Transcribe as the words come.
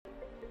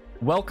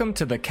Welcome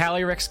to the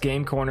Calyrex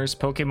Game Corner's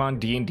Pokemon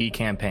D&D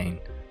campaign,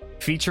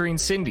 featuring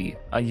Cindy,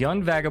 a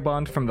young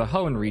vagabond from the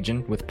Hoenn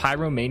region with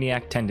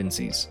pyromaniac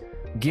tendencies,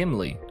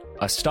 Gimli,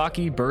 a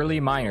stocky, burly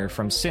miner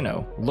from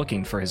Sinnoh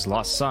looking for his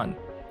lost son,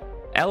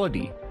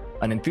 Elodie,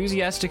 an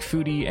enthusiastic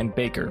foodie and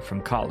baker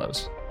from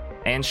Kalos,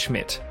 and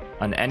Schmidt,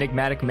 an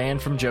enigmatic man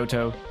from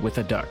Johto with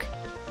a duck.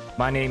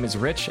 My name is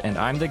Rich, and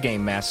I'm the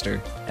Game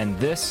Master, and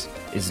this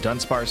is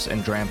Dunsparce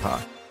and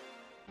Drampa.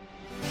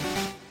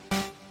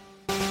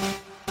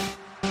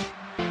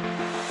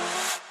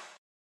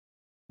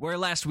 Where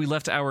last we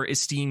left our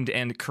esteemed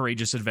and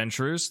courageous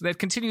adventurers, they had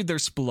continued their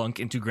spelunk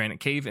into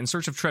Granite Cave in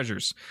search of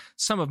treasures,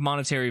 some of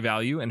monetary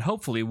value and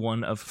hopefully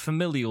one of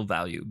familial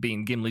value,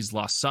 being Gimli's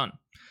lost son,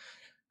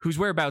 whose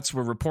whereabouts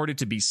were reported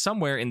to be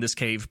somewhere in this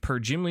cave per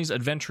Gimli's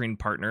adventuring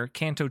partner,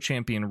 Kanto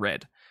Champion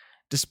Red.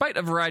 Despite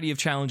a variety of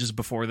challenges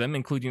before them,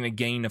 including a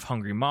gain of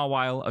Hungry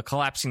Mawile, a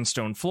collapsing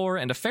stone floor,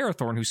 and a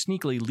Ferrothorn who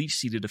sneakily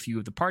leech-seeded a few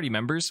of the party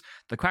members,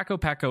 the Quacko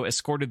Packo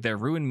escorted their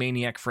ruined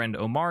maniac friend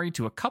Omari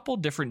to a couple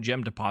different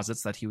gem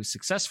deposits that he was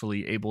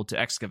successfully able to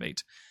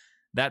excavate.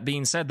 That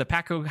being said, the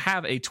Packo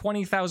have a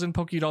 20,000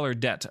 Pokédollar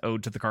debt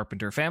owed to the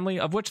Carpenter family,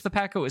 of which the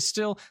Packo is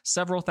still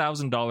several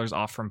 $1,000s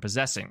off from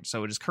possessing,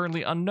 so it is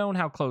currently unknown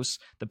how close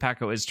the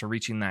Packo is to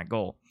reaching that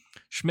goal.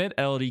 Schmidt,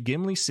 Elodie,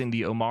 Gimli,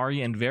 Cindy,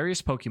 Omari, and various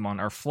Pokemon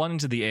are flung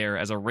into the air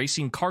as a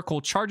racing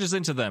Carkol charges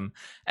into them.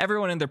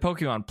 Everyone and their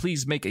Pokemon,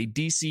 please make a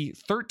DC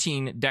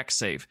 13 Dex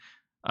save.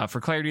 For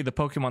clarity, the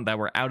Pokemon that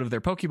were out of their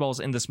Pokeballs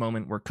in this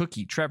moment were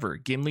Cookie, Trevor,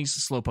 Gimli's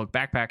Slowpoke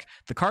Backpack,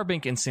 the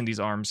Carbink in Cindy's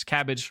arms,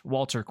 Cabbage,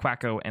 Walter,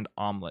 Quacko, and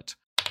Omelette.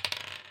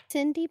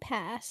 Cindy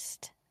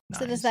passed. Nice.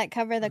 So does that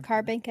cover the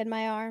Carbink in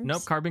my arms?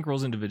 Nope, Carbink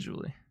rolls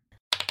individually.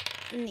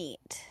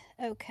 Neat.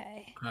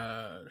 Okay.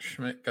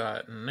 Schmidt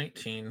got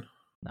 19.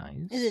 Nice.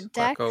 Is it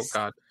Dex? Quacko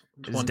got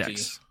It is 20.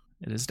 Dex.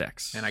 It is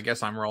Dex. And I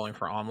guess I'm rolling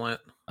for Omelette.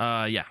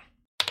 Yeah.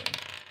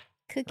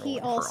 Cookie Rolling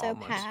for also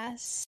almost.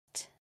 passed.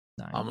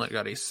 Nice. Omelette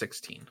got a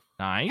 16.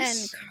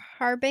 Nice.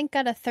 And Carbink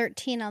got a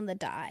 13 on the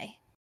die.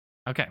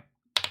 Okay.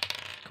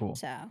 Cool.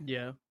 So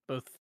Yeah,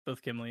 both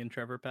Gimli and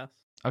Trevor pass.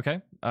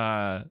 Okay.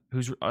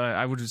 Who's?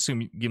 I would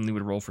assume Gimli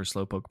would roll for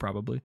Slowpoke.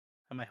 Probably.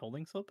 Am I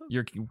holding Slowpoke?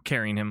 You're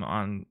carrying him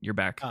on your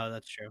back. Oh,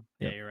 that's true.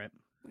 Yep. Yeah, you're right.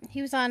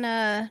 he was on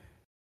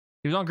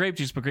He was on Grape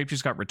Juice, but Grape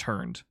Juice got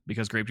returned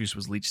because Grape Juice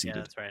was leech Yeah,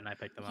 seeded. that's right, and I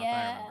picked them up. I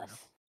remember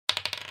Yes.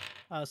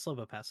 now.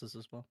 Slowpoke passes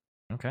as well.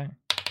 Okay.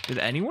 Did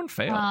anyone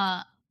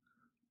fail?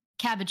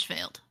 Cabbage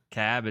failed.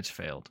 Cabbage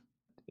failed.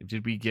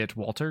 Did we get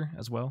Walter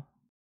as well?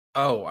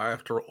 Oh, I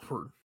have to roll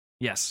for...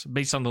 Yes.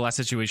 Based on the last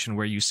situation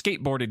where you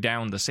skateboarded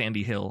down the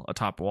sandy hill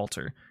atop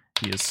Walter,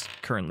 he is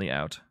currently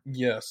out.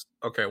 Yes.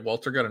 Okay,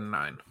 Walter got a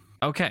 9.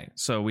 Okay,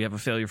 so we have a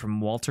failure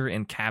from Walter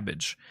and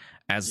Cabbage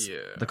as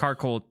the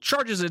Carkol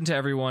charges into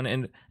everyone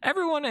and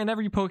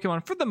every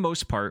Pokemon, for the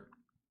most part,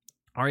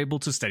 are able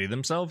to steady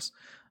themselves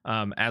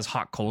as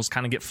hot coals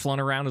kind of get flung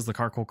around as the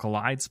Carkol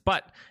collides,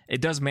 but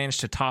it does manage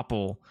to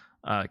topple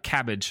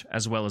Cabbage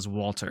as well as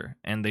Walter,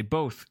 and they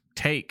both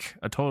take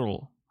a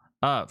total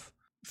of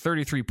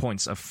 33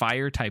 points of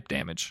fire-type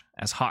damage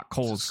as hot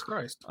coals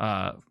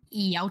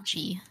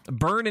Youchie.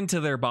 burn into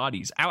their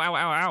bodies. Ow, ow,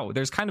 ow, ow.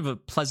 There's kind of a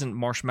pleasant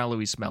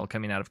marshmallowy smell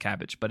coming out of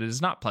Cabbage, but it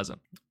is not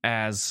pleasant.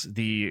 As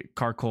the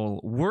Carkol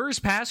whirs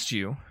past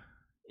you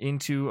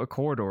into a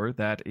corridor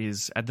that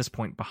is at this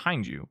point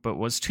behind you, but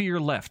was to your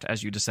left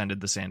as you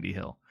descended the sandy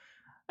hill.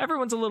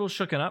 Everyone's a little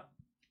shooken up,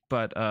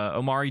 but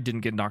Omari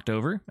didn't get knocked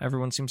over.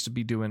 Everyone seems to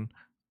be doing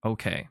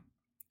okay.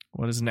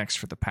 What is next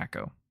for the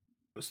Packo?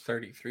 It was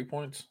 33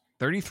 points.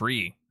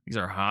 33. These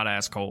are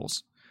hot-ass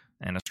coals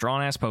and a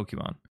strong-ass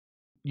Pokemon.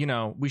 You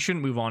know, we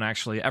shouldn't move on,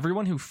 actually.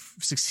 Everyone who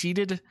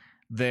succeeded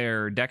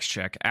their dex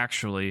check,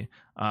 actually,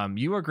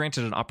 you are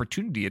granted an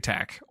opportunity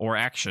attack or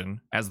action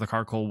as the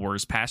Carkol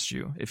whirs past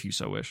you, if you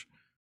so wish.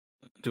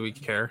 Do we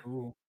care?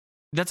 Ooh.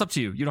 That's up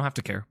to you. You don't have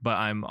to care, but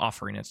I'm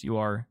offering it. You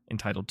are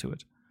entitled to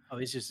it. Oh,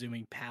 he's just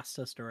zooming past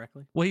us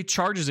directly. Well, he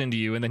charges into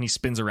you, and then he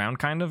spins around,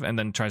 kind of, and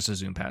then tries to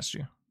zoom past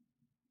you.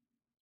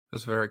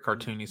 It's a very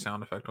cartoony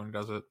sound effect when he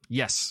does it.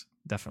 Yes,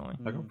 definitely.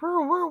 Like,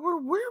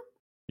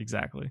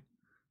 Exactly.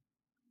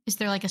 Is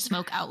there like a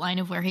smoke outline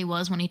of where he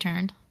was when he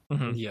turned?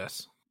 Mhm.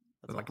 yes.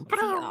 That's Like, awesome.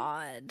 the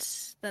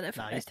odds that if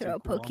Nah, I he's throw a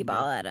too cool on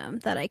Pokeball at him,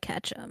 that I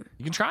catch him.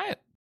 You can try it.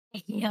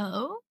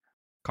 Yo.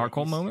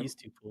 Carkol moment. He's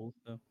too cool,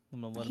 so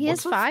I'm gonna let He him.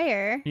 is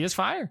fire. He is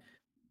fire.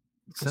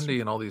 Cindy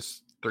and all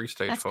these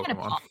 3-stage That's kinda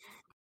Pokemon. pop.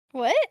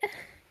 What?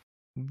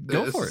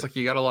 Go It's for just it. like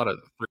you got a lot of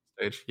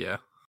 3-stage. Yeah.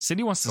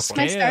 Cindy wants to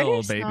My My scale,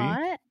 starter's baby.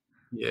 not.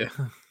 Yeah.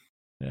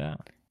 Yeah.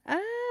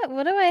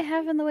 What do I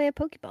have in the way of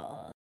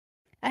Pokeballs?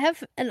 I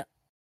have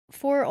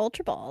 4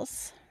 Ultra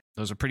Balls,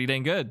 Those are pretty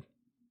dang good.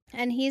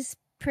 and he's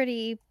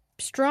pretty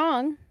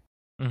strong.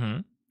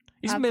 Mm-hmm.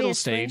 He's middle Obviously.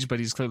 stage, but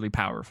he's clearly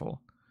powerful.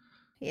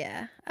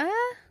 Yeah. Yeah,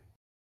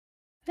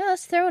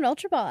 let's throw an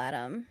Ultra Ball at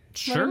him.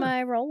 Sure. What am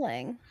I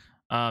rolling?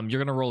 You're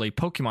gonna roll a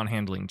Pokemon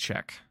handling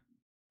check.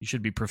 You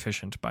should be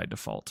proficient by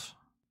default.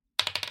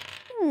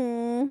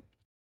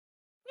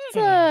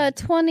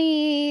 It's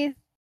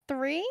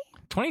 23?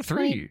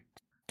 23.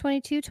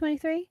 22,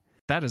 23?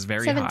 That is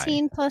very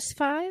 17 high. plus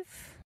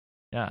 5.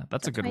 Yeah,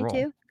 that's a good 22.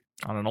 roll.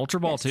 On an Ultra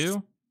Ball Yes.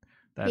 too?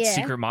 That Yeah.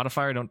 secret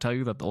modifier I don't tell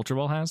you that the Ultra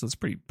Ball has? That's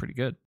pretty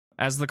good.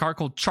 As the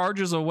Carkle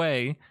charges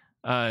away,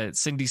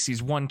 Cindy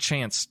sees one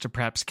chance to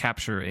perhaps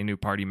capture a new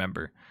party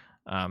member.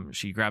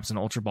 She grabs an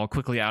Ultra Ball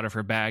quickly out of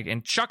her bag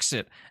and chucks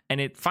it,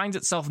 and it finds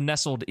itself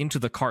nestled into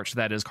the cart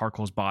that is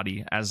Carkle's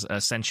body as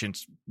a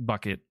sentient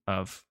bucket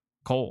of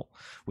coal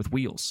with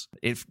wheels.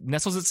 It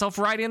nestles itself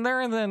right in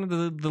there, and then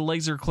the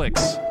laser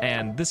clicks.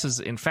 And this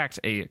is, in fact,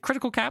 a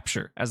critical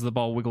capture as the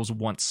ball wiggles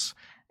once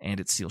and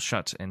it seals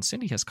shut. And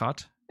Cindy has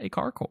caught a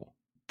Carkle.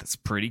 That's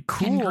pretty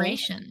cool.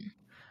 Ingration.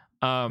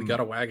 We got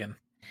a wagon.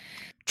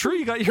 True,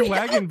 you got your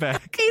wagon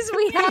back. Guys,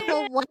 we have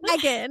a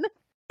wagon.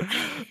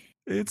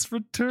 It's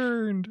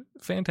returned.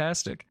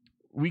 Fantastic.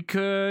 We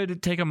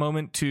could take a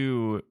moment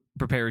to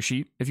prepare a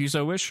sheet if you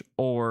so wish,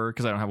 or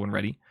because I don't have one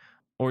ready,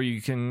 or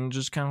you can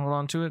just kind of hold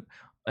on to it.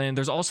 And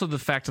there's also the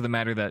fact of the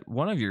matter that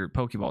one of your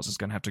Pokeballs is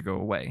going to have to go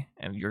away,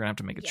 and you're going to have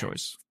to make a Yes.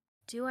 choice.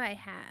 Do I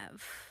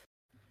have?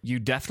 You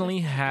definitely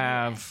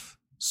have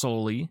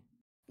Solely.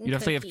 You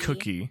definitely have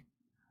Cookie.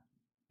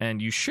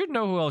 And you should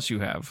know who else you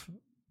have.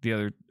 The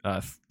other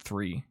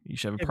 3. You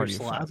should have a party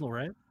of 5. Salazzle,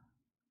 right?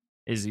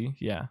 Izzy,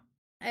 yeah.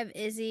 I have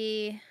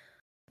Izzy,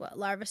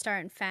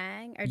 Larvastar and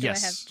Fang, or do I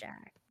have Yes.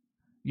 Jack?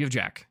 You have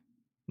Jack,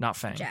 not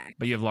Fang. Jack.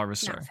 But you have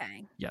Larvastar. Not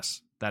Fang.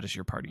 Yes, that is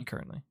your party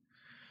currently.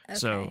 Okay.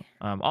 So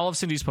all of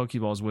Cindy's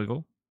Pokeballs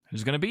wiggle.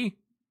 Who's going to be?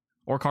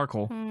 Or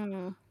Carkle.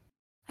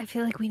 I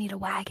feel like we need a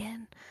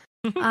wagon.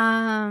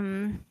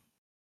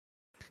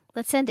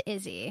 Let's send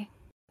Izzy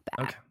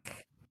back. Okay.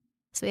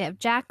 So we have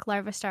Jack,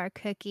 Larvastar,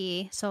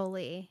 Cookie,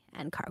 Solely,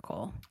 and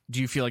Carkle. Do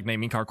you feel like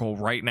naming Carkle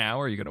right now,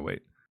 or are you going to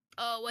wait?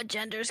 Oh, what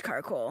gender's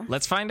Carkle?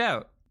 Let's find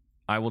out.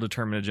 I will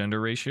determine a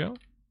gender ratio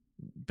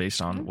based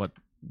on what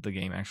the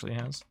game actually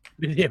has.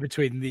 Yeah,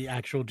 between the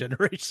actual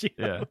generation.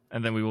 Yeah,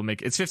 and then we will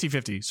make it's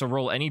 50-50. So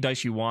roll any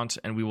dice you want,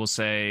 and we will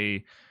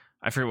say,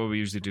 I forget what we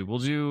usually do. We'll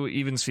do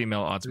evens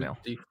female, odds male.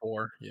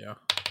 D4, yeah.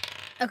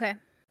 Okay.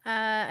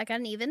 I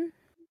got an even.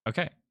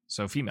 Okay,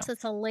 so female. So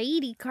it's a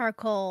Lady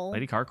Carkle.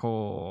 Lady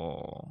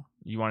Carkle.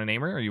 You want to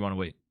name her, or you want to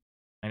wait?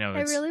 I know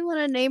I it's really want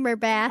to name her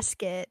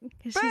Basket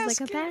because she's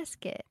like a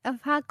basket of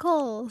hot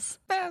coals.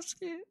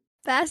 Basket.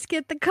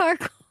 Basket the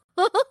Carkle.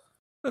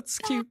 That's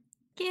cute.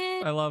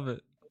 I love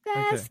it.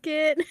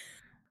 Basket.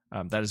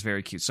 That is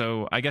very cute.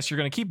 So I guess you're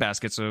going to keep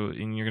Basket,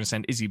 and you're going to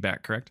send Izzy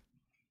back, correct?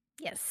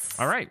 Yes.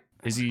 All right.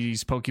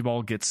 Izzy's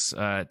Pokeball gets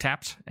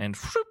tapped and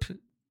whoop,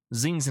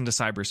 zings into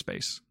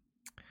cyberspace.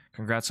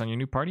 Congrats on your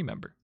new party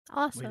member.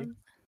 Awesome. Waiting.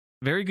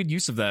 Very good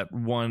use of that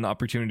one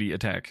opportunity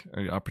attack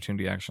or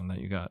opportunity action that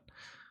you got.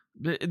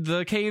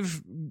 The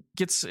cave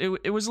gets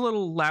it was a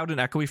little loud and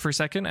echoey for a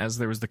second as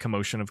there was the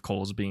commotion of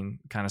coals being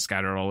kind of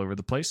scattered all over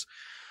the place.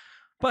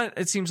 But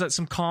it seems that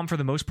some calm for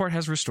the most part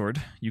has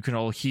restored. You can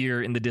all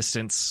hear in the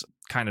distance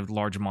kind of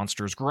large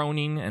monsters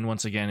groaning, and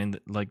once again,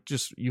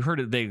 you heard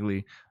it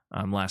vaguely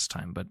last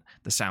time, but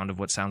the sound of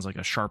what sounds like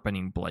a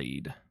sharpening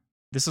blade.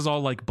 This is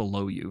all like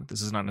below you.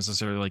 This is not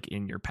necessarily like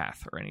in your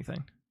path or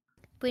anything.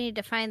 We need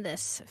to find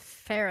this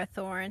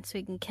Ferrothorn so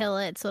we can kill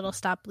it so it'll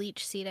stop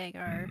leech seeding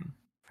our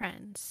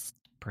friends.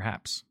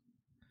 Perhaps.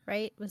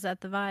 Right? Was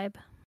that the vibe?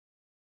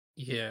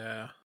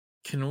 Yeah.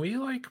 Can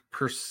we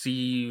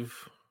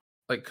perceive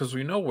because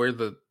we know where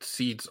the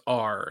seeds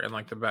are in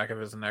the back of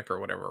his neck or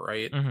whatever,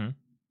 right? Mm-hmm.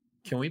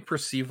 Can we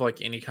perceive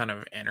any kind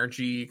of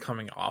energy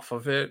coming off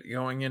of it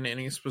going in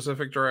any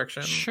specific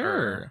direction? Sure.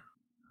 Or...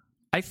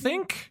 I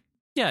think,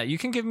 yeah, you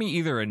can give me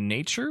either a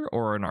nature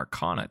or an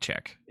arcana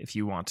check if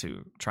you want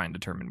to try and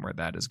determine where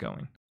that is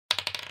going.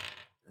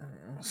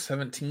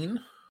 17?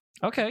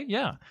 Okay,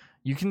 yeah.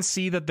 You can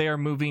see that they are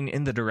moving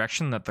in the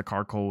direction that the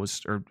Carkle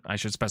was, or I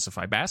should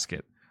specify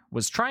Basket,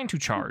 was trying to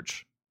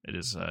charge. It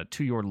is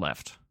to your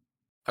left.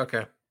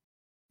 Okay.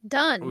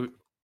 Done.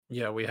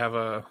 We have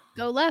a...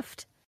 Go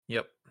left.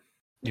 Yep.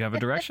 You have a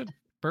direction.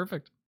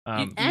 Perfect.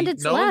 And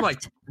it's in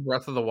left.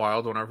 Breath of the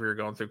Wild, whenever you're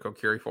going through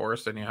Kokiri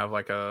Forest and you have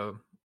a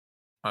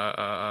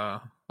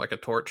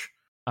torch,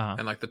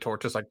 and the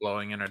torch is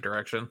glowing in a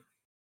direction.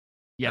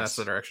 Yes. And that's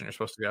the direction you're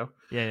supposed to go.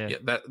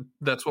 Yeah.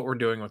 That's what we're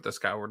doing with this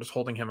guy. We're just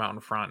holding him out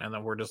in front, and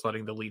then we're just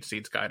letting the lead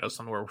seeds guide us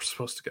on where we're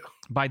supposed to go.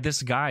 By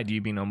this guy, do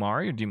you mean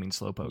Omari or do you mean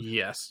Slowpoke?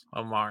 Yes,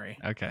 Omari.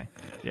 Okay.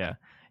 Yeah.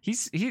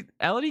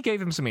 Elodie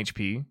gave him some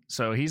HP,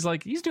 so he's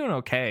doing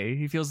okay.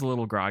 He feels a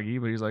little groggy,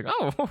 but he's like,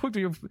 oh,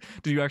 do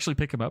you actually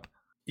pick him up?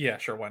 Yeah,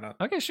 sure, why not?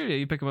 Okay, sure. Yeah,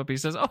 you pick him up. He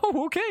says,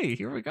 oh, okay,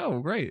 here we go.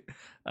 Great.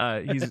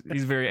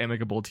 He's very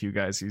amicable to you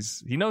guys.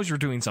 He knows you're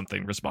doing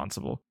something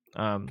responsible.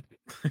 I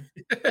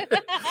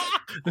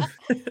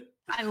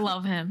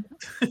love him.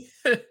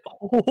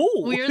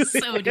 We are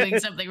so doing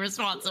something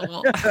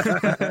responsible.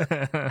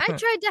 I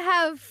tried to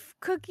have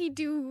Cookie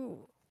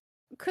do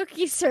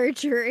cookie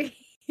surgery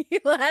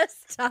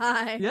last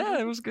time. Yeah,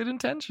 it was good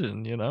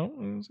intention,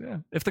 yeah.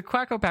 If the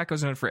Quacko Pack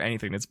was in it for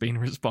anything, it's being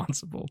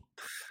responsible.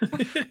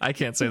 I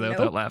can't say that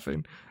without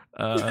laughing.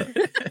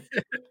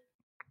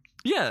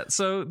 Yeah,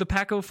 so the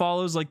Paco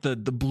follows like the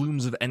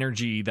blooms of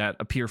energy that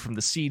appear from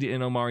the seed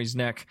in Omari's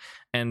neck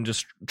and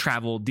just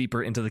travel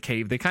deeper into the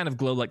cave. They kind of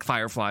glow like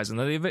fireflies, and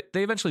they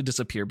eventually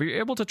disappear, but you're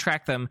able to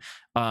track them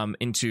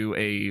into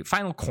a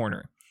final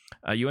corner.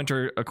 You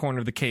enter a corner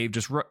of the cave,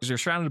 you're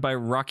surrounded by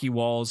rocky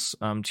walls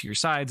to your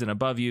sides and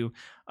above you,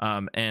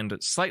 and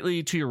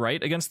slightly to your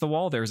right against the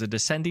wall, there's a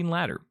descending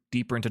ladder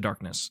deeper into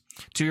darkness.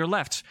 To your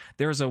left,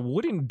 there's a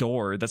wooden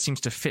door that seems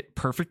to fit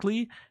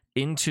perfectly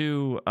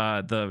into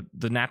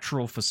the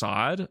natural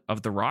facade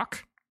of the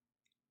rock,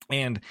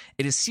 and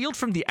it is sealed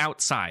from the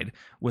outside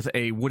with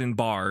a wooden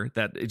bar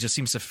that it just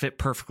seems to fit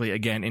perfectly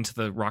again into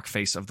the rock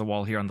face of the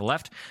wall here on the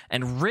left.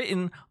 And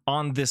written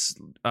on this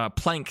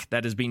plank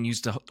that is being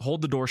used to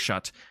hold the door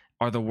shut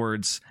are the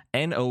words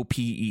NOPE.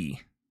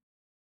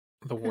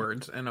 The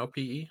words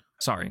NOPE?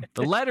 Sorry,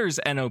 the letters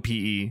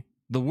NOPE,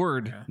 the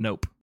word Okay.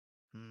 nope.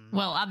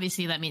 Well,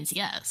 obviously that means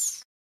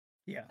yes.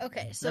 Yeah.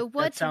 Okay, so That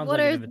what sounds what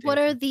like are an what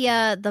are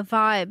invitation. the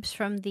vibes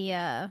from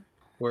the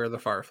Where are the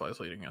fireflies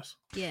leading us?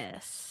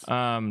 yes.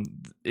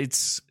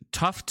 It's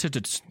tough to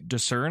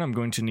discern. I'm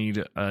going to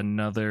need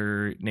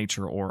another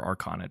nature or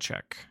arcana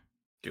check.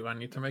 Do I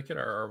need to make it,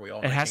 or are we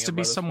all? It has making to by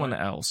be this someone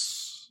point?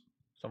 else.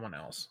 Someone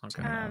else.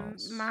 Okay.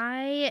 else.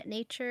 My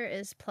nature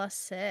is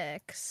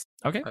 +6.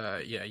 Okay.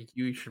 Yeah,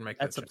 you should make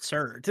That's that.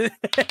 absurd.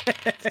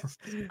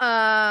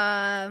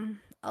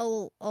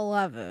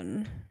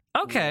 11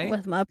 Okay.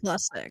 with my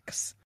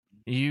 +6.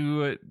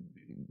 You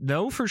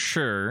know for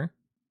sure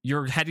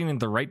you're heading in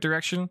the right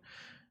direction,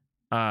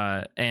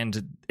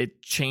 and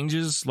it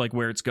changes like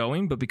where it's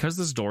going, but because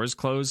this door is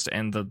closed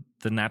and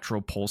the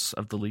natural pulse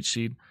of the leech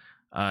seed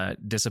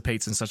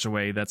dissipates in such a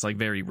way that's like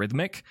very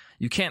rhythmic,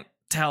 you can't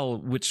tell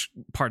which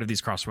part of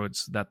these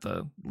crossroads that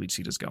the leech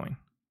seed is going.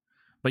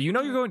 But you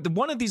know you're going,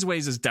 one of these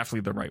ways is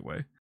definitely the right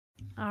way.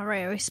 All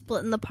right, are we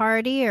splitting the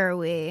party or are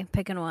we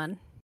picking one?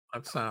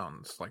 That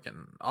sounds like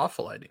an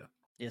awful idea.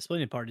 Yeah,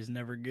 splitting party's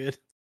never good.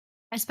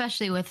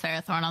 Especially with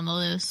Ferrothorn on the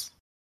loose.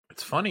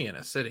 It's funny in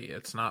a city.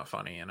 It's not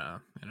funny in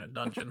a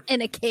dungeon.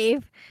 In a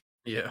cave.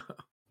 Yeah.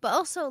 But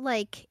also,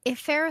 like,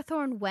 if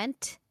Ferrothorn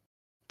went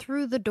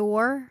through the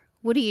door,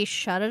 would he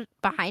shut it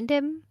behind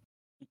him?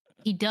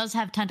 He does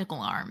have tentacle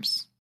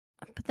arms.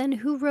 But then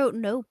who wrote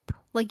nope?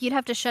 Like, you'd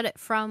have to shut it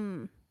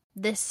from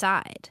this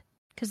side.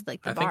 Because,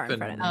 like, the I bar think in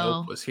the front of him. Oh.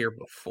 nope was here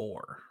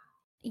before.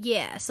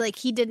 Yeah, so, like,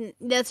 he didn't...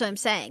 That's what I'm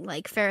saying.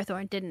 Like,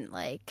 Ferrothorn didn't,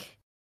 like,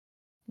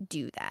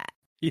 do that.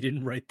 He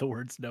didn't write the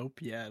words nope.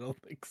 Yeah, I don't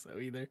think so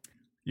either.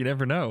 You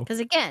never know. Because,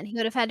 again, he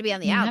would have had to be on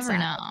the You outside. never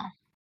know.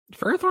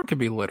 Ferrothorn could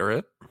be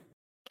literate.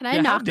 Can I Yeah,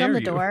 how knock on dare the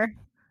you. door?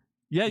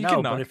 Yeah, you no,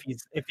 can knock. but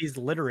if he's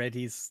literate,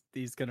 he's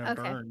gonna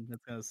Okay. burn.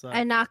 That's gonna suck.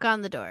 I knock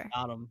on the door.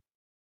 Got him.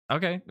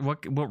 Okay,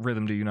 what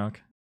rhythm do you knock?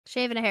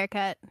 Shave and a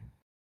haircut.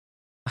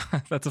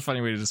 That's a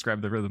funny way to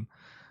describe the rhythm.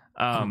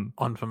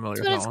 Unfamiliar.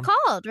 That's what it's with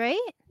called, right?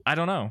 I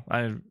don't know. But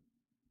I've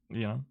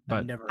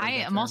never heard I that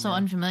am term, also yeah.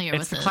 unfamiliar it's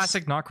with the this.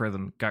 classic knock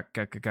rhythm. Got.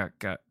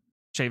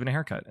 Shave and a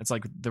haircut. It's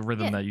like the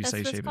rhythm Yeah, that you that's say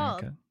what it's shave and a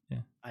called. haircut. Yeah.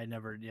 I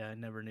never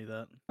knew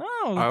that.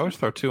 Oh, I always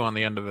throw 2 on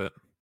the end of it.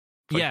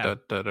 It's like Yeah.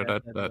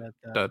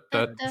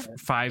 da.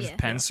 5 Yeah.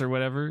 pence or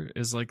whatever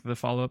is like the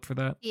follow up for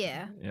that.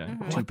 Yeah. Yeah.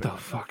 Mhm. What the Two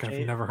fuck? I've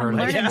Okay. never I'm heard of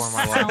that learning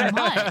before in my so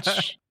life.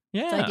 much.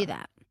 Yeah. So I do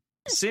that.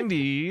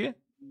 Cindy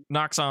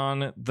knocks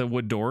on the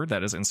wood door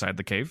that is inside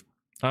the cave.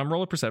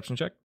 Roll a perception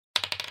check.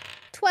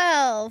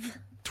 12.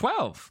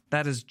 12.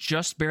 That is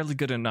just barely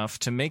good enough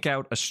to make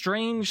out a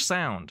strange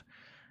sound.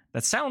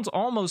 That sounds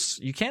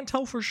almost, you can't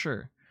tell for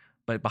sure,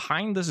 but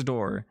behind this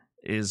door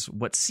is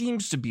what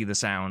seems to be the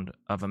sound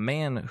of a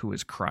man who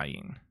is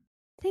crying.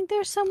 I think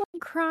there's someone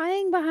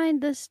crying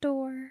behind this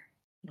door.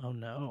 Oh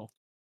no.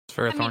 It's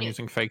Ferrothorn I mean,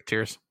 using fake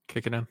tears.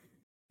 Kick it in.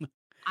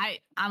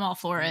 I'm all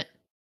for it.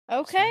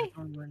 Okay.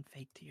 I'm wearing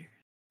fake tears.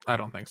 I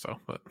don't think so,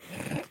 but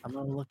I'm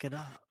gonna look it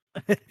up.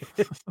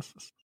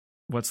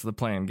 What's the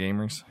plan,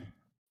 gamers?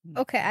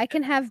 Okay, I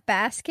can have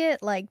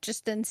Basket, like,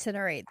 just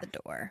incinerate the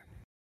door.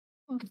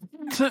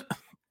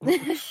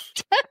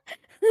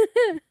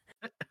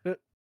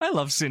 I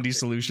love Cindy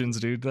solutions,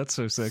 dude. That's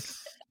so sick.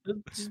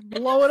 Just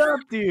blow it up,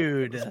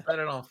 dude. set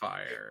it on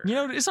fire. You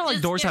know, it's not like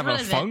Just doors get have a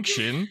rid of it.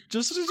 function.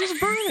 Just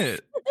burn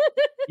it.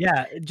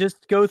 Yeah,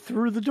 just go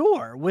through the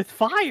door with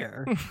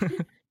fire.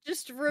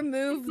 Just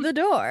remove the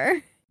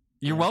door.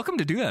 You're welcome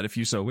to do that if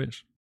you so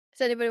wish.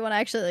 Does anybody want to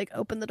actually, like,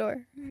 open the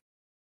door?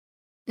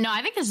 No,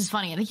 I think this is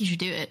funny. I think you should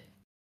do it.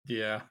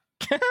 Yeah.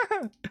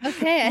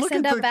 Okay, I Look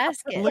send at out the-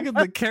 Basket. Look at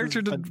the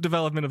character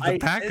development of the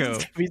Paco.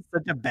 It's gonna be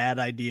such a bad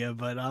idea,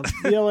 but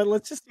you know what?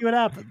 Let's just see what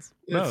happens.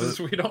 No, It's just,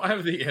 we don't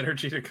have the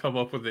energy to come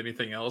up with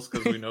anything else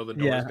because we know the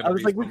door is Yeah, going to be I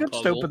was like, we some could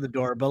just puzzle. open the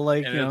door, but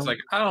like, And you know, it's like,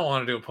 I don't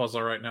want to do a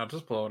puzzle right now.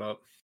 Just blow it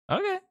up.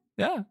 Okay,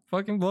 yeah,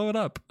 fucking blow it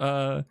up.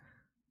 Can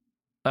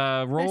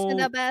I Roll. send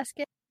out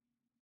Basket?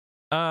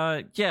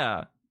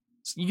 Yeah,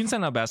 you can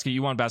send out Basket.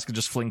 You want Basket to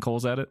just fling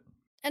coals at it?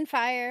 And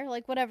fire,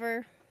 like,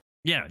 whatever.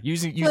 Yeah,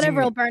 using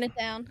Whatever will burn it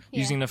down. Yeah.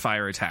 using a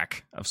fire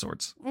attack of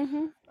sorts.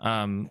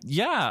 Mm-hmm.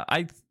 Yeah,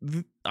 I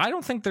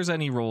don't think there's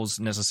any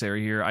rolls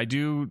necessary here.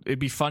 It'd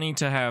be funny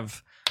to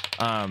have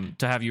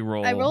to have you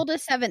roll. I rolled a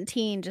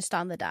 17 just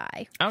on the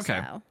die.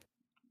 Okay. So.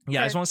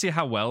 Yeah, I just want to see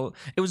how well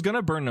it was going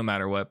to burn no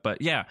matter what.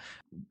 But yeah,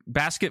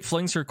 Basket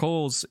flings her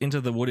coals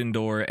into the wooden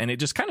door and it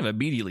just kind of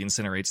immediately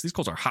incinerates. These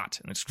coals are hot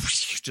and it's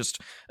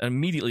just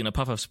immediately in a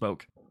puff of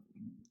smoke.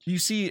 You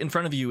see in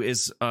front of you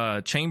is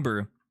a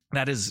chamber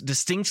that is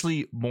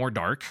distinctly more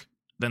dark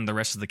than the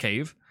rest of the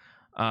cave.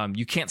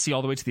 You can't see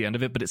all the way to the end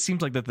of it, but it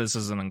seems like that this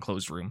is an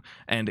enclosed room.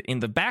 And in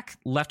the back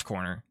left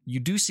corner, you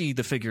do see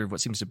the figure of what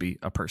seems to be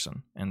a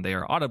person, and they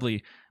are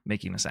audibly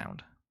making a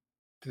sound.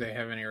 Do they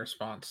have any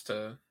response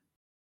to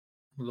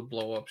the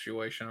blow-up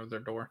situation of their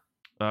door?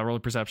 Roll a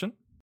perception.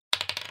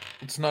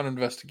 It's not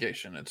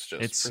investigation. It's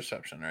just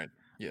perception, right?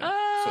 Yeah.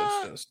 So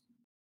it's just...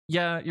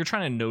 Yeah, you're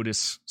trying to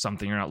notice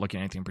something. You're not looking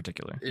at anything in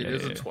particular. It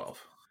is a 12.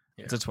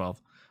 Yeah. It's a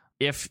 12.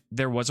 If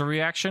there was a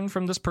reaction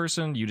from this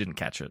person, you didn't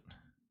catch it.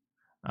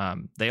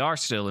 They are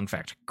still, in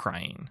fact,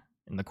 crying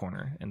in the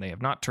corner, and they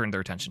have not turned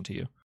their attention to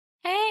you.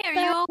 Hey, are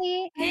you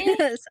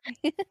okay?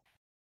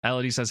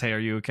 Elodie says, hey, are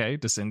you okay?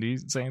 Does Cindy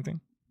say anything?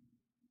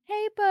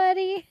 Hey,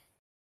 buddy.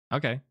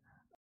 Okay.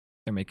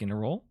 They're making a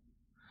roll.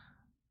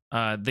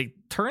 They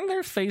turn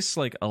their face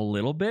like a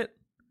little bit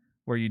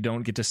where you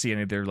don't get to see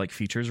any of their like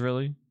features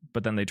really,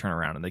 but then they turn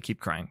around and they keep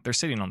crying. They're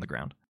sitting on the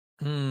ground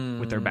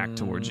with their back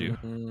towards you.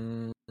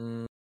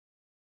 I'm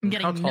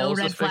getting no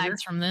red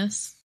flags from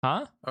this.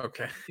 Huh?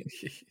 Okay.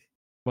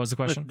 What was the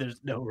question?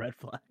 There's no red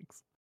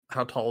flags.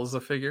 How tall is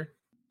the figure?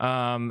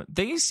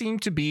 They seem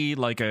to be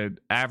like a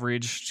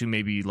average to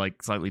maybe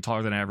like slightly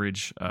taller than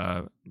average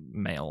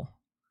male.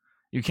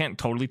 You can't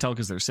totally tell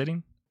because they're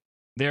sitting.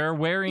 They're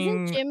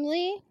wearing... Isn't Jim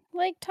Lee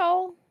like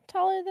taller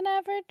than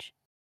average?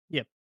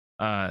 Yep.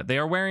 They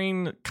are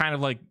wearing kind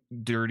of like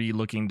dirty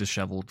looking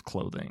disheveled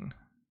clothing.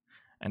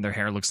 And their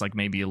hair looks like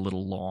maybe a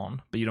little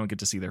long, but you don't get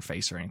to see their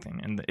face or anything.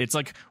 And it's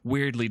like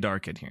weirdly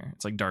dark in here.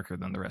 It's like darker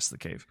than the rest of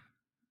the cave.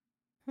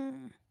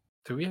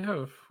 Do we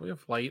have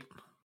light?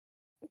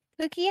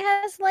 Cookie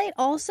has light.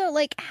 Also,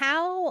 like,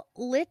 how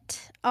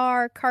lit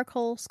are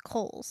Carcoal's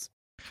coals?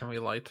 Can we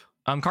light?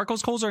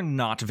 Carcoal's coals are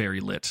not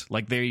very lit.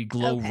 Like they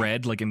glow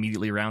red like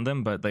immediately around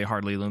them, but they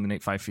hardly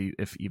illuminate 5 feet,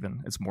 if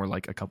even. It's more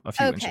like a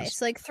few inches. Okay,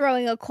 so like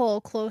throwing a coal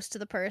close to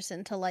the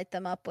person to light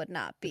them up would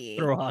not be.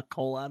 Throw a hot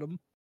coal at them.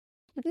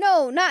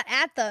 No, not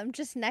at them,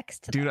 just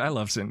next to them. Dude, I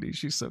love Cindy.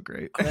 She's so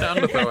great. I'm down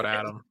to throw it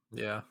at him.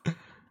 Yeah.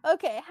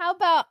 Okay, how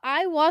about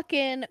I walk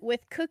in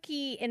with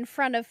Cookie in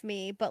front of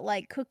me, but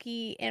like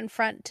Cookie in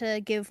front to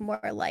give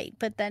more light,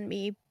 but then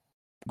me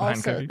Behind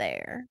also Cookie?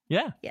 there.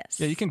 Yeah. Yes.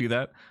 Yeah, you can do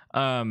that.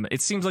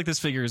 It seems like this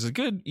figure is a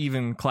good,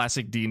 even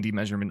classic D&D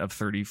measurement of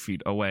 30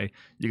 feet away.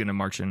 You're going to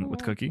march in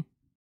with Cookie?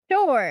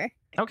 Sure.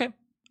 Okay.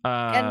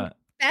 And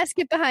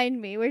Basket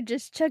behind me. We're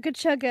just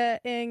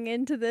chugga-chuggaing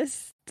into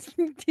this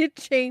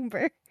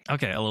chamber.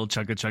 Okay, a little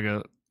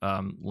chugga-chugga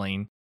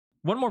lane.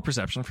 One more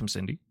perception from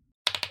Cindy.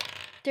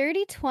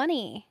 Dirty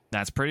 20.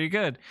 That's pretty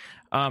good.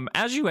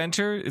 As you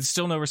enter, it's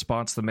still no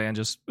response. The man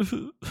just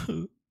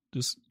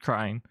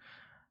crying.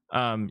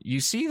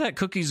 You see that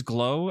Cookie's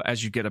glow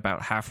as you get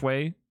about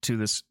halfway to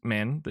this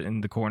man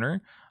in the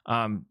corner,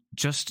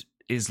 just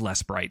is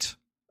less bright.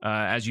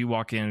 As you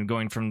walk in,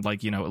 going from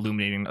like,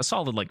 illuminating a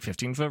solid like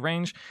 15-foot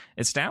range,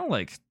 it's now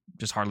like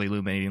just hardly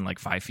illuminating like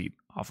 5 feet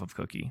off of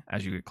Cookie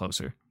as you get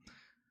closer.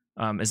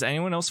 Is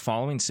anyone else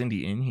following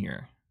Cindy in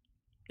here?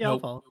 Yeah, I'll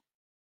Nope. follow.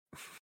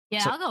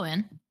 Yeah, I'll go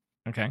in.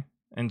 Okay.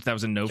 And that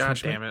was a no from God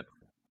Schmidt? damn it.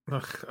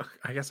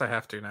 I guess I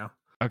have to now.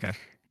 Okay.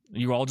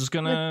 You all just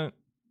gonna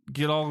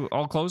get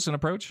all close and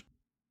approach?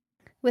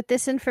 With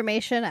this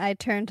information, I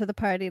turn to the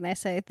party and I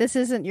say, this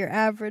isn't your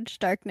average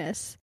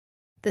darkness.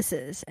 This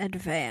is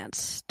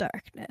advanced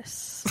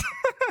darkness.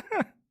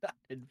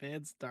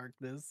 Advanced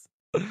darkness.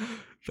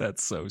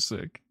 That's so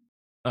sick.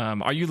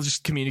 Are you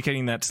just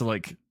communicating that to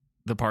like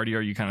the party, or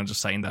are you kind of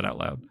just saying that out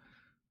loud?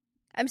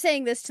 I'm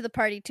saying this to the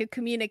party to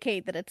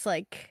communicate that it's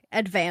like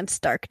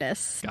advanced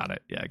darkness. Got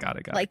it. Yeah, got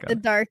it. Like the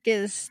dark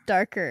is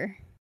darker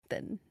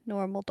than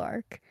normal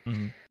dark.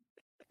 Mm-hmm.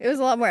 It was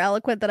a lot more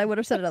eloquent than I would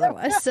have said it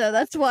otherwise, so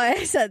that's why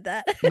I said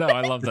that. No,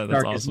 I love that.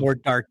 That's Dark is awesome. more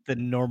dark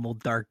than normal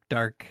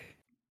dark.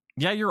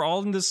 Yeah, you're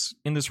all in this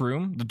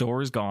room. The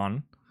door is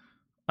gone,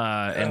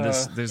 and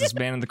there's this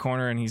man in the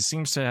corner, and he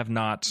seems to have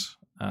not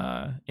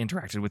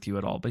interacted with you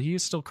at all, but he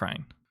is still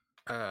crying.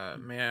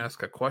 May I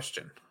ask a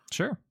question?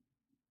 Sure.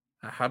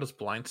 How does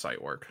blind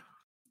sight work?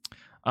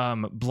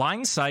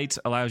 Blind sight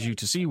allows you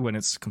to see when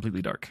it's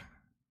completely dark.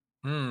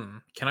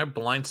 Can I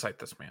blind sight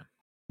this man?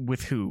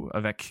 With who?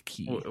 Avec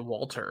qui?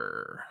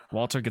 Walter.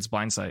 Walter gets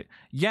blind sight.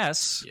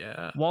 Yes.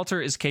 Yeah.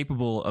 Walter is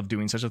capable of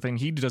doing such a thing.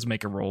 He does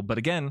make a roll, but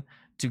again,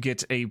 to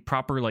get a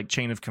proper like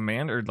chain of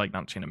command, or like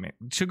not chain of command,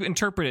 to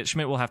interpret it,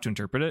 Schmidt will have to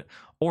interpret it,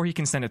 or he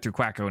can send it through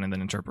Quacko and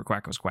then interpret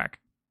Quacko's quack.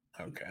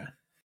 Okay.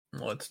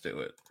 Let's do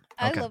it.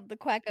 I Okay. love the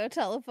Quacko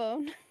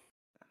telephone.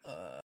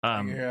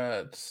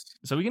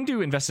 So we can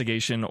do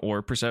investigation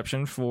or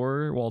perception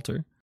for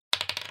Walter.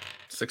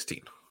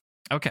 16.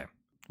 Okay.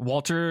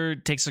 Walter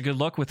takes a good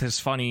look with his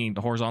funny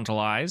horizontal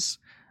eyes,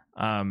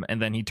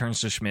 and then he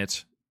turns to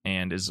Schmidt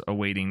and is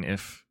awaiting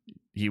if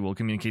he will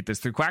communicate this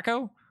through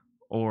Quacko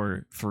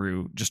or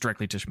through just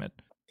directly to Schmidt?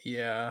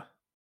 Yeah.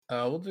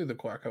 We'll do the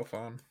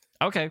Quackophone.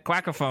 Okay,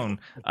 Quackophone.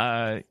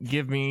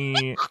 Give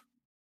me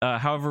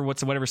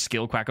whatever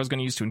skill Quacko's going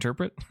to use to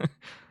interpret.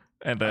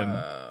 And then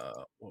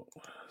What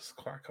does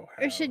Quacko Or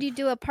have? should you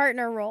do a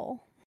partner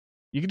roll?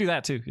 you can do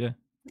that too, yeah.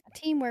 A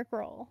teamwork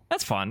roll.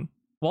 That's fun.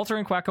 Walter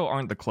and Quacko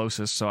aren't the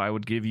closest, so I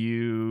would give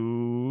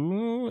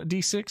you a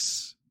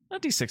D6. A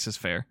D6 is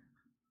fair.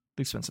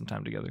 They've spent some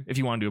time together. If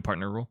you want to do a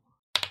partner roll.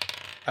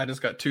 I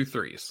just got 2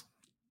 3s.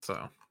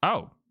 So.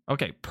 Oh,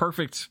 okay.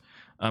 Perfect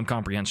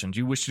comprehension. Do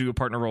you wish to do a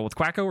partner roll with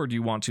Quacko, or do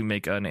you want to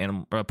make a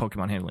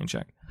Pokemon handling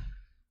check?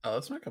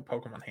 Let's make a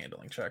Pokemon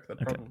handling check.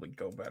 That'd probably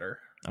go better.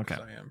 Okay.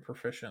 I am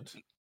proficient.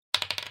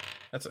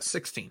 That's a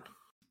 16.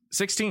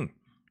 16.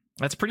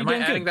 That's pretty Am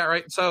damn I adding good. that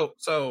right?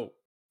 So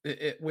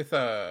it with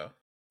the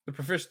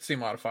proficiency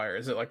modifier,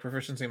 is it like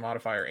proficiency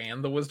modifier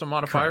and the wisdom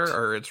modifier, Correct.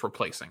 or it's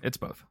replacing? It's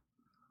both.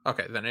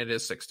 Okay, then it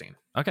is 16.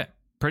 Okay,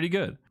 pretty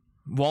good.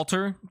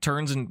 Walter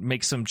turns and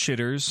makes some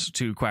chitters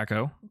to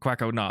Quacko.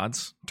 Quacko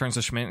nods, turns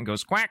to Schmidt and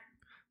goes, quack.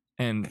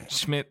 And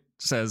Schmidt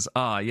says,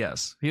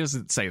 yes. He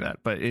doesn't say that,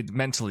 but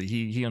mentally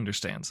he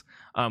understands.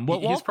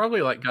 He's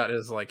probably like got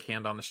his like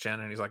hand on his chin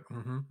and he's like,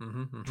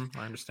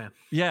 I understand.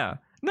 Yeah.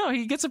 No,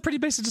 he gets a pretty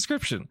basic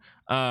description.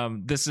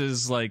 This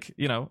is like,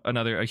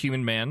 a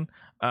human man.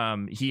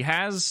 He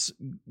has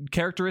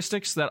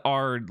characteristics that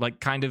are like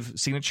kind of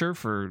signature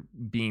for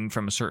being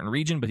from a certain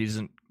region, but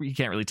he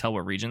can't really tell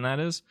what region that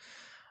is.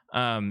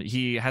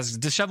 He has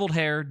disheveled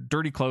hair,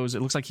 dirty clothes.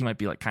 It looks like he might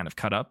be like kind of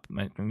cut up.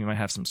 He might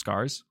have some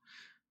scars.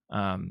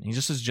 He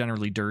just is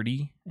generally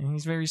dirty, and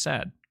he's very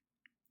sad.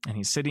 And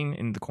he's sitting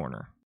in the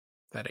corner.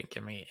 That ain't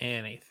give me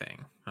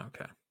anything.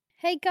 Okay.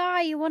 Hey,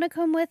 Guy, you want to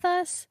come with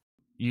us?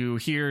 You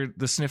hear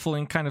the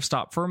sniffling kind of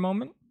stop for a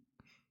moment.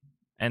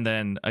 And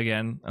then,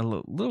 again, a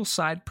little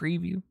side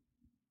preview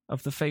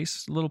of the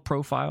face, a little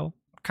profile,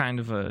 kind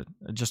of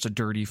just a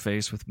dirty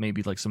face with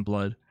maybe like some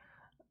blood.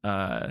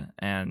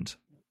 And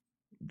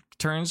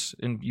turns,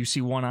 and you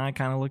see one eye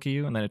kind of look at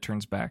you, and then it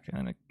turns back,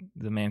 and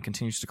the man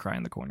continues to cry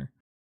in the corner.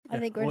 I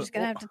think we're just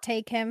going to have to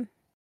take him.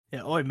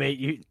 Yeah, oi,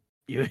 mate,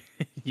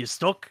 you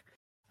stuck?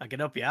 I can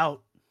help you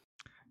out.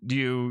 Do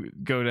you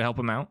go to help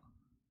him out?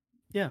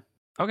 Yeah.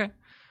 Okay.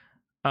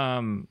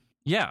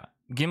 Yeah.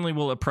 Gimli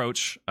will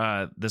approach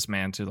this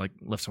man to like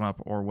lift him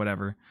up or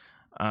whatever.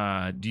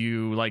 Do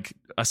you like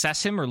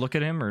assess him or look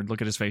at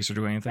his face or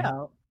do anything?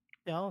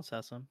 Yeah, I'll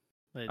assess him.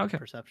 Like, Okay.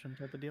 Perception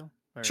type of deal.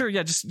 Or... Sure.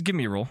 Yeah. Just give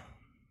me a roll.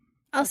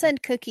 I'll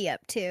send Cookie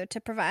up too to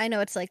provide. I know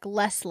it's like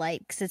less light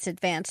because it's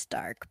advanced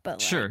dark, but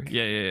like, Sure.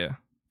 Yeah.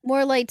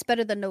 more light's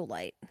better than no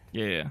light.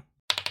 Yeah.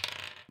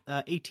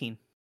 18.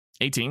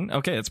 18.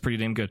 Okay, that's pretty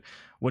damn good.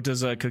 What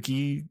does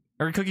Cookie?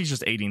 Or Cookie's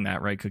just aiding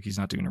that, right? Cookie's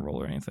not doing a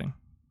roll or anything.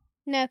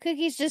 No,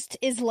 Cookie's just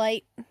is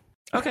light.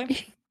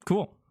 Okay,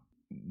 cool.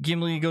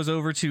 Gimli goes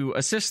over to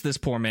assist this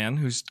poor man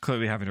who's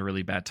clearly having a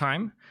really bad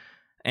time,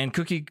 and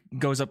Cookie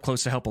goes up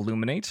close to help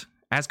illuminate.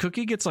 As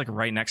Cookie gets like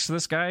right next to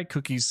this guy,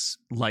 Cookie's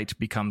light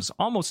becomes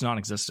almost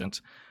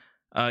non-existent.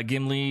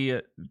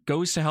 Gimli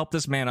goes to help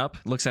this man up,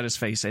 looks at his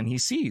face, and he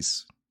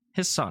sees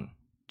his son,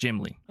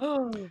 Gimli.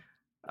 Oh, he's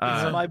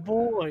my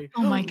boy.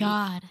 Oh my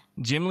god.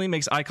 Gimli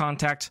makes eye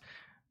contact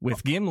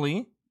with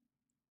Gimli,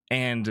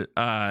 and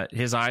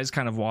his eyes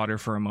kind of water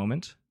for a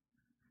moment,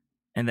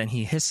 and then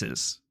he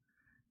hisses,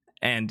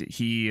 and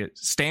he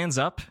stands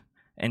up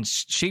and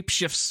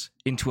shapeshifts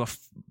into a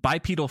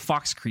bipedal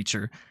fox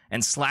creature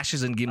and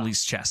slashes in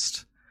Gimli's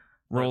chest,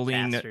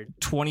 rolling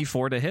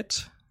 24 to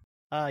hit.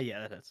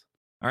 Yeah, that is.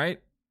 All right.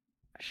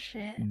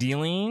 Shit.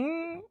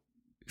 Dealing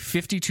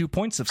 52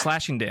 points of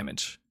slashing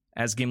damage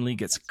as Gimli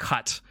gets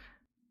cut.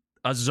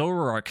 A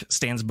Zoroark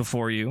stands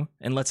before you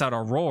and lets out a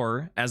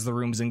roar as the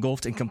room is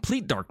engulfed in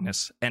complete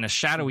darkness, and a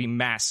shadowy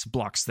mass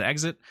blocks the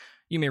exit.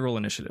 You may roll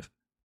initiative.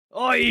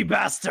 Oi,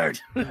 bastard!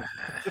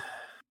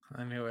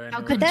 I knew it.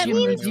 How could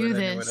Gimli do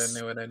this?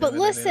 But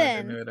listen,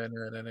 I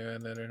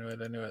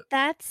knew it.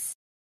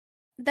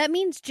 that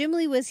means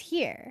Gimli was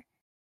here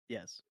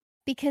Yes.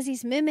 because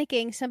he's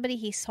mimicking somebody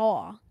he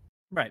saw.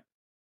 Right.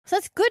 So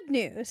that's good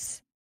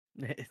news.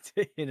 It's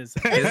in a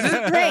sense. This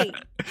is great.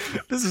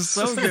 This is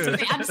so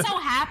good. I'm so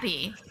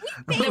happy.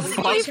 The Basically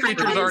fox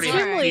creature's found already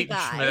Gimli, eaten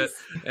guys.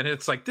 Schmidt, and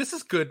it's like, this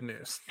is good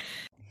news.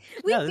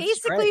 We No, this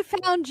is basically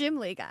found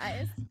Gimli,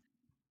 guys.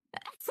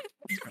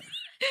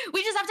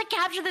 We just have to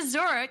capture the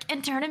Zoroark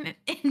and turn him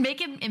and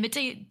make him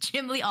imitate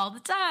Gimli all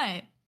the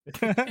time.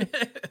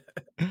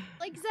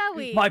 Like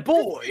Zoe. My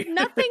boy!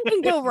 Nothing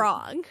can go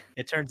wrong.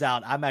 It turns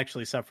out I'm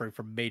actually suffering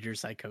from major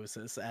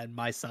psychosis, and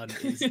my son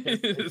is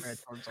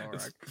It's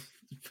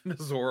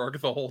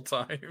Zoroark the whole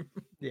time.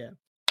 Yeah.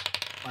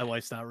 My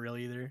wife's not real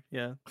either.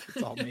 Yeah.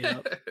 It's all made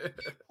up.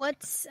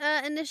 What's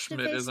initiative Schmidt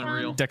based isn't on?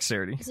 real.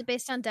 Dexterity. Is it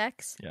based on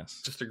Dex?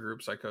 Yes. Just a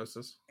group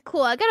psychosis.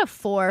 Cool. I got a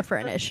 4 for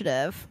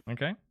initiative.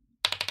 Okay.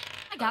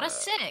 I got a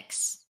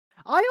 6.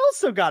 I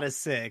also got a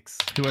 6.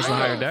 Who has the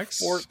higher dex?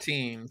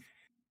 14.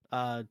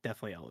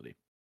 Definitely Elodie.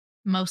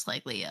 Most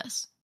likely,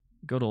 yes.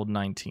 Good old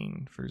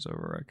 19 for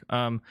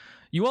Zoroark.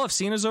 You all have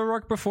seen a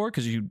Zoroark before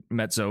because you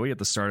met Zoe at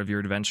the start of your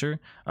adventure.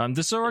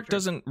 This Zoroark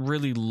doesn't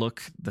really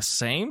look the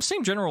same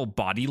general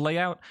body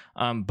layout,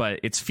 but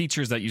its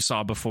features that you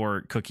saw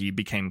before Cookie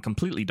became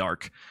completely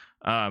dark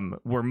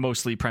were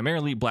mostly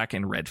primarily black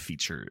and red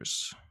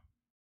features.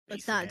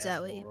 It's not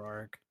Zoe.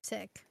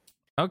 Sick.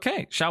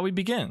 Okay, shall we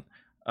begin?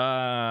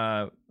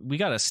 We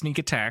got a sneak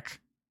attack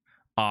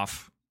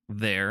off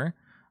there.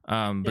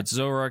 But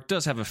Zoroark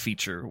does have a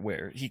feature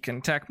where he can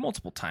attack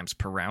multiple times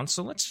per round.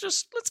 So let's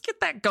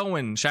get that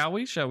going, shall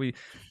we? Shall we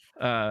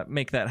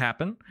make that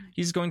happen?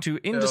 He's going to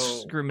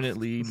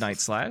indiscriminately Night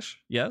Slash.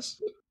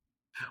 Yes?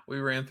 We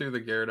ran through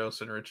the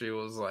Gyarados and Richie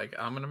was like,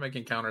 I'm going to make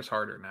encounters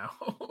harder now.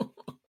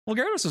 Well,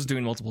 Gyarados was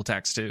doing multiple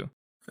attacks too.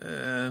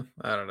 I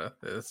don't know.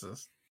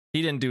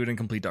 He didn't do it in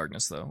complete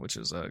darkness though, which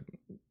is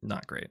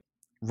not great.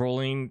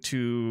 Rolling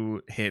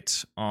to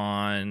hit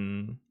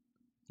on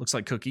looks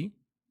like Cookie.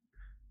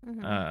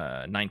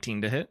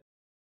 19 to hit.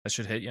 That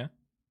should hit, yeah?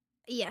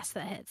 Yes,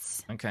 that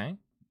hits. Okay.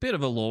 Bit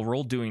of a low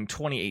roll, doing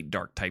 28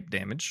 dark type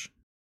damage.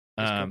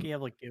 Does Cookie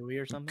have like gooey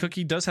or something?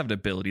 Cookie does have an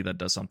ability that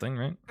does something,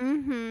 right?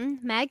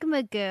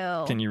 Magma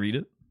Goo. Can you read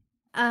it?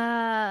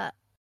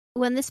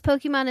 When this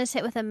Pokemon is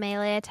hit with a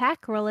melee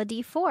attack, roll a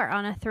d4.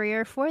 On a 3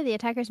 or 4, the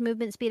attacker's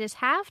movement speed is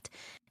halved,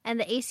 and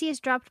the AC is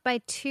dropped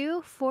by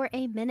 2 for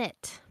a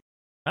minute.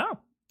 Oh,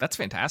 that's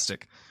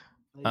fantastic.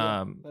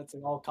 That's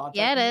an all contact.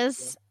 Yeah, it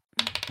is.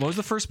 What was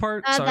the first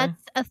part? Sorry. That's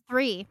a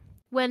 3.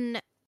 When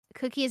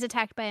Cookie is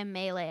attacked by a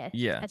melee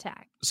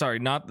attack. Sorry,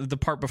 not the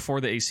part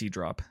before the AC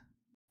drop.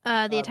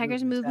 The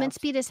attacker's movement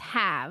speed is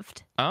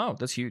halved. Oh,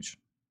 that's huge.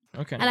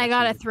 Okay. And I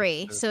got a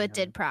 3, so it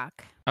did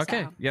proc.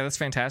 Okay, so. Yeah, that's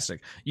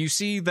fantastic. You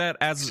see that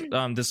as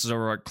this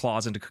Zoroark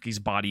claws into Cookie's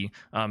body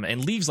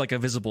and leaves like a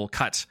visible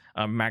cut,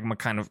 magma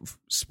kind of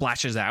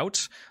splashes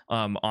out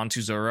onto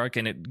Zoroark,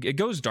 and it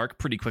goes dark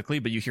pretty quickly,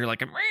 but you hear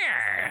like a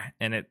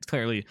and it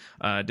clearly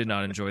did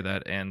not enjoy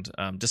that, and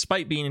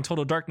despite being in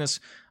total darkness,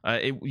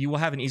 you will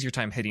have an easier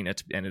time hitting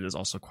it, and it is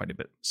also quite a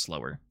bit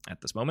slower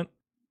at this moment.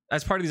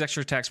 As part of these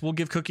extra attacks, we'll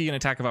give Cookie an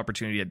attack of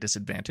opportunity at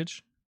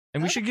disadvantage,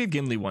 and we should give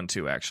Gimli one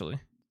too, actually.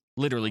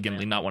 Literally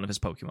Gimli, not one of his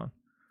Pokemon.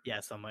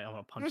 Yes, I'm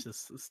gonna punch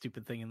this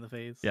stupid thing in the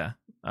face. Yeah.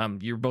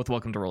 You're both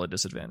welcome to roll at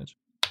disadvantage.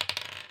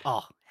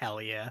 Oh,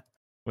 hell yeah.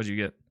 What'd you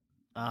get?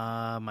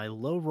 My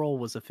low roll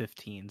was a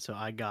 15, so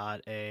I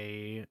got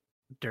a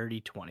dirty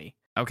 20.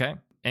 Okay.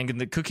 And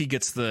the Cookie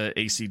gets the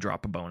AC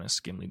drop a bonus.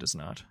 Gimli does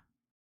not.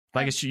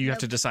 But I guess you have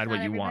to decide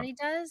what you want.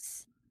 Everybody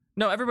does?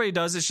 No, everybody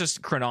does. It's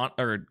just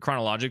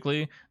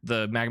chronologically,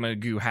 the magma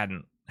goo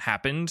hadn't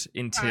happened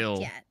until...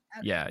 Okay.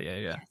 Yeah.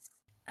 Yes.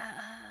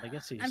 I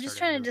guess I'm just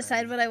trying to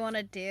decide what I want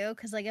to do,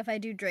 because like if I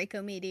do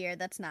Draco Meteor,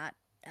 that's not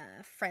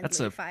friendly that's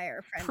a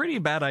fire. Friendly. Pretty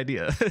bad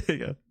idea.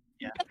 Yeah.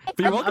 But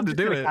you're welcome to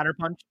do it.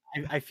 Counterpunch.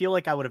 I feel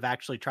like I would have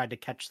actually tried to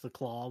catch the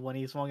claw when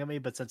he swung at me,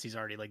 but since he's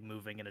already like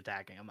moving and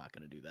attacking, I'm not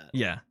going to do that.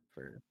 Yeah.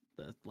 For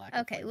the lack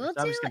of flavor. We'll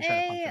so do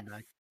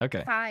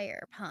a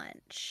fire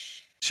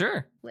punch.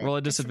 Sure. Roll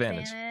a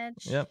disadvantage.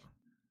 Yep.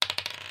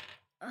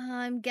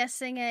 I'm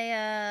guessing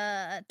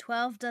a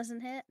 12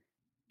 doesn't hit.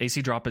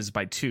 AC drop is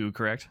by 2,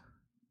 correct?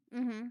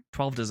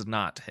 12 does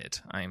not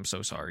hit. I am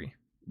so sorry.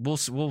 We'll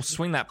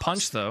swing that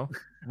punch though.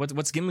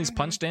 What's Gimli's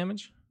punch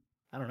damage?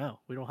 I don't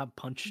know. We don't have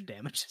punch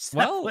damage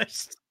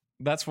established. Well,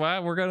 that's why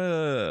we're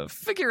gonna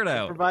figure it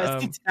out.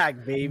 Improvised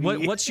attack,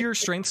 baby. What's your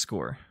strength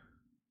score?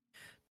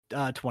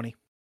 20.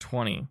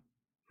 20.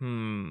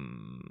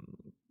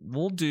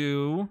 We'll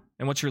do.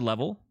 And what's your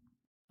level?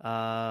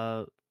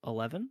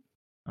 11.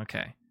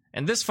 Okay.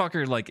 And this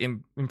fucker like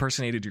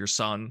impersonated your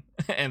son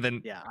and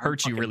then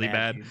hurt you really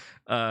bad.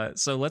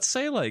 So let's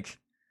say like,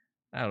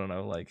 I don't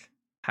know, like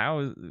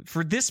how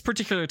for this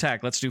particular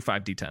attack, let's do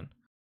 5d10.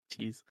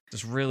 Jeez.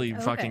 Just really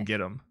fucking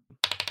get him.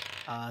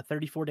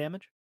 34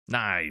 damage.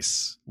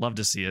 Nice. Love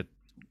to see it.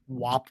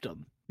 Whopped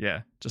him.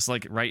 Yeah. Just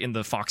like right in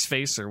the fox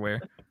face or where.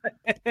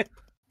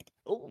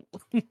 Oh.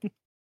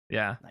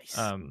 Yeah. Nice.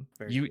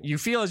 You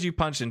feel as you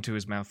punch into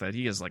his mouth that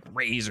he has like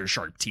razor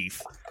sharp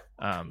teeth.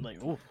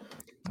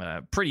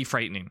 Pretty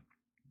frightening.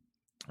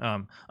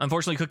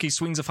 Unfortunately, Cookie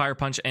swings a fire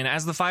punch, and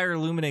as the fire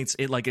illuminates,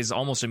 it like is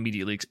almost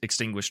immediately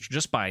extinguished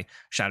just by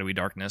shadowy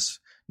darkness.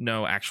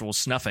 No actual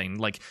snuffing.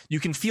 Like you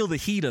can feel the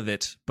heat of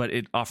it, but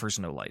it offers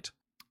no light.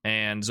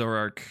 And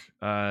Zoroark,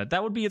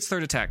 that would be its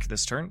third attack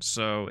this turn,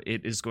 so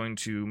it is going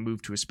to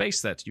move to a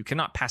space that you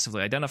cannot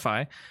passively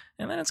identify,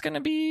 and then it's going to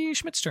be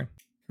Schmidt's turn.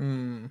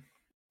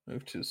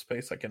 Move to a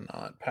space I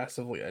cannot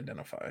passively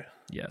identify.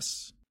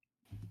 Yes.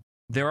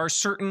 There are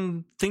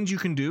certain things you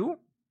can do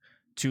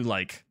to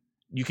like,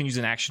 you can use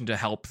an action to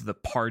help the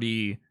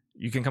party.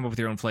 You can come up with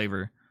your own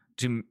flavor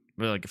to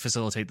like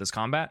facilitate this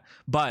combat,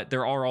 but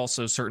there are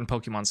also certain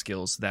Pokemon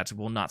skills that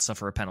will not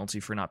suffer a penalty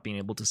for not being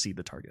able to see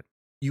the target.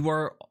 You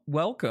are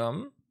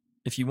welcome.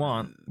 If you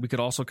want, we could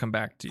also come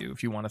back to you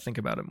if you want to think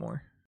about it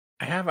more.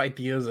 I have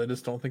ideas. I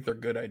just don't think they're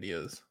good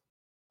ideas.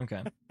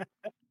 Okay.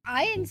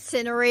 I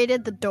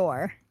incinerated the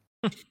door.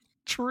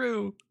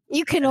 True.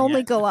 You can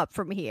only go up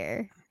from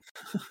here.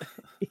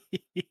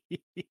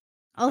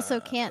 Also,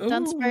 can't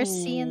Dunsparce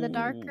see in the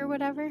dark or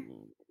whatever?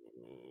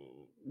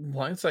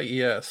 Blind sight,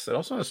 yes. It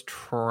also has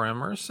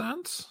tremor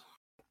sense.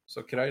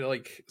 So could I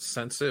like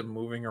sense it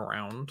moving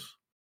around?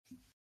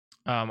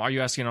 Are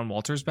you asking on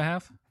Walter's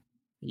behalf?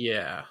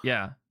 Yeah.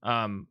 Yeah.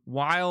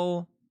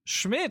 While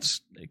Schmidt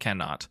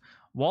cannot,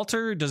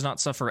 Walter does not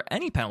suffer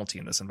any penalty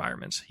in this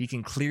environment. He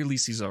can clearly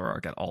see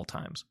Zoroark at all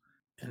times.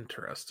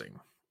 Interesting.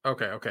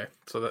 Okay.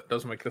 So that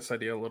does make this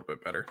idea a little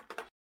bit better.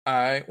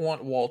 I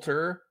want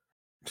Walter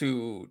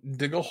to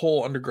dig a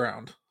hole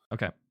underground.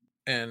 Okay.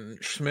 And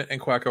Schmidt and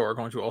Quacko are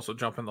going to also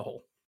jump in the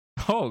hole.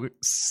 Oh,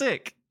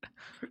 sick.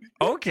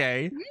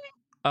 Okay.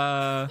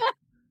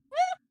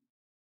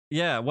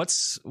 Yeah,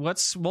 what's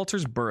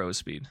Walter's burrow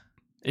speed?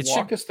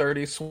 Walk is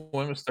 30,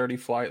 swim is 30,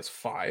 fly is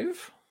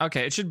 5.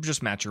 Okay, it should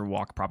just match your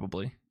walk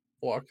probably.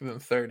 Walk then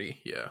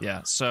 30, yeah.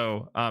 Yeah.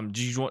 So,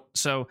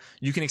 so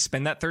you can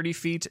expend that 30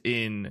 feet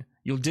in.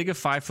 You'll dig a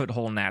 5-foot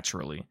hole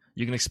naturally.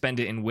 You can expend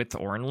it in width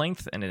or in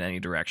length and in any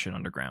direction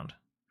underground.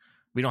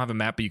 We don't have a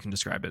map, but you can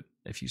describe it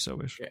if you so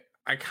wish. Okay.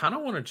 I kind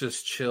of want to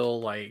just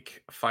chill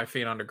like 5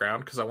 feet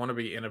underground because I want to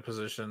be in a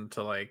position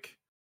to like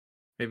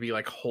maybe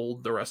like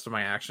hold the rest of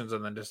my actions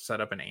and then just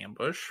set up an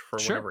ambush for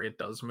whenever it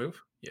does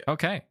move. Yeah.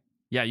 Okay.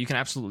 Yeah, you can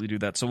absolutely do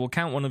that. So we'll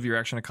count one of your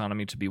action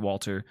economy to be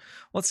Walter.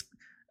 Let's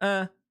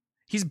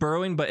he's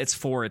burrowing, but it's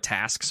for a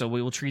task, so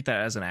we will treat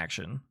that as an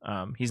action.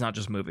 He's not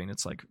just moving,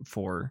 it's like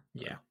for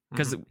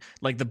because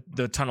like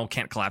the tunnel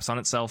can't collapse on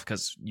itself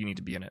because you need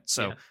to be in it.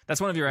 So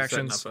that's one of your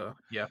actions.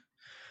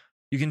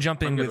 You can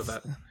jump in with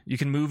you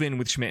can move in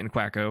with Schmidt and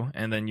Quacko,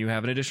 and then you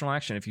have an additional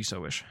action if you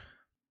so wish.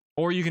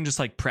 Or you can just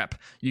like prep.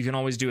 You can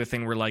always do a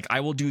thing where like I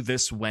will do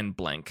this when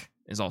blank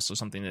is also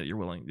something that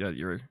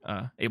you're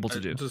able to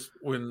do. Just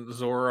when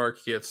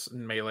Zoroark gets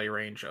melee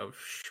range of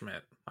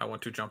Schmidt, I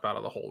want to jump out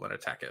of the hole and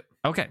attack it.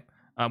 Okay.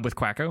 With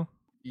Quacko?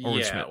 Or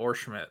with Schmidt? Or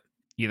Schmidt.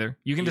 Either.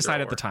 You can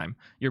decide at the time.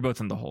 You're both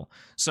in the hole.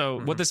 So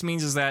what this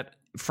means is that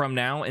from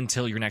now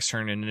until your next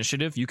turn in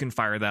initiative, you can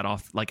fire that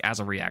off like as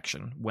a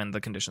reaction when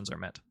the conditions are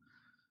met.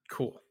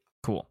 Cool.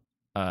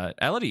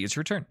 Elodie, it's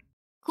your turn.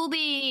 Cool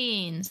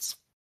beans.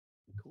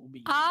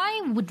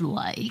 I would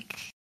like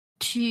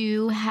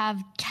to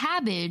have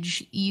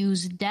Cabbage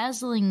use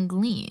Dazzling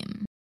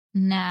Gleam.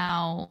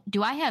 Now,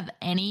 do I have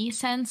any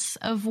sense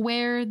of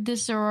where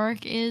this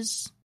Zoroark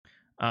is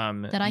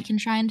that I can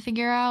try and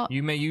figure out?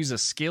 You may use a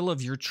skill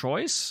of your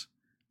choice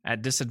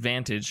at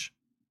disadvantage,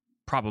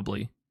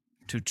 probably,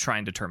 to try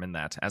and determine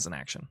that as an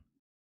action.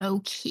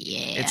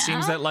 Okay. It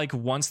seems that like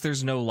once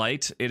there's no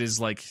light, it is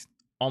like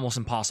almost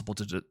impossible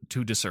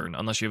to discern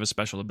unless you have a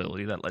special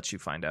ability that lets you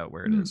find out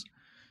where it is.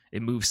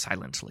 It moves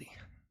silently.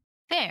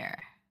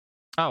 Fair.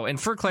 Oh, and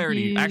for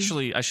clarity,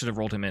 actually, I should have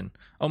rolled him in.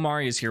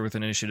 Omari is here with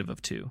an initiative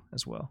of 2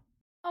 as well.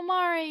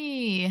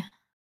 Omari.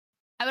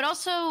 I would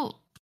also...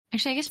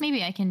 Actually, I guess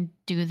maybe I can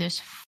do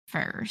this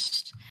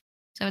first.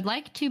 So I would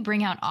like to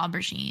bring out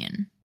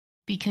Aubergine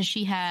because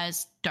she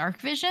has dark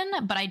vision,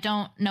 but I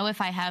don't know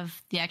if I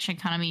have the action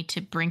economy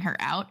to bring her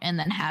out and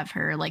then have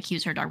her like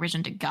use her dark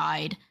vision to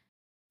guide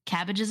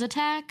Cabbage's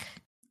attack.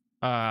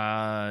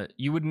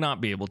 You would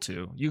not be able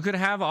to. You could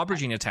have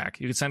Aubergine attack.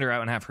 You could send her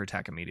out and have her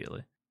attack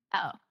immediately.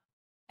 Oh,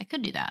 I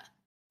could do that.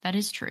 That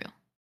is true.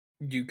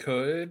 You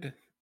could,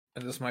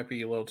 and this might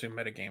be a little too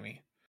metagamey,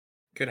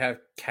 could have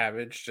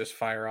Cabbage just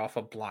fire off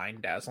a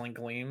blind Dazzling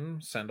Gleam,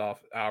 send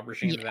off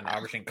Aubergine, and then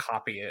Aubergine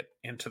copy it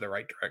into the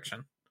right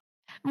direction.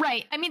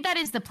 Right. I mean, that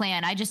is the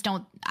plan. I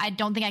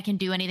don't think I can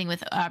do anything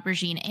with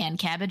Aubergine and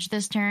Cabbage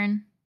this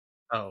turn.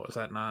 Oh, is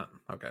that not?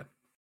 Okay.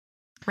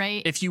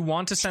 Right. If you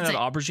want to send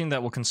out Aubergine,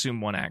 that will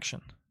consume one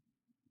action.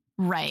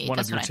 Right. One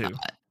That's of your what two. I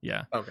thought.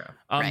 Yeah. Okay.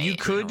 Right. You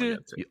could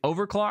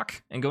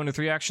overclock and go into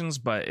 3 actions,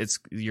 but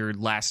your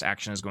last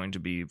action is going to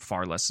be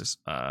far less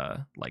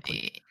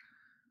likely.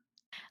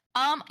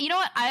 You know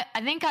what?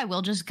 I think I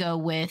will just go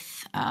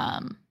with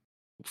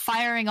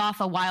firing off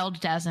a wild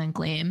Dazzling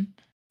Gleam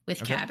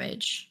with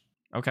Cabbage.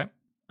 Okay.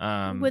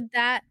 Would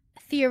that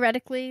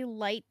theoretically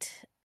light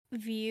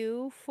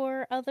view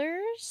for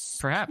others?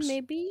 Perhaps.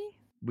 Maybe?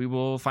 We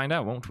will find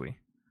out, won't we?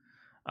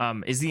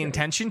 Is the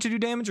intention to do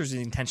damage or is the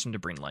intention to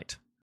bring light?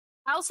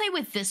 I'll say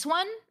with this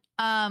one,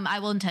 I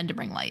will intend to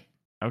bring light.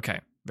 Okay,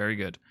 very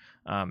good.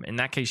 In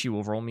that case, you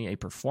will roll me a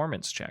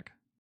performance check.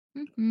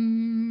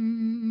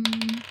 Mm-hmm.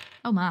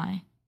 Oh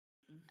my.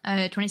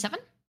 27?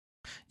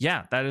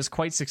 Yeah, that is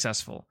quite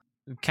successful.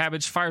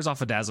 Cabbage fires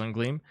off a Dazzling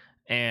Gleam,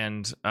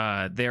 and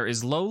there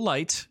is low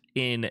light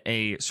in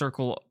a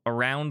circle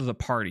around the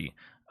party.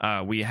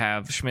 We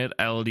have Schmidt,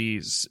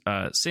 Elodie,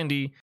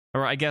 Cindy,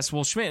 or I guess,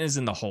 well, Schmidt is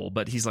in the hole,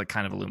 but he's like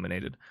kind of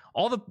illuminated.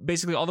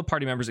 Basically all the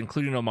party members,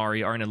 including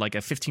Omari, are in like a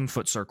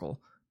 15-foot circle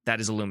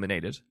that is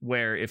illuminated,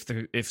 where if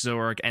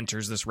Zoroark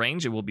enters this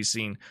range, it will be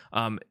seen.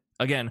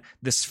 Again,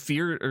 the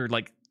sphere, or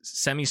like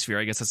semi-sphere,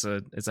 I guess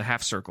it's a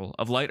half circle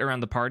of light around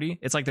the party.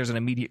 It's like there's an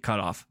immediate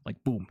cutoff,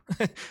 like boom.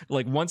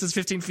 Like once it's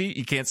 15 feet,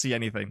 you can't see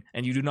anything,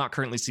 and you do not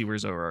currently see where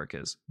Zoroark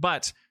is,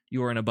 but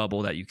you are in a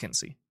bubble that you can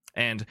see.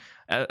 And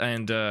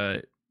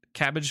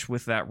Cabbage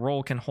with that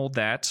roll can hold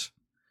that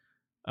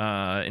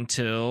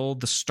until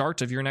the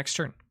start of your next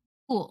turn.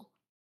 Cool.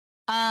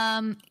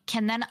 Can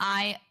then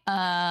I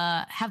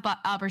have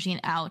Aubergine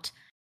out,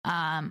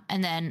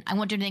 and then I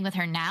won't do anything with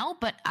her now,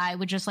 but I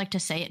would just like to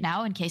say it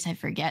now in case I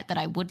forget that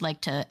I would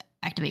like to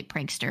activate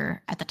Prankster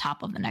at the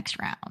top of the next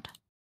round.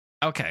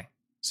 Okay.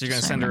 So you're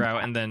going to send her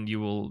out, and then you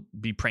will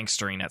be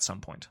prankstering at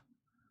some point.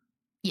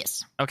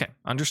 Yes. Okay,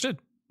 understood.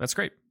 That's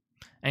great.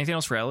 Anything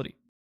else for Elodie?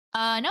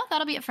 No,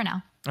 that'll be it for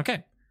now.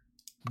 Okay.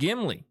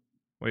 Gimli,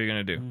 what are you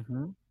going to do?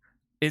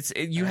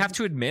 Mm-hmm. You have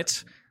to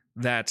admit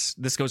that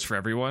this goes for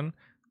everyone,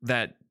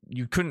 that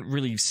you couldn't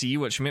really see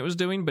what Schmidt was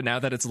doing, but now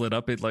that it's lit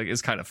up, it like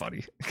is kind of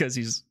funny because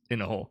he's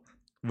in a hole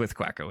with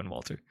Quacko and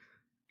Walter.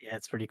 Yeah,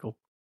 it's pretty cool.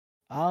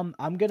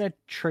 I'm gonna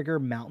trigger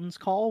Mountain's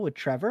Call with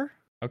Trevor.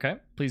 Okay,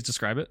 please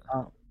describe it.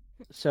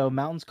 So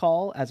Mountain's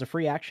Call, as a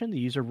free action, the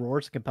user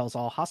roars and compels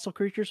all hostile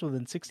creatures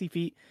within 60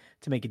 feet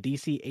to make a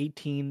DC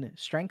 18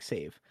 strength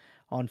save.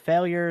 On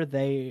failure,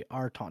 they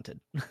are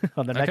taunted.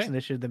 On the next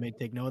initiative, they may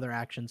take no other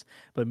actions,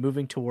 but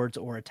moving towards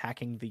or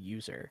attacking the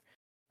user.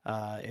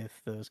 If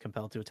those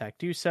compelled to attack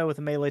do so with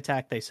a melee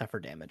attack, they suffer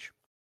damage.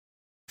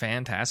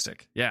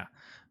 Fantastic. Yeah.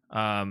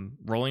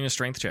 Rolling a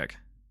strength check.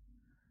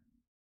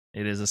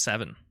 It is a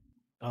 7.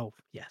 Oh,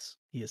 yes.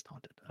 He is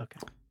taunted. Okay.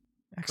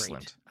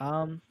 Excellent.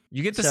 Great.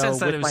 You get the sense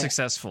that it was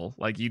successful.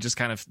 Like, you just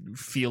kind of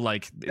feel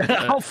like in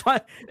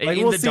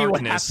the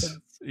darkness.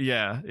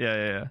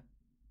 Yeah.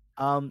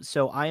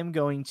 So I am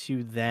going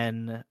to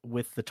then,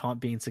 with the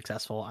taunt being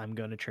successful, I'm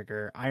going to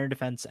trigger Iron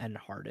Defense and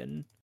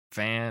Harden.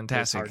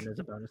 Fantastic. Harden is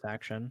a bonus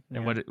action.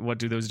 And what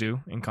do those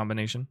do in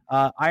combination?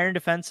 Iron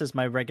Defense is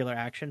my regular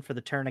action. For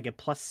the turn, I get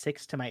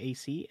 +6 to my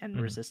AC and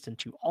resistant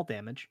to all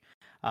damage.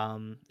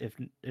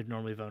 If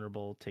normally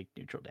vulnerable, take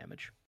neutral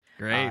damage.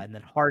 Great. And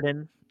then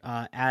Harden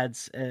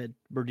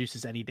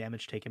reduces any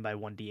damage taken by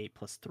 1d8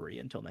 +3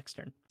 until next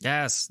turn.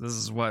 Yes, this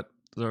is what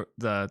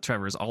the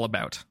Trevor is all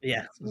about.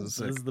 Yeah, this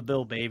is the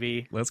bill,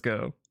 baby. Let's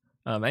go.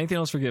 Anything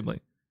else for Ghibli?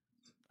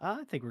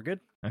 I think we're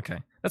good. Okay.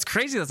 That's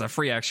crazy. That's a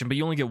free action, but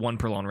you only get 1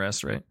 per long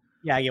rest, right?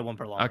 Yeah, I get 1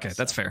 per long rest. Okay,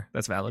 that's fair.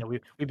 That's valid. Yeah,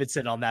 we've been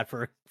sitting on that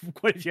for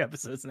quite a few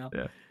episodes now.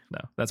 Yeah, no,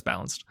 that's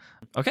balanced.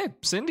 Okay,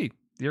 Cindy,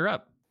 you're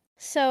up.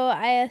 So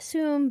I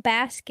assume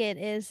Basket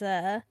is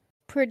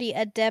pretty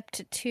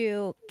adept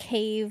to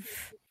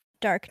cave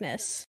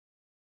darkness.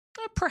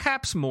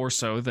 Perhaps more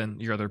so than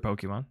your other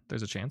Pokemon.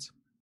 There's a chance.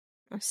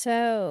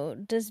 So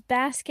does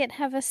Basket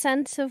have a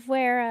sense of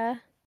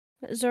where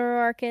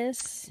Zoroark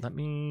is? Let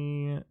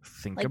me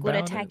think like, about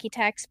it. Would attacky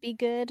attacks be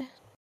good?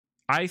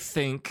 I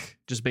think,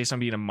 just based on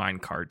being a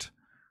minecart,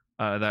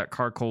 that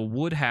Carkol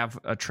would have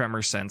a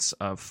tremor sense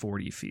of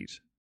 40 feet.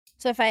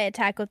 So if I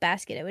attack with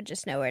Basket, it would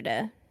just know where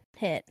to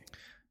hit.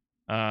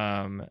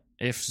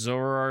 If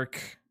Zoroark...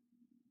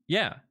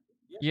 Yeah.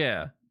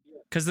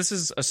 Because this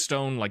is a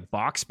stone, like,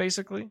 box,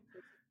 basically.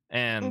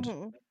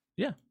 And,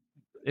 yeah.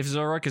 If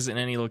Zoroark is in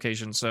any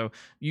location, so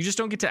you just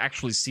don't get to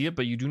actually see it,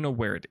 but you do know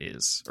where it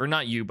is. Or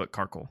not you, but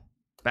Carkol.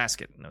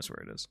 Basket knows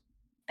where it is.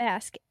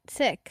 Basket.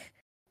 Sick.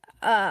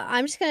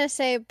 I'm just going to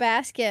say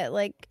Basket,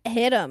 like,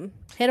 hit him.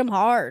 Hit him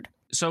hard.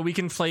 So we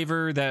can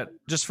flavor that,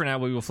 just for now,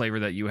 we will flavor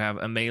that you have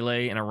a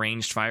melee and a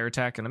ranged fire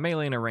attack, and a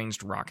melee and a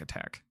ranged rock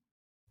attack.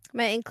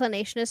 My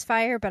inclination is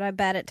fire, but I'm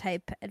bad at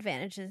type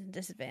advantages and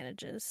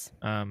disadvantages.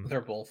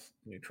 They're both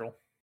neutral.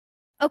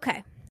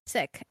 Okay.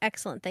 Sick.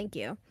 Excellent. Thank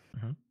you.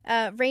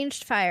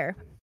 Ranged fire.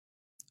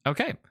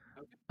 Okay.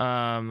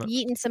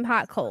 Yeeting some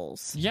hot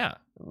coals. Yeah.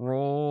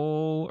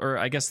 Roll, or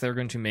I guess they're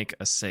going to make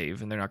a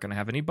save, and they're not going to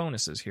have any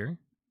bonuses here.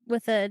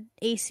 With a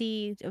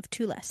AC of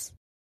 2 less.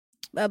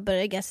 But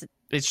I guess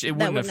it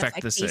wouldn't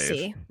affect the save.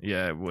 AC.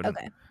 Yeah, it wouldn't.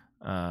 Okay.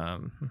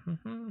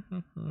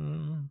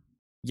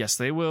 Yes,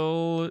 they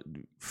will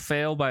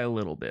fail by a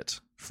little bit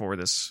for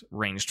this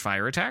ranged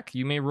fire attack.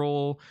 You may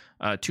roll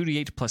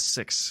 2d8 plus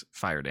 6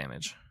 fire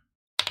damage.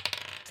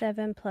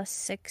 7 plus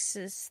 6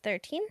 is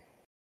 13.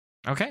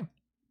 Okay.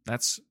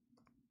 That's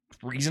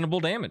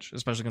reasonable damage,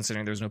 especially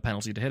considering there's no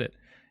penalty to hit it.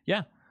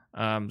 Yeah.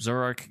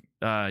 Zoroark,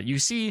 you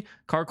see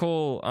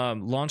Carkol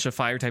launch a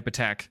fire type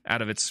attack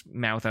out of its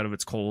mouth, out of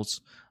its coals,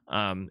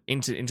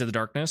 into the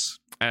darkness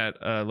at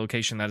a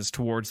location that is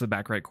towards the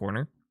back right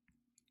corner.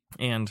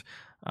 And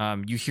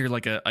you hear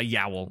like a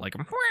yowl, like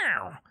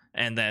meow,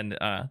 and then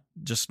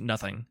just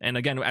nothing. And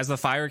again, as the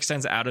fire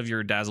extends out of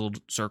your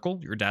dazzled circle,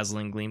 your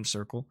dazzling gleamed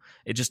circle,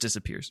 it just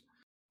disappears.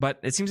 But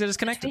it seems that it's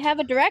connected. We have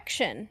a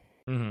direction.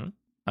 Anything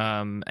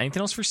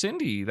else for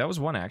Cindy? That was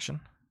one action.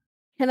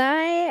 Can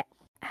I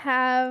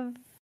have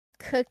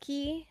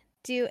Cookie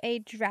do a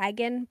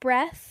dragon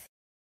breath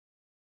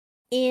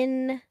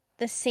in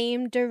the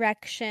same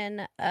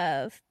direction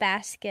of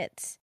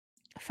Basket's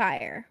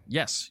fire?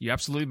 Yes, you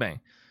absolutely may.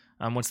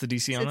 What's the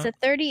DC on that?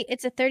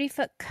 It's a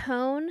 30-foot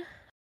cone.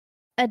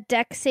 A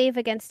deck save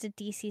against a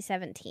DC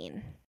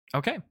 17.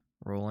 Okay.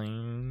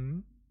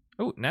 Rolling.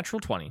 Oh, natural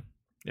 20.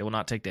 It will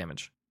not take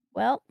damage.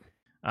 Well,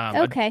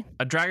 okay.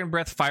 A dragon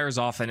breath fires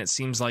off, and it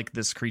seems like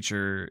this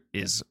creature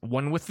is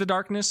one with the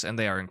darkness, and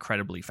they are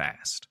incredibly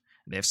fast.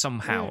 They have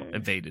somehow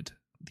evaded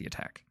the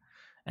attack.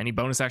 Any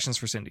bonus actions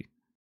for Cindy?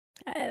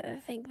 I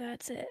think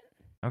that's it.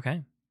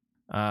 Okay.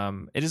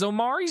 It is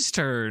Omari's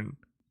turn.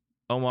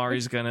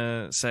 Omari's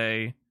gonna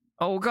say,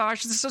 "Oh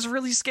gosh, this is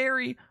really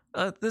scary.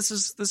 This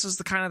is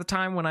the kind of the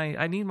time when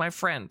I need my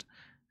friend."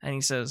 And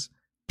he says,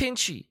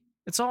 "Pinchy,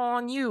 it's all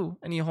on you."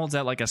 And he holds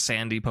out like a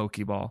sandy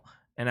Pokeball,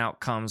 and out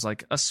comes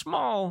like a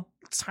small,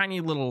 tiny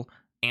little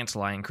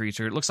ant-lion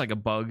creature. It looks like a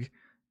bug.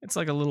 It's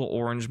like a little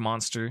orange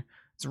monster.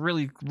 It's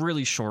really,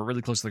 really short,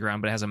 really close to the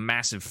ground, but it has a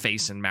massive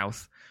face and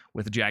mouth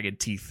with jagged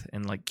teeth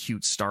and like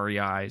cute starry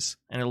eyes.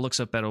 And it looks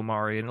up at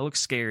Omari and it looks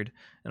scared.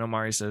 And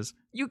Omari says,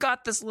 "You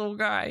got this, little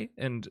guy."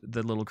 And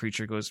the little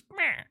creature goes,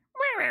 "Meh,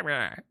 meh, meh,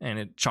 meh," and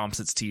it chomps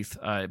its teeth,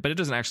 but it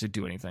doesn't actually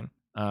do anything.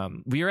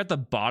 We are at the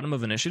bottom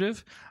of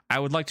initiative. I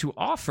would like to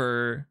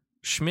offer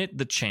Schmidt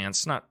the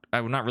chance, not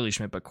really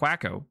Schmidt, but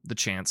Quacko the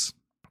chance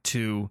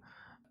to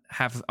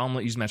have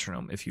Omelet use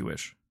metronome if you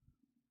wish.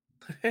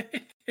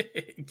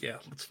 Yeah,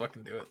 let's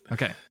fucking do it.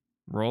 Okay.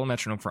 Roll a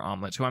metronome for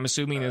Omelet, who I'm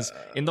assuming is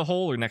in the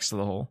hole or next to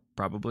the hole,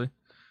 probably.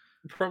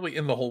 Probably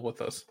in the hole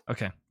with us.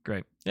 Okay,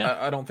 great. Yeah,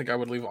 I don't think I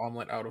would leave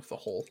Omelet out of the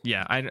hole.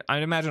 yeah.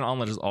 I'd imagine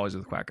Omelet is always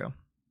with Quacko.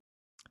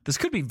 This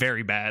could be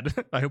very bad.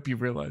 I hope you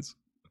realize.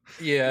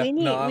 Yeah,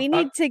 we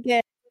need to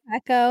get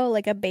Echo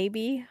like a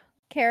baby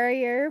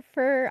carrier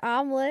for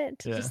Omelet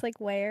to Yeah. just like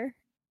wear.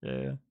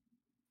 Yeah.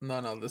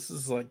 No, this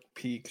is like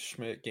peak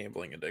Schmidt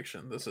gambling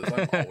addiction. This is,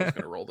 I'm always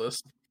gonna roll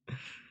this.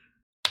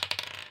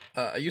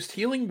 I used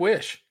Healing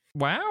Wish.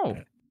 Wow.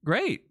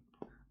 Great.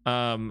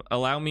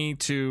 Allow me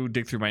to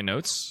dig through my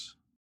notes.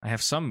 I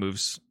have some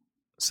moves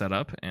set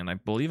up, and I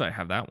believe I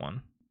have that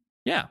one.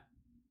 Yeah.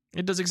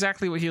 It does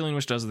exactly what Healing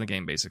Wish does in the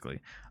game, basically.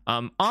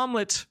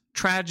 Omelet,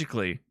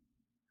 tragically,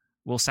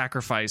 will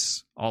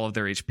sacrifice all of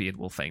their HP and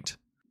will faint.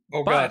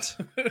 Oh But-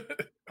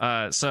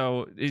 god.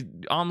 So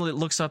Omelet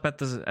looks up at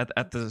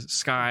the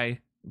sky,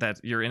 that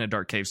you're in a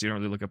dark cave, so you don't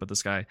really look up at the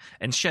sky,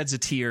 and sheds a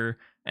tear,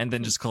 and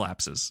then just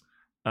collapses.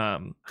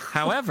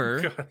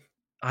 However, God.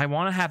 I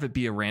want to have it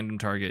be a random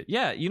target.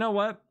 Yeah, you know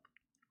what?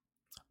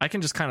 I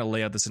can just kind of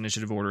lay out this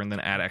initiative order and then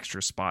add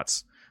extra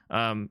spots.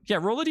 Yeah,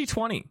 roll a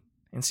d20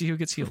 and see who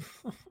gets healed.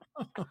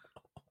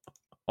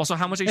 Also,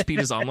 how much HP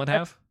does Omelet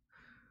have?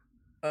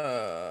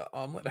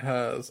 Omelet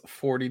has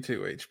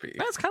 42 HP.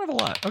 That's kind of a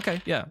lot.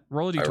 Okay, yeah.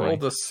 Roll a d20. I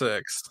rolled a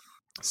 6.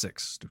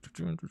 6.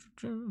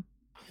 Yeah,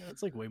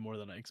 that's like way more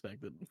than I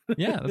expected.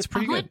 Yeah, that's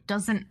pretty good. Omelet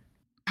doesn't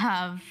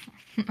have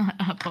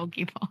a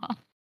Pokeball.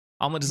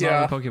 Omelet does not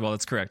have a Pokeball.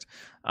 That's correct.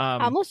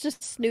 Almost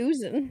just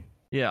snoozing.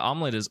 Yeah,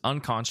 Omelet is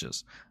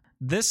unconscious.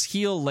 This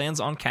heal lands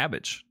on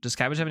Cabbage. Does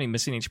Cabbage have any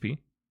missing HP?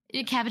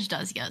 Cabbage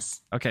does,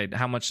 yes. Okay,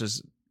 how much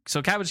is...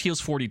 So Cabbage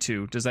heals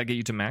 42. Does that get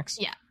you to max?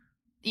 Yeah.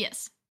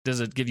 Yes. Does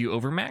it give you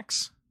over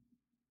max?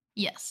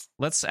 Yes.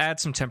 Let's add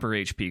some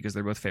temporary HP because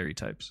they're both fairy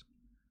types.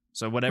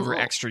 So whatever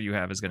Cool. extra you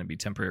have is going to be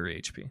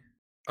temporary HP.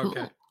 Okay.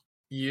 Cool.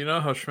 You know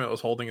how Schmidt was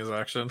holding his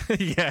action?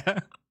 Yeah.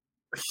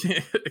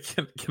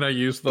 Can I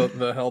use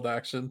the held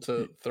action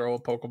to throw a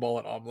Pokeball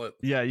at Omelet?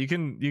 Yeah, you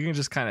can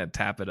just kind of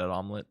tap it at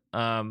Omelet.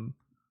 Omelet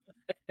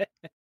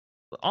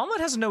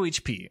has no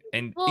HP,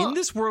 and Well, in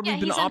this world yeah,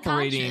 we've been he's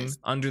operating unconscious.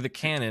 under the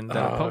canon that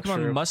a Pokemon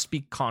True. must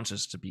be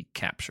conscious to be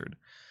captured.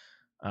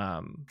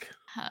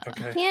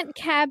 Okay. Can't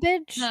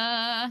Cabbage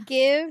Uh,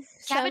 give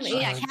Cabbage, some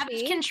yeah, HP?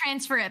 Cabbage can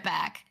transfer it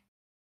back.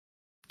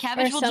 or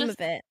Cabbage will some just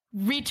of it.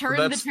 return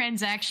the That's-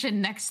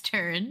 transaction next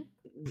turn.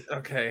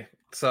 Okay.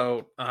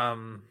 So,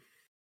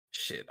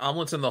 shit.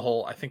 Omelet's in the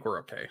hole. I think we're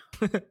okay.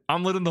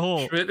 Omelet in the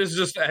hole. Schmidt is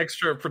just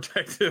extra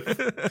protective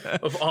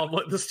of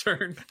Omelet this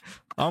turn.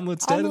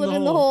 Omelet's dead Omelet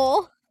in the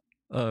hole.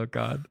 Oh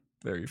god,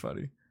 very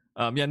funny.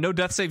 Yeah, no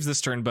death saves this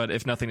turn, but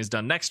if nothing is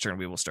done next turn,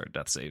 we will start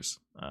death saves.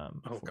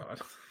 Oh god.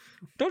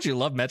 Don't you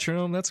love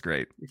metronome? That's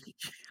great.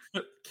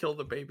 Kill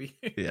the baby.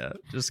 Yeah,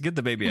 just get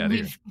the baby out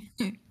of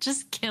here.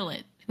 Just kill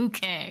it. Who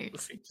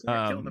cares?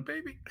 Kill the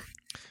baby.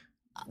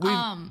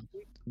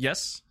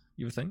 Yes,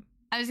 you have a thing?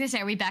 I was gonna say,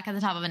 are we back at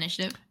the top of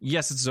initiative?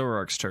 Yes, it's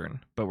Zoroark's turn,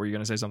 but were you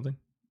going to say something?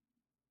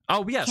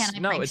 Oh, yes. Can I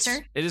No,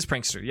 prankster? it is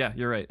Prankster. Yeah,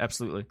 you're right.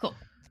 Absolutely. Cool.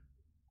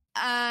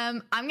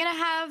 I'm gonna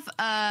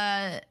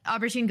have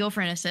Aubergine go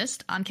for an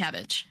assist on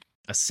Cabbage.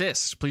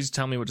 Assist. Please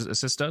tell me what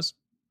assist does.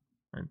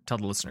 Or tell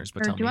the listeners,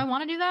 but Or tell do me. I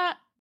want to do that?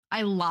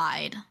 I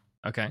lied.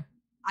 Okay.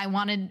 I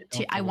wanted to.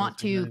 Don't I tell want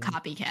us anything. to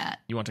copycat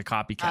You want to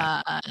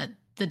copycat.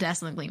 the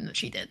Dazzling Gleam that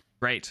she did.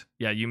 Great.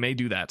 Yeah, you may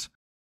do that.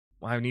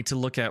 I need to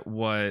look at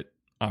what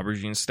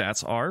Aubergine's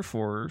stats are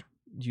for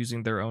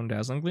using their own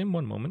Dazzling Gleam.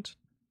 One moment.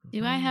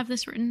 Do I have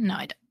this written? No,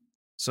 I don't.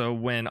 So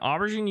when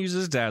Aubergine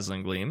uses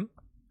Dazzling Gleam,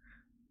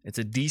 it's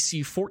a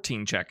DC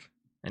 14 check,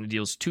 and it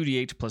deals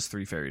 2d8 plus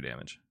 3 fairy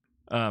damage.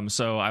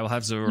 So I will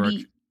have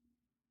Zoroark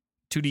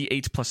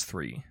 2d8 plus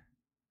 3.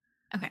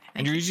 Okay.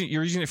 And you're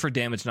using it for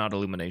damage, not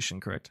illumination,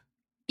 correct?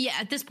 Yeah,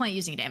 at this point,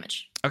 using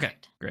damage. Okay,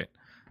 great.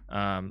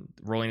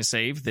 Rolling a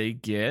save, they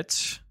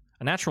get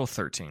a natural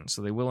 13,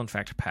 so they will in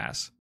fact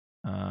pass.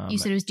 You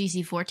said it was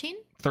DC 14?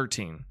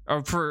 13.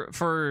 Or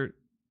for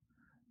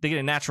they get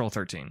a natural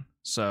 13.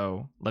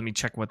 So let me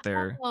check what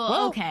their.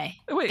 Oh, okay.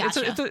 Wait,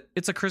 Gotcha.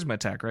 it's a charisma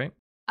attack, right?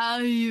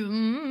 Let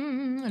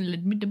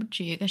me double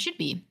check. I should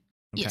be.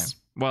 Okay. Yes.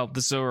 Well, the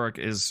Zoroark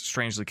is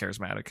strangely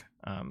charismatic,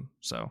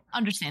 so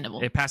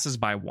Understandable. it passes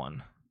by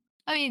 1.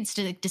 I mean, it's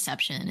like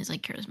deception is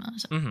like charisma.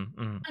 So.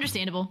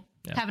 Understandable.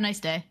 Yeah. Have a nice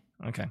day.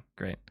 Okay,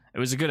 great. It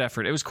was a good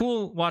effort. It was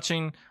cool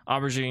watching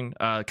Aubergine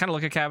kind of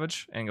look at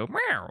Cabbage and go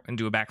meow and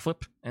do a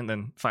backflip and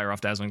then fire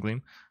off Dazzling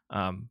Gleam.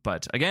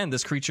 But again,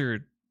 this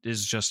creature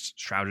is just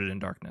shrouded in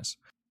darkness.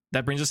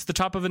 That brings us to the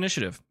top of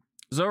initiative.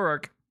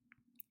 Zoroark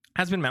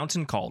has been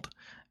mountain called,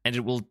 and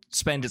it will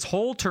spend its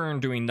whole turn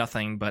doing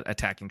nothing but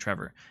attacking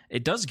Trevor.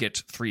 It does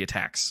get 3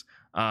 attacks.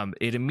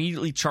 It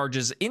immediately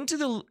charges into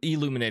the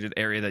illuminated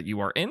area that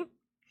you are in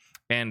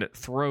and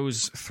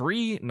throws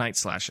 3 Night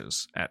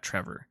Slashes at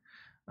Trevor.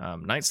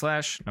 Night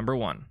Slash number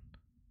 1.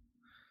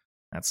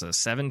 That's a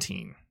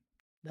 17.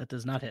 That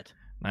does not hit.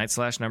 Night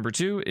Slash number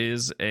 2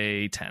 is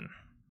a 10.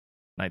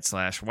 Night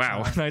Slash,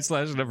 wow. Night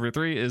Slash number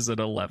 3 is an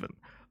 11.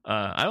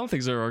 I don't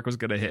think Zoroark was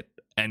going to hit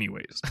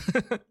anyways.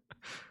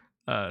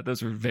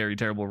 Those were very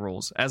terrible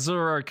rolls. As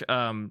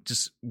Zoroark,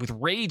 just with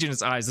rage in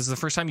its eyes, this is the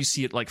first time you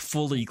see it like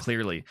fully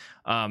clearly.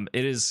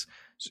 It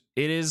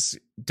is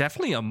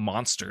definitely a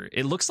monster.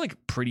 It looks like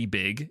pretty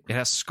big. It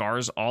has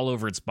scars all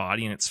over its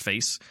body and its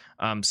face.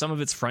 Some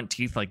of its front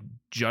teeth like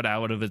jut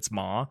out of its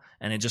maw,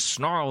 and it just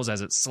snarls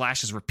as it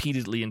slashes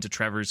repeatedly into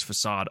Trevor's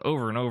facade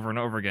over and over and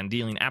over again,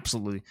 dealing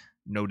absolutely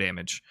no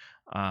damage.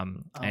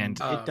 And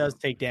it does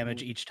take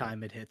damage each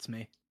time it hits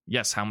me.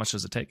 yes, how much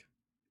does it take?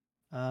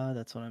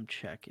 That's what I'm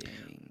checking.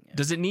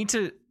 Does it need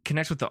to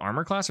connect with the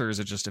armor class, or is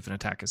it just if an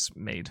attack is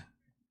made?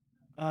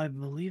 I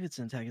believe it's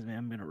an attack.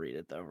 I'm going to read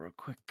it though real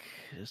quick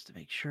just to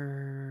make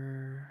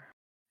sure.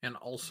 And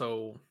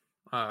also,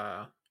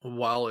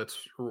 while it's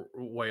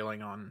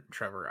wailing on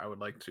Trevor, I would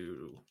like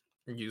to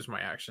use my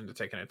action to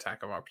take an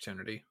attack of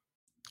opportunity.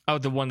 Oh,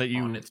 the one that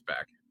you on its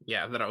back.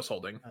 Yeah, that I was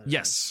holding.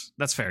 Yes,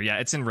 that's fair. Yeah,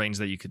 it's in range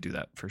that you could do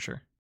that for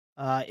sure.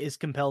 Is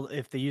compelled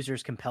if the user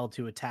is compelled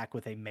to attack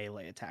with a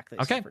melee attack.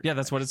 Okay, yeah,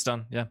 that's what it's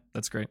done. Yeah,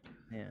 that's great.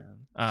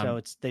 Yeah.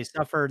 So they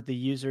suffered the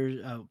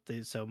user.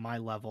 So my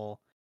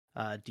level,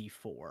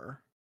 D4. Oh,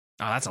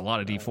 that's a lot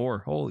of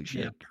D4. Holy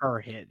shit! Yeah, per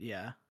hit.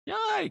 Yeah.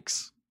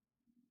 Yikes!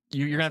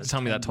 You're gonna have to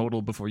tell me that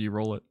total before you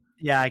roll it.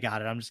 Yeah, I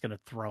got it. I'm just gonna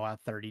throw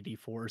out 30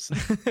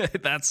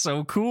 D4s. That's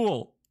so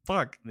cool.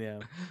 Fuck.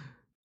 Yeah.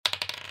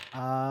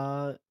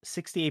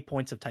 68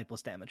 points of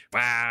typeless damage.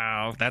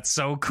 Wow, that's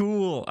so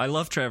cool. I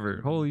love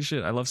Trevor. Holy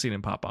shit, I love seeing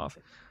him pop off.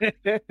 That's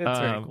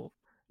very cool.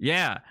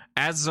 Yeah,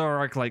 as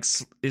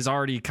Zoroark is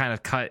already kind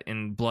of cut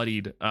and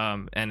bloodied,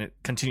 and it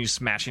continues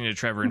smashing into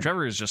Trevor, and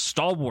Trevor is just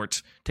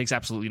stalwart, takes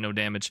absolutely no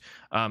damage.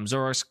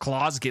 Zoroark's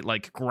claws get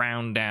like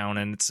ground down,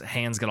 and its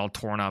hands get all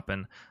torn up,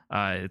 and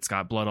it's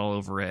got blood all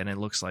over it, and it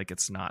looks like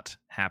it's not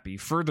happy.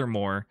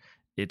 Furthermore,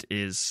 it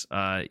is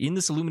in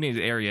this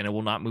illuminated area, and it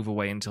will not move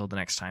away until the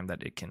next time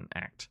that it can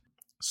act.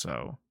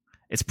 So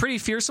it's pretty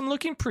fearsome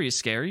looking, pretty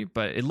scary,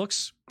 but it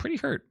looks pretty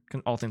hurt,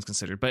 all things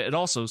considered. But it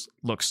also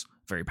looks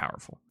very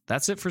powerful.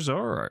 That's it for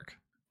Zoroark.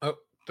 Oh,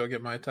 do I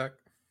get my attack?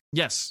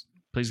 Yes.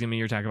 Please give me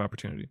your attack of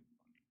opportunity.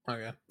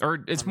 Okay.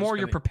 Or it's more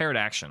your prepared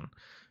action,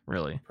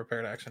 really.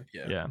 Prepared action?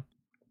 Yeah. Yeah.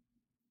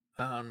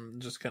 I'm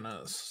just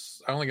gonna...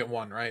 I only get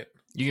one, right?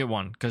 You get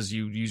one, because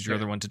you used your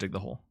other one to dig the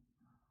hole.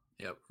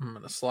 Yep. I'm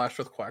gonna slash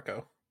with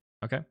Quacko.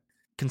 Okay.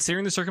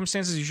 Considering the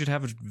circumstances, you should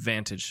have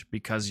advantage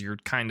because you're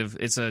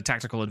it's a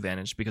tactical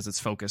advantage because it's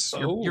focus.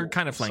 You're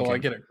kind of flanking. So I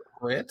get a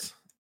crit?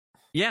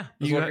 Yeah.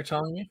 Is what you're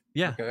telling me?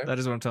 Yeah, okay. That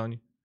is what I'm telling you.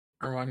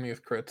 Remind me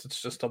of crits. It's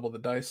just double the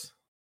dice.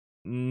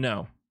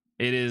 No.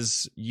 It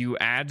is you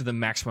add the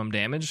maximum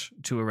damage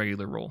to a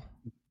regular roll.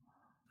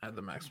 Add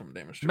the maximum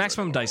damage.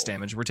 Maximum dice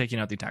damage. We're taking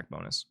out the attack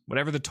bonus.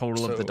 Whatever the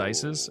total of the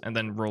dice is, and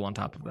then roll on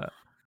top of that.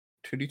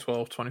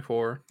 2d12,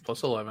 24,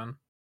 plus 11.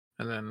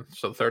 And then,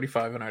 so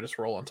 35, and I just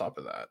roll on top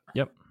of that.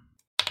 Yep.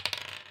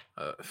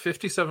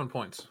 57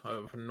 points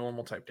of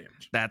normal type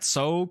damage. That's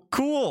so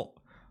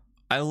cool.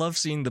 I love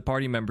seeing the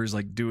party members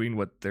like doing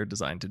what they're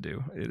designed to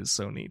do. It is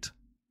so neat.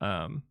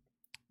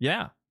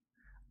 Yeah.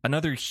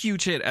 Another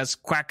huge hit as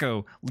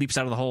Quacko leaps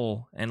out of the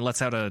hole and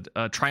lets out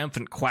a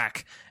triumphant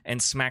quack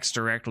and smacks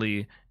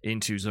directly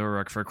into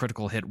Zoroark for a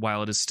critical hit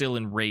while it is still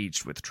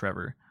enraged with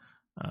Trevor.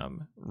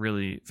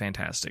 Really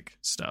fantastic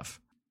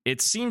stuff.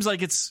 It seems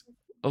like it's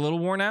a little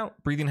worn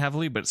out, breathing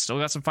heavily, but it's still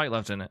got some fight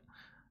left in it.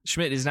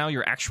 Schmidt, is now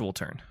your actual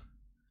turn.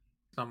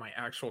 It's not my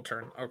actual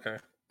turn. Okay.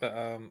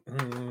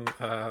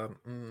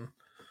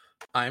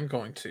 I'm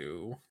going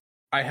to...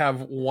 I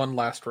have one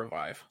last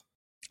revive.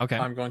 Okay.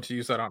 I'm going to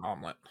use that on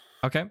Omelet.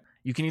 Okay.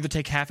 You can either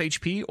take half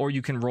HP or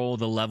you can roll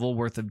the level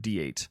worth of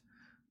D8.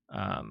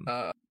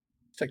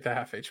 Take the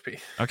half HP.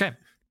 Okay.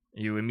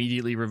 You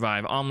immediately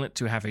revive Omelet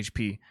to half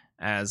HP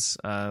as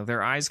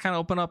their eyes kind of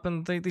open up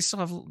and they're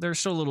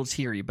still a little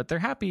teary, but they're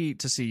happy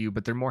to see you,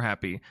 but they're more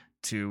happy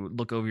to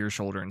look over your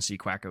shoulder and see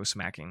Quacko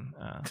smacking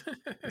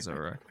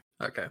Zoroark.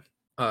 Okay.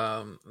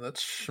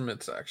 That's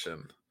Schmidt's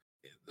action.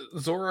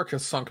 Zoroark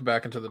has sunk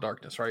back into the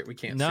darkness, right? We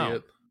can't see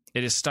it.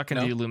 It is stuck in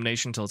the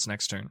illumination until its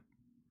next turn.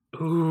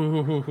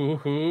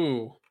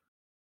 Ooh.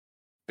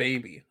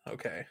 Baby.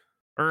 Okay.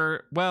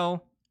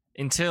 Well,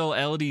 until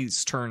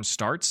Elodie's turn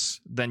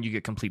starts, then you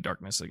get complete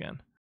darkness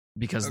again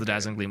because the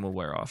Dazzling Gleam will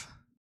wear off.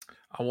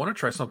 I want to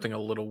try something a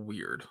little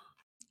weird.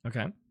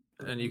 Okay.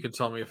 And you can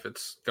tell me if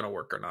it's going to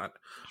work or not.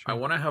 Sure. I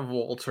want to have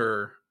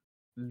Walter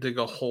dig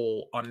a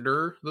hole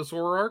under the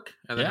Zoroark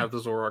and then have the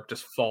Zoroark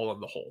just fall in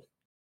the hole.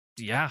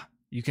 Yeah,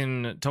 you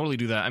can totally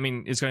do that. I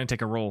mean, it's going to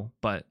take a roll,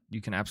 but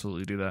you can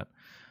absolutely do that.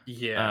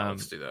 Yeah,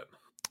 let's do that.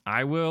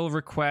 I will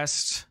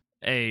request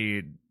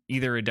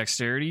either a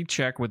dexterity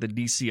check with a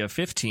DC of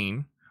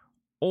 15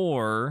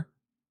 or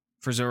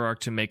for Zoroark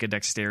to make a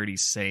dexterity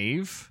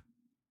save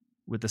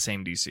with the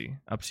same DC.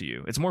 Up to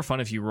you. It's more fun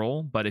if you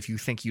roll, but if you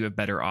think you have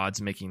better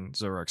odds making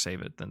Zoroark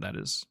save it, then that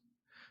is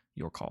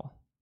your call.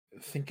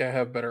 I think I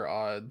have better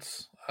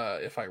odds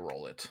if I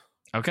roll it.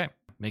 Okay.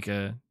 Make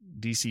a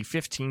DC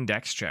 15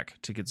 dex check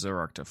to get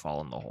Zoroark to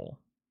fall in the hole.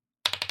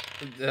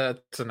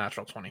 That's a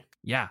natural 20.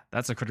 Yeah,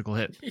 that's a critical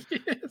hit.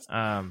 Yes.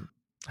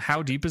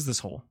 How deep is this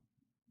hole?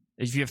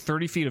 If you have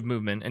 30 feet of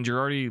movement and you're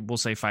already, we'll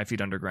say 5 feet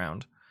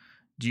underground,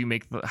 do you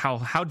make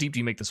how deep do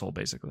you make this hole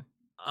basically?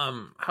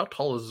 How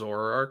tall is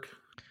Zoroark?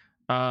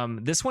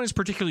 This one is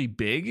particularly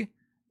big.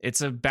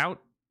 It's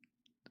about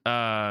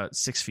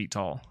 6 feet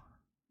tall.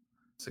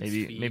 6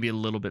 feet. Maybe a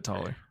little bit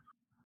taller.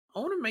 I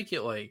want to make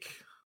it like,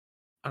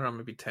 I don't know,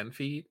 maybe 10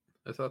 feet,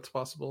 if that's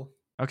possible.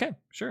 Okay,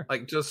 sure.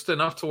 Like just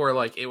enough to where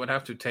like it would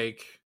have to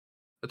take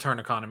a turn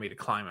economy to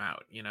climb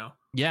out, you know?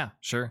 Yeah,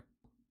 sure.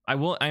 I'm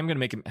going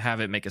to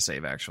have it make a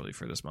save actually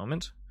for this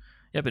moment.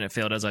 Yep, and it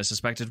failed as I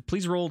suspected.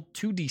 Please roll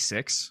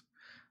 2d6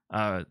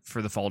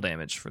 for the fall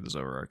damage for the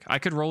Zoroark. I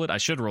could roll it. I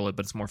should roll it,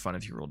 but it's more fun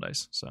if you roll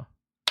dice. So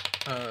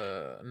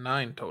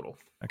 9 total.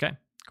 Okay,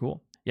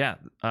 cool. Yeah,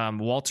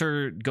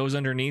 Walter goes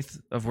underneath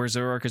of where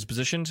Zoroark is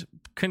positioned.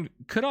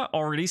 Could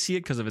already see it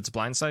because of its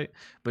blind sight,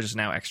 but just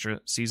now extra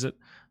sees it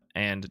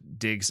and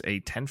digs a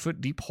 10-foot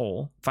deep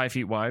hole, 5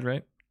 feet wide,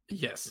 right?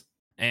 Yes.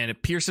 And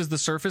it pierces the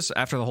surface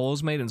after the hole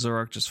is made, and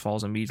Zoroark just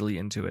falls immediately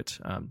into it,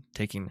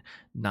 taking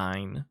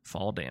 9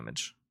 fall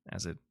damage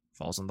as it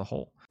falls in the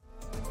hole.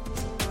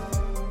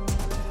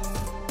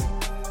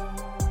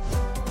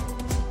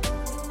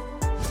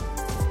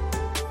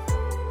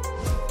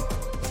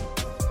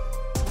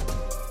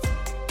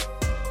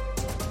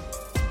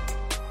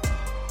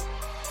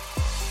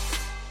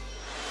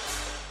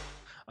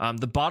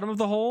 The bottom of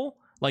the hole,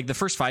 like the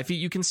first 5 feet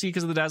you can see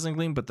because of the Dazzling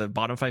Gleam, but the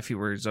bottom 5 feet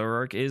where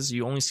Zoroark is,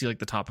 you only see like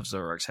the top of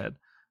Zoroark's head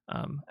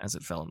as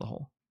it fell in the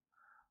hole.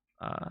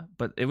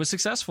 But it was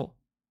successful,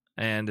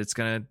 and it's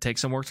going to take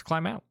some work to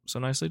climb out. So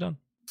nicely done.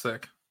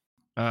 Sick.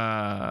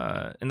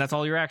 And that's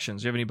all your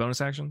actions. Do you have any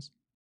bonus actions?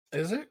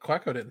 Is it?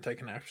 Quacko didn't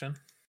take an action.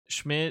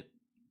 Schmidt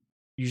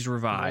used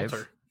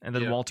Revive, and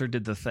then Walter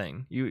did the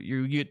thing.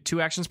 You get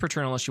 2 actions per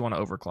turn unless you want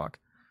to overclock.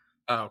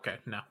 Oh, okay.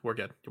 No, we're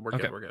good. We're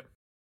good.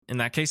 In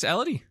that case,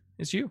 Elodie,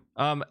 it's you.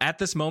 At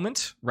this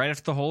moment, right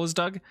after the hole is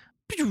dug,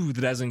 the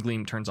Dazzling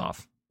Gleam turns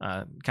off.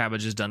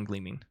 Cabbage is done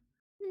gleaming.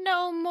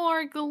 No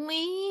more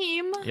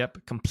gleam.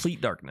 Yep, complete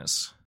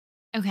darkness.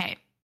 Okay.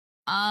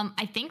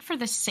 I think for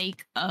the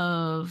sake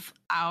of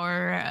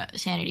our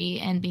sanity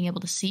and being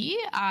able to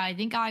see, I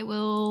think I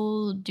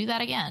will do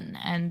that again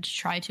and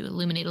try to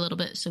illuminate a little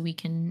bit so we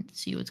can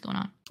see what's going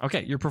on.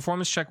 Okay, your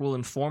performance check will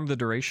inform the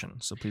duration,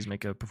 so please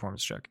make a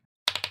performance check.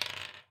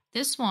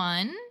 This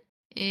one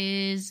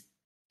is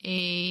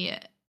a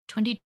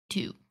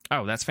 22.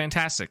 Oh, that's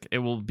fantastic. It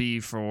will be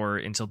for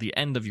until the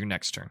end of your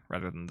next turn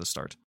rather than the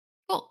start.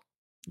 Cool.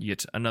 You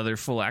get another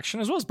full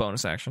action as well as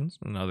bonus actions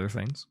and other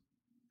things.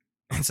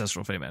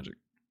 Ancestral Fey Magic.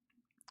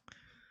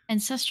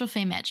 Ancestral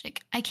Fey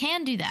Magic. I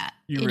can do that.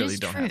 You really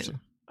don't have to.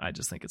 I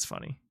just think it's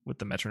funny with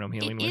the metronome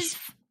healing wish.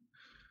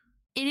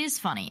 It is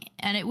funny,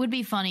 and it would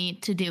be funny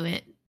to do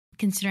it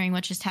considering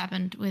what just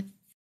happened with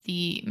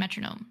the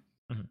metronome.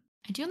 Mm-hmm.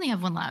 I do only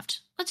have 1 left.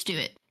 Let's do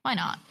it. Why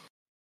not?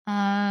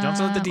 Don't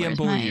let the DM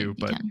bully you,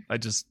 but I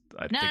think it's...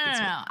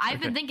 No.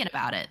 I've been thinking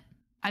about it.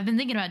 I've been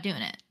thinking about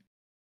doing it.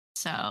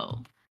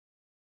 So,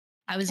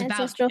 I was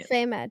Ancestral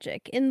Fey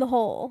Magic in the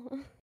hole.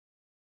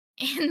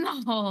 In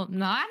the hole.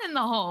 Not in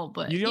the hole,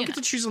 but... You don't get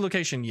to choose a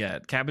location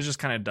yet. Cabbage just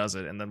kind of does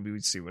it, and then we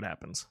would see what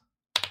happens.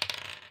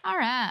 All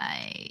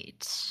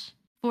right.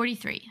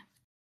 43.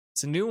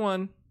 It's a new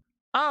one.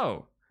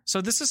 Oh,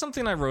 so this is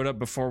something I wrote up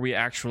before we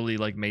actually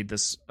made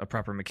this a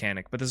proper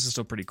mechanic, but this is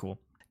still pretty cool.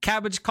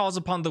 Cabbage calls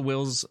upon the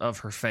wills of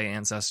her Fey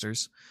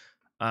ancestors,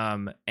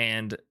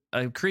 and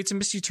creates a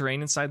misty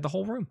terrain inside the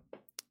whole room,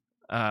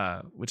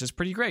 which is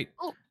pretty great.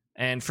 Oh.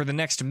 And for the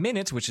next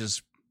minute, which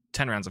is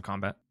 10 rounds of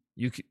combat,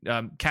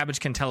 Cabbage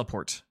can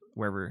teleport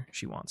wherever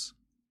she wants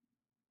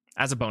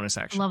as a bonus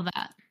action. I love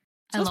that.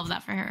 So I love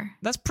that for her.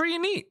 That's pretty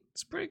neat.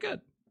 It's pretty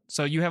good.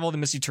 So you have all the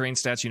misty terrain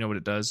stats. You know what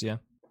it does, yeah?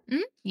 Mm-hmm.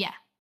 Yeah.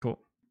 Cool.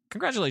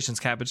 Congratulations,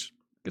 Cabbage.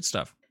 Good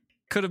stuff.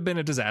 Could have been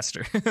a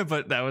disaster,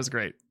 but that was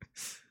great.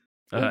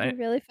 It would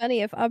be really funny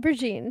if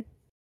Aubergine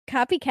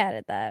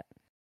copycatted that.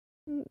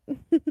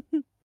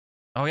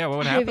 Oh yeah, what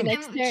would happen?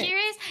 I'm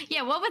curious.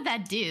 Yeah, what would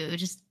that do?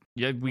 Just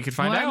we could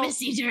find out. More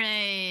misty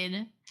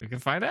terrain. We can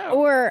find out.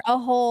 Or a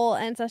whole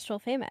Ancestral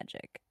Fey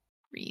Magic.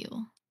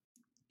 Real.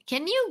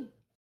 Can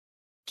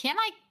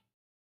I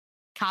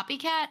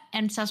copycat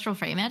Ancestral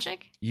Fey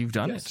Magic? You've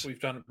done Yes, it. we've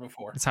done it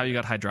before. That's how you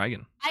got High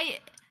Dragon.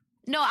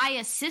 I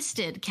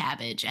assisted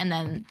Cabbage, and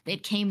then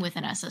it came with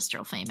an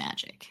Ancestral Fey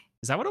Magic.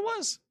 Is that what it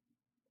was?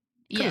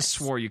 Could have Yes.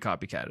 swore you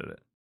copycatted it.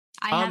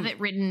 I have it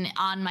written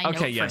on my note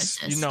for yes.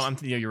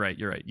 assist. You're right.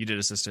 You did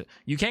assist it.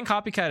 You can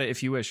copycat it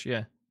if you wish.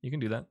 Yeah, you can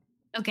do that.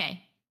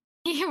 Okay.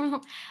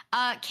 Can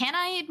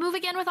I move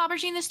again with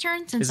Aubergine this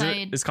turn? Since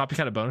Is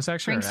copycat a bonus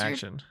action or an Prankster?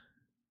 action?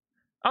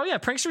 Oh yeah,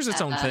 Prankster's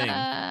its own thing.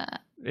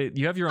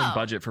 You have your own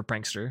budget for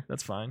Prankster.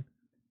 That's fine.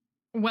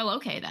 Well,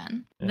 okay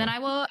then. Yeah. Then I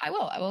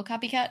will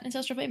copycat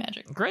Ancestral Fey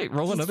Magic. Great.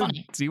 Roll This is another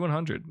funny.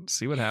 Z100.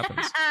 See what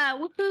happens.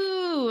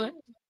 Woohoo!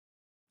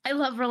 I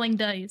love rolling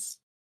dice.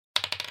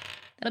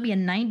 That'll be a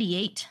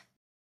 98.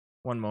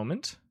 One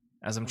moment,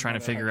 as I'm I'm trying to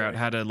not figure out hydrated.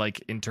 how to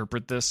like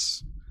interpret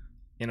this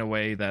in a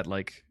way that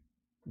like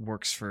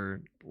works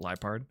for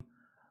Lipard.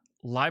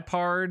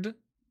 Lipard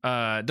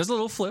does a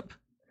little flip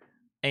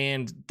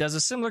and does a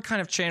similar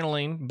kind of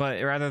channeling,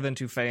 but rather than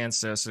to Fey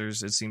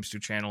ancestors, it seems to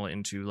channel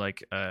into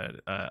like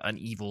an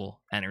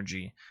evil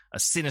energy, a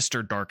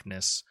sinister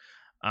darkness,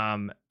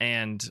 and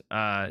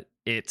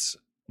it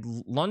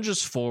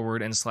lunges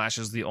forward and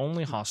slashes the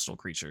only hostile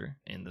creature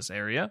in this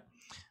area,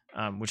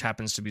 which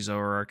happens to be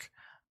Zoroark.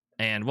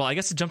 And well, I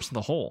guess it jumps in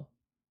the hole.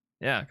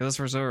 Yeah, because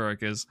that's where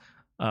Zoroark is.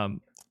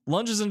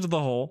 Lunges into the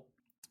hole,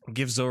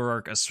 gives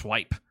Zoroark a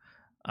swipe.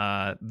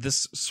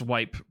 This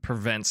swipe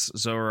prevents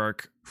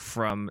Zoroark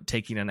from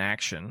taking an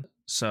action.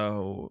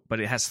 But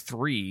it has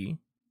 3,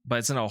 but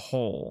it's in a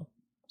hole.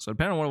 So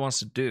depending on what it wants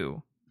to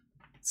do,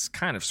 it's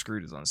kind of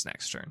screwed on its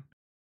next turn.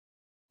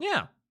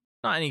 Yeah,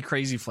 not any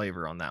crazy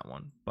flavor on that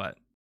one, but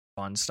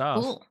fun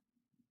stuff. Cool.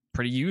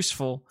 Pretty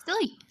useful.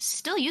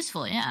 Still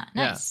useful, yeah.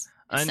 Nice.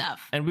 Good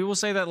stuff. And we will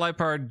say that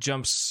Lipard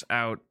jumps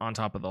out on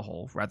top of the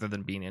hole rather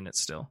than being in it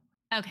still.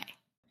 Okay.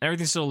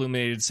 Everything's still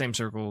illuminated, same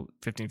circle,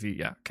 15 feet.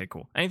 Yeah, okay,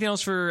 cool. Anything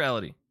else for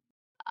Elodie?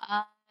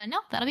 No,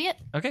 that'll be it.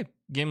 Okay,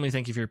 Gimli,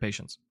 thank you for your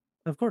patience.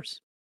 Of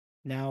course.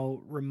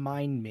 Now,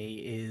 remind me,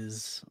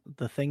 is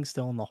the thing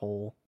still in the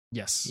hole?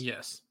 Yes.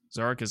 Yes.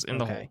 Zark is in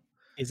the Okay. hole.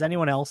 Is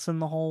anyone else in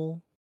the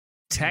hole?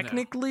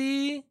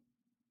 Technically,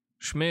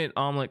 Schmidt,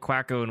 Omelet,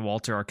 Quacko, and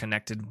Walter are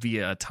connected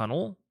via a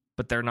tunnel,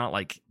 but they're not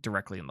like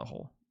directly in the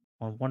hole.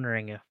 I'm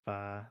wondering if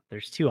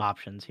there's 2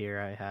 options here.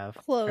 I have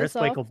Close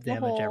Earthquake off will the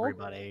damage hole.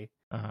 everybody,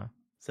 Uh-huh.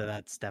 so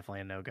that's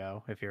definitely a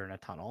no-go if you're in a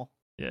tunnel.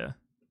 Yeah.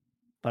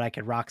 But I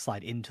could rock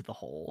slide into the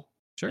hole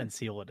Sure. and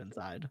seal it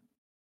inside.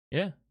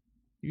 Yeah.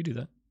 You can do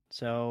that.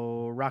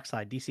 So rock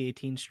slide, DC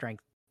 18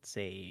 strength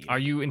save. Are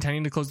you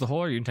intending to close the hole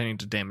or are you intending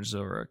to damage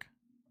Zoroark?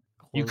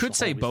 You Close could the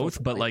say hole, we still both,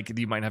 can but fight. like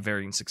you might have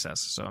varying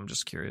success, so I'm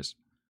just curious.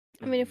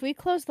 I mean, if we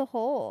close the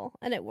hole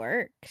and it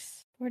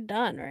works, we're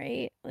done,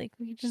 right? Like,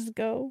 we just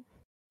go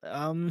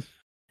I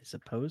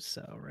suppose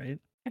so, right?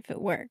 if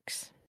it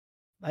works.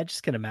 I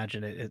just can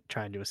imagine it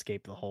trying to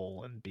escape the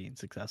hole and being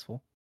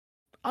successful.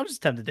 I'll just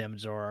attempt to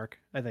damage Zoroark.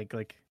 I think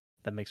like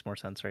that makes more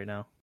sense right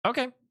now.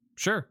 Okay,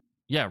 sure.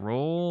 Yeah,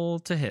 roll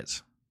to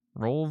hit.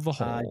 Roll the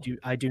hole.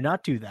 I do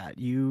not do that.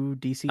 You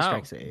DC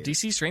strength save.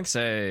 DC strength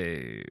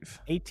save.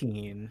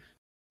 18.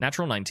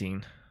 Natural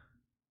 19.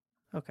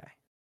 Okay.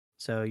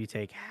 So you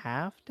take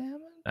half damage?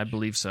 I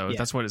believe so. Yeah.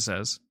 That's what it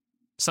says.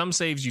 Some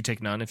saves you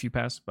take none if you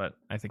pass, but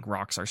I think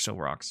rocks are still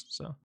rocks.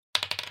 So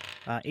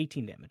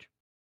 18 damage.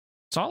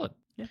 solid.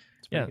 Yeah.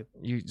 It's Yeah, pretty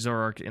good. you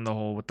Zoroark in the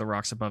hole with the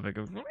rocks above it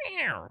goes,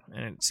 "Meow,"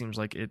 and it seems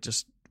like it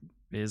just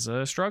is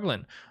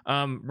struggling.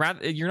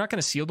 Rather, you're not going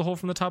to seal the hole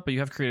from the top, but you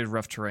have created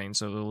rough terrain,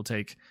 so it will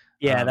take.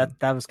 Yeah,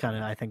 that was kind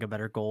of I think a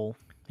better goal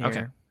here.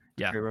 Okay.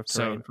 Yeah, Create rough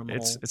so terrain from the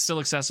hole. it's still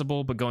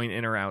accessible, but going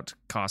in or out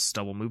costs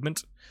double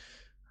movement.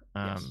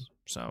 Yes.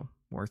 So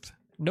worth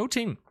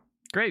noting.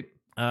 Great.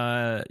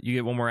 You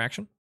get one more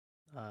action.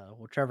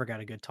 Well, Trevor got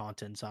a good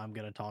taunt in, so I'm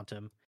gonna taunt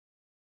him,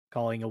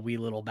 calling a wee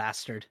little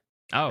bastard.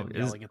 Oh, and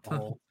is yelling at the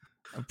hole.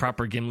 a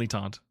proper Gimli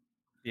taunt.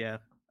 Yeah.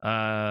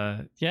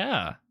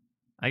 Yeah.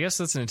 I guess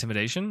that's an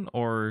intimidation,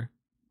 or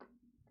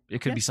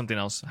it could Yeah. be something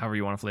else. However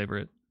you want to flavor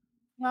it.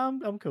 I'm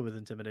good with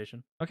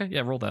intimidation. Okay,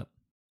 yeah, roll that.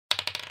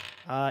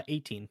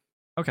 18.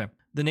 Okay.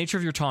 The nature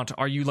of your taunt,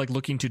 are you like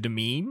looking to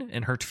demean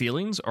and hurt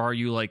feelings, or are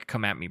you like,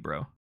 come at me,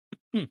 bro?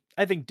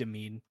 I think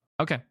demean.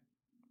 Okay.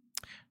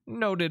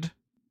 Noted.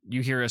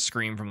 You hear a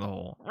scream from the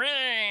hole.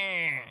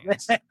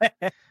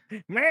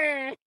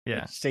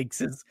 Yeah. Shakes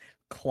his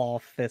claw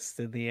fist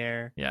in the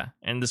air. Yeah.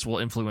 And this will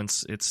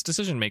influence its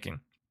decision making.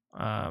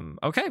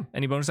 Okay.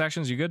 Any bonus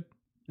actions? You good?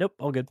 Nope,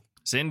 all good.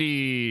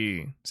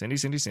 Cindy.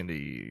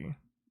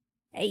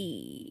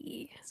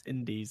 Hey.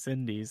 Cindy.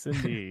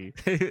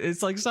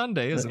 It's like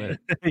Sunday, isn't it?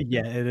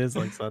 Yeah, it is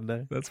like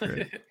Sunday. That's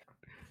great.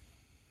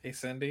 Hey,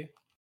 Cindy,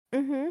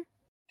 Mm-hmm.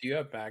 do you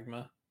have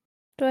magma?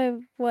 Do I have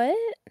what?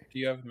 Do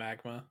you have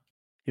magma?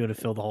 You want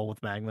to fill the hole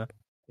with magma?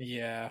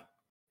 Yeah.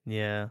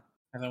 Yeah.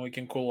 And then we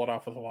can cool it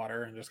off with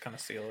water and just kind of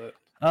seal it.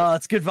 Oh,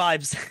 that's good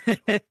vibes.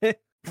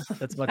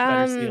 That's much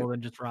better seal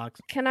than just rocks.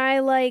 Can I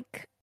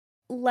like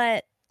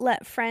let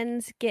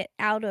friends get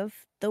out of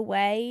the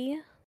way?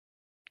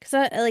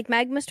 Because like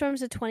magma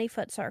storm's a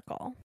 20-foot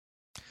circle.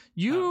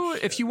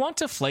 If you want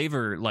to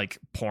flavor like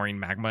pouring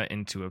magma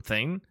into a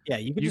thing, Yeah,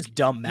 you can just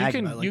dump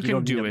magma. You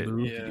can do it.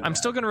 Yeah. I'm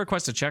still going to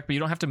request a check, but you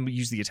don't have to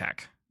use the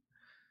attack.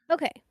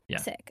 Okay. Yeah.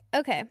 Sick.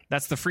 Okay.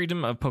 That's the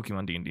freedom of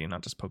Pokemon D&D,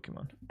 not just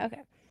Pokemon.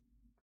 Okay.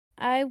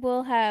 I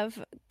will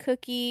have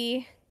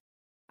Cookie,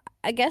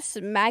 I guess,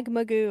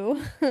 magma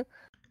goo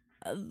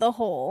the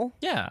whole.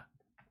 Yeah.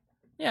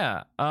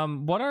 Yeah.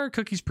 What are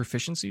Cookie's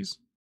proficiencies?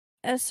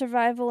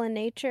 Survival in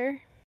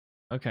nature.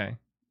 Okay.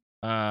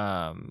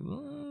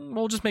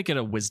 We'll just make it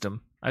a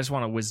wisdom. I just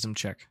want a wisdom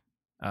check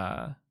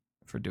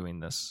for doing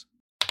this.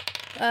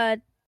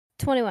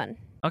 21.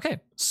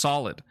 Okay,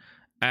 solid.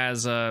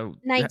 As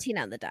 19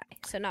 on the die,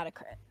 so not a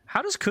crit.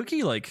 how does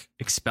Cookie like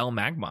expel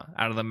magma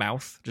out of the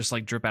mouth? Just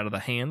like drip out of the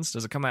hands?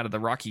 Does it come out of the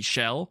rocky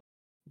shell?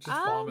 Just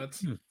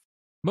vomits.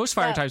 Most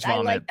fire types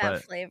vomit, I like that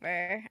but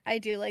flavor. I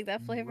do like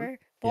that flavor.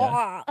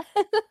 Yeah.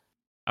 Blah.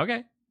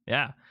 okay,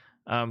 yeah.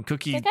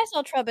 Cookie. I guess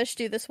I'll Trubbish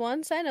do this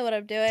once. I know what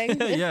I'm doing.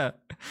 Yeah.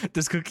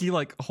 Does Cookie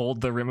like hold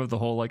the rim of the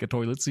hole like a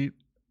toilet seat?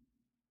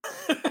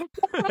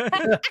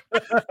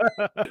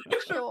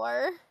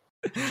 Sure.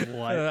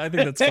 What? I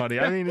think that's funny.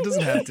 I mean, it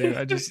doesn't have to.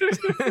 I just.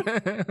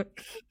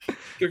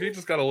 Cookie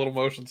just got a little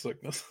motion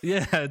sickness.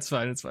 Yeah, it's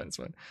fine. It's fine. It's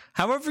fine.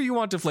 However you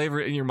want to flavor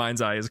it in your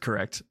mind's eye is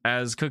correct.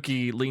 As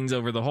Cookie leans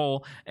over the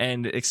hole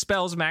and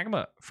expels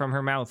magma from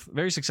her mouth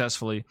very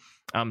successfully,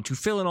 to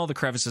fill in all the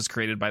crevices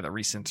created by the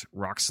recent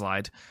rock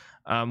slide.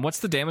 What's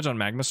the damage on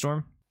Magma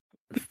Storm?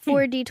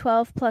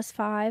 4d12 plus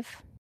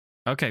 5.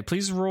 Okay,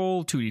 please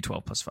roll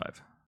 2d12 plus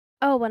 5.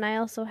 Oh, and I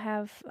also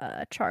have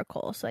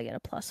charcoal, so I get a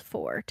plus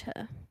 4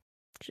 to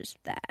just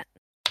that.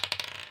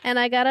 And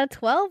I got a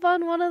 12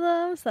 on one of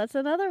them, so that's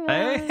another one.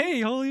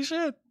 Hey, holy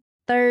shit.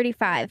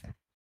 35.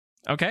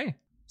 Okay,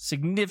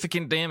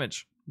 significant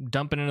damage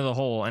dumping into the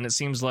hole, and it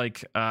seems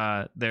like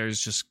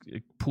there's just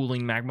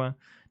pooling magma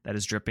that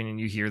is dripping, and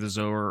you hear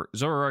the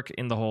Zoroark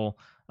in the hole,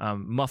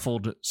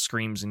 muffled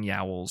screams and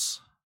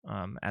yowls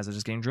as it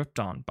is getting dripped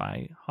on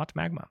by hot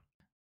magma.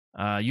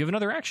 You have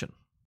another action.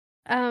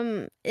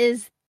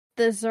 Is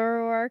the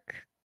Zoroark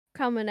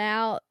coming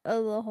out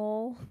of the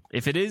hole?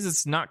 If it is,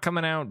 it's not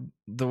coming out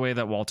the way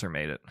that Walter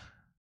made it.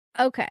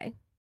 Okay.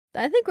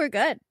 I think we're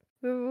good.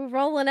 We're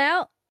rolling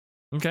out.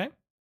 Okay.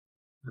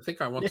 I think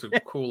I want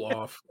to cool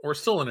off. We're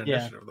still in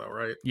initiative though,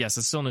 right? Yes,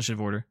 it's still initiative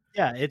order.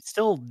 Yeah, it's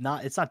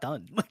not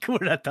done. Like,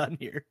 we're not done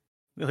here.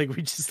 Like,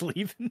 we just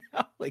leave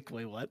now? Like,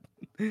 wait, what?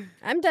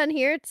 I'm done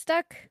here. It's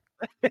stuck.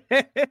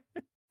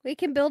 We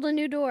can build a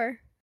new door.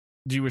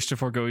 Do you wish to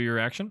forego your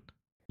action?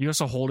 You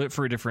also hold it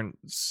for a different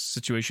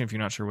situation if you're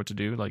not sure what to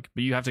do. Like,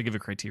 but you have to give a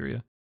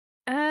criteria.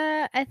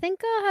 I think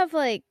I'll have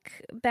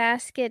like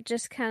Basket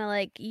just kind of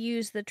like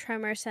use the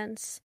tremor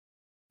sense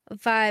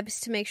vibes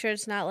to make sure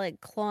it's not like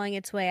clawing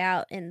its way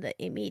out in the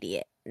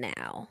immediate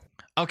now.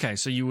 Okay,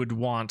 so you would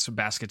want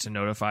Basket to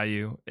notify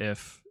you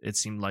if it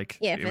seemed like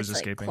it was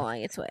escaping. Like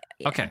clawing its way.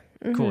 Yeah. Okay,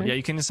 cool. Yeah,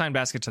 you can assign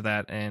Basket to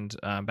that, and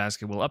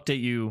Basket will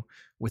update you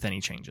with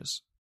any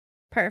changes.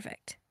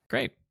 Perfect.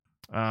 Great.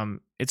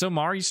 It's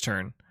Omari's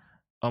turn.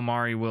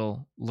 Omari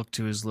will look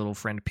to his little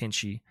friend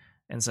Pinchy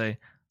and say,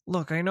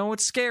 "Look, I know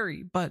it's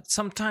scary, but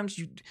sometimes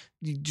you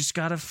just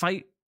gotta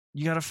fight.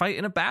 You gotta fight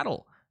in a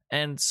battle,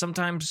 and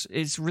sometimes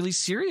it's really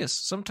serious.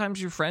 Sometimes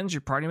your friends,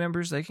 your party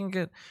members, they can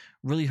get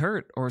really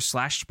hurt or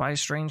slashed by a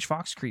strange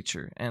fox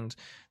creature. And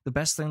the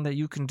best thing that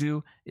you can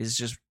do is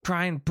just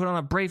try and put on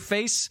a brave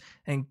face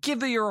and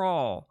give it your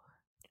all."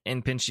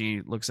 And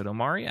Pinchy looks at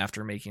Omari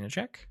after making a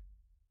check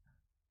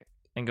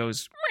and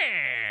goes,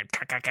 "Meh."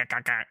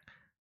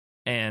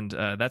 And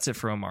that's it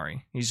for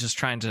Omari. He's just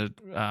trying to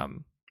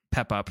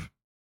pep up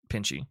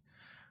Pinchy.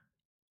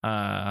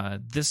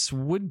 This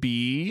would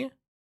be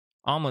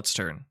Omelet's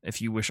turn,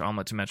 if you wish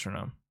Omelet to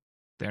metronome.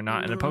 They're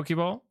not in a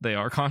Pokeball. They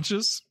are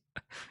conscious.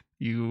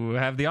 You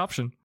have the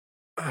option.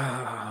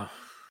 What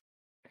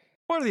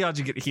are the odds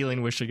you get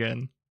Healing Wish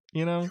again?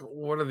 You know?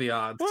 What are the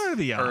odds? What are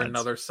the odds? Or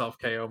another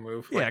self-KO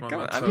move? Yeah, like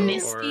come on. Mamatsu,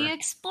 Misty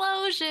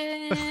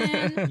Explosion.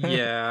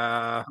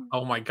 Yeah.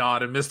 Oh my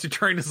god, and Misty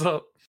Train is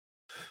up.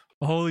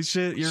 Holy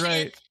shit, you're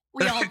right.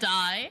 We all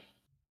die.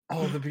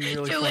 Oh, that'd be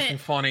really Do fucking it.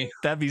 funny.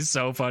 That'd be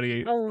so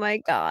funny. Oh my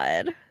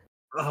god.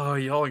 Oh,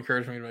 y'all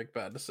encourage me to make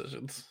bad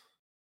decisions.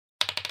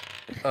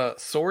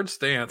 Sword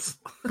Stance.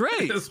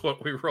 Great. is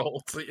what we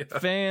rolled. So yeah.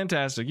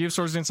 Fantastic. You have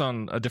Sword Dance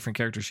on a different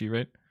character sheet,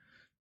 right?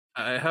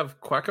 I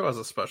have Quacko as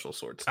a special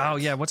Sword Stance. Oh,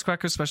 yeah. What's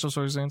Quacko's special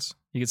Sword Dance?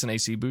 He gets an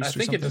AC boost I or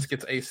think something? it just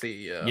gets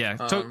AC, yeah. Yeah,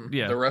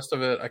 yeah. The rest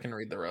of it, I can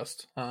read the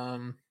rest.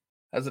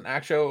 As an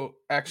action,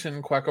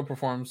 Quacko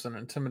performs an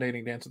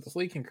intimidating dance at this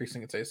leak,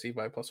 increasing its AC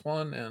by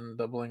 +1 and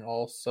doubling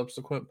all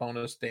subsequent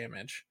bonus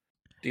damage,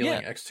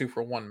 dealing X2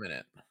 for 1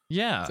 minute.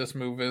 Yeah. If this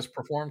move is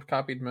performed,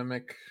 copied,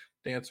 mimic,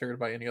 dancer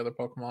by any other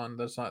Pokemon,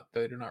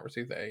 they do not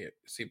receive the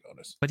AC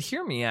bonus. But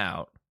hear me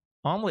out.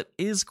 Omelet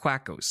is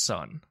Quacko's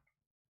son.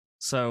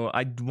 So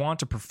I'd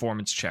want a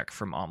performance check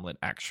from Omelet,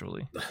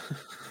 actually.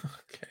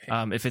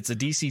 Okay. If it's a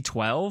DC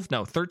 12,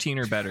 no, 13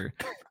 or better,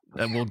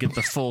 then we'll get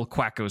the full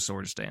Quacko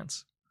Sword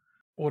Stance.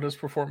 What is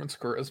performance?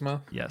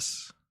 Charisma?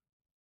 Yes.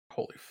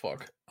 Holy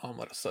fuck.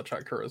 Omelet has such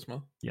high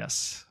charisma.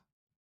 Yes.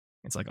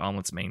 It's like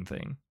Omelet's main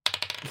thing.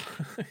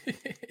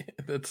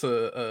 That's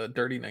a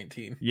dirty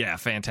 19. Yeah,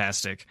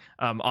 fantastic.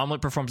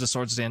 Omelet performs a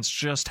swords dance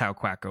just how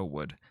Quacko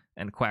would,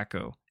 and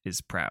Quacko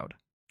is proud.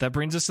 That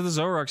brings us to the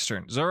Zoroark's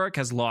turn. Zoroark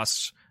has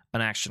lost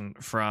an action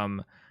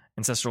from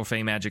Ancestral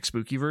Fey Magic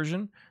Spooky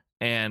version,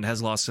 and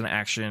has lost an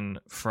action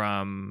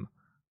from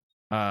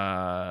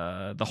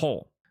the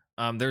Hole.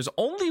 There's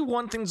only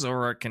one thing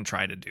Zoroark can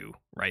try to do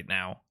right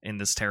now in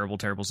this terrible,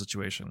 terrible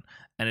situation,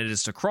 and it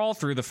is to crawl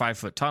through the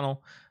 5-foot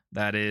tunnel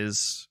that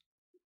is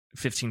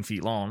 15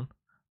 feet long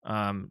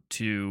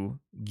to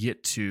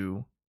get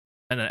to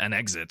an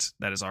exit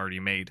that is already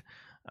made.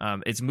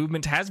 Its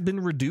movement has been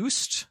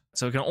reduced,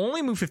 so it can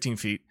only move 15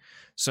 feet.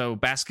 So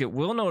Basket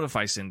will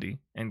notify Cindy,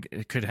 and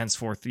it could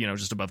henceforth,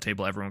 just above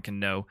table, everyone can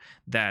know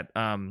that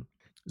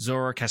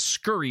Zoroark has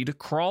scurried,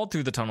 crawled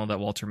through the tunnel that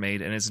Walter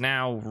made, and is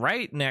now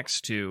right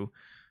next to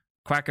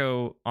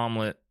Quacko,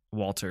 Omelet,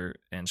 Walter,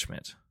 and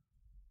Schmidt.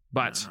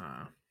 But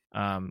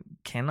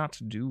cannot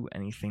do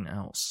anything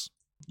else.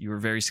 You were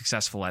very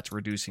successful at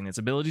reducing its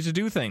ability to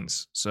do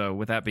things. So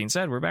with that being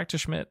said, we're back to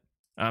Schmidt.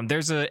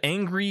 There's an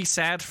angry,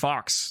 sad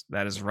fox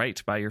that is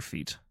right by your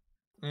feet.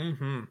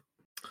 Mm-hmm.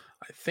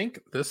 I think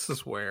this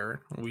is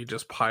where we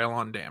just pile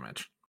on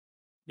damage.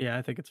 Yeah,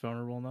 I think it's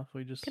vulnerable enough.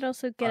 We just Could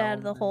also get out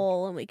of the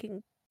hole, and we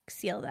can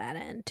seal that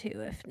in too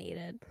if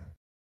needed.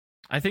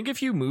 I think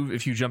if you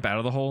jump out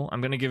of the hole,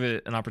 I'm going to give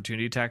it an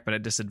opportunity attack, but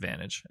at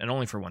disadvantage, and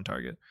only for one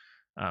target,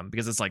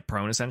 because it's like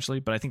prone essentially.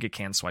 But I think it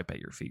can swipe at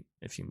your feet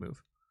if you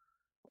move.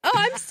 Oh,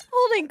 I'm still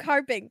holding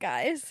Carping,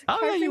 guys. Oh,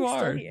 yeah, you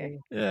Carping's still are. here.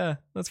 Yeah,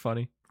 that's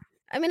funny.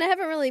 I mean, I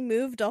haven't really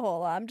moved a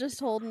whole lot. I'm just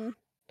telling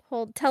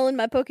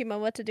my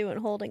Pokemon what to do and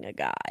holding a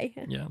guy.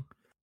 Yeah.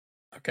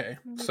 Okay,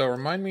 so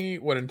remind me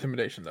what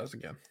Intimidation does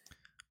again.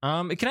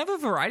 It can have a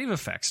variety of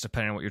effects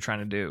depending on what you're trying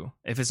to do.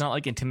 If it's not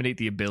like Intimidate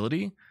the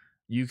ability,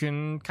 you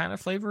can kind of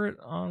flavor it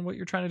on what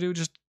you're trying to do. It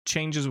just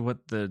changes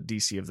what the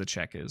DC of the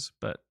check is.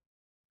 But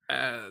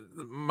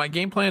my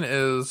game plan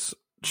is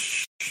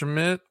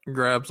Schmidt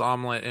grabs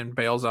Omelet and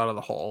bails out of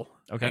the hole.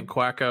 Okay. And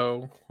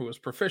Quacko, who is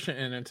proficient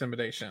in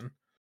Intimidation,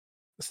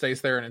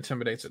 stays there and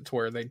intimidates it to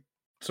where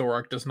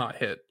Zoroark does not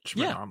hit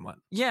Schmidt and Omelet.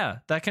 Yeah,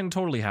 that can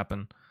totally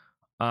happen.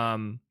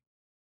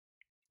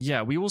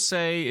 Yeah, we will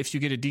say if you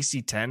get a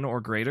DC 10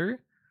 or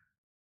greater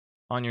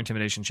on your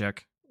intimidation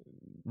check,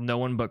 no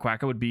one but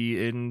Quacko would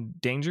be in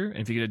danger. And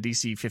if you get a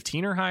DC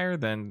 15 or higher,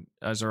 then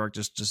Zoroark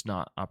just does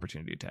not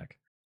opportunity attack.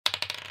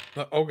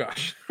 Oh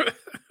gosh.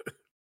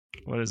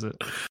 What is it?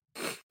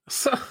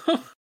 So,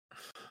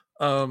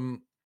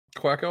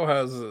 Quacko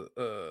has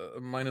a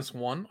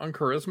 -1 on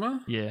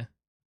charisma. Yeah.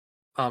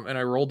 And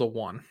I rolled a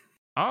 1.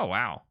 Oh,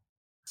 wow.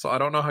 So I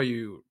don't know how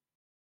you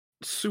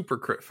super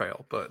crit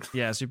fail, but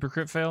yeah, super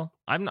crit fail.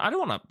 I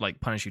don't want to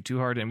like punish you too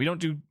hard, and we don't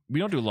do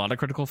a lot of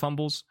critical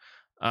fumbles.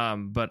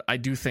 But I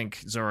do think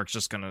Zoroark's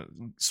just gonna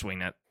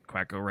swing at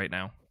Quacko right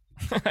now.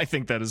 I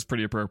think that is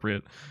pretty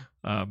appropriate.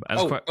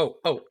 Quacko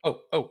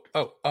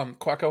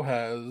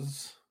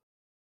has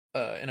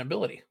an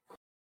ability.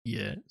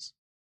 Yes.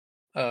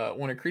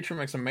 When a creature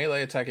makes a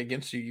melee attack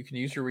against you, you can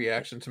use your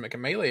reaction to make a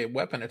melee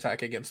weapon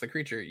attack against the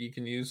creature. You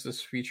can use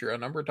this feature a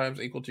number of times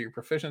equal to your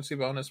proficiency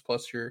bonus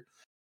plus your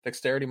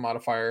dexterity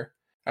modifier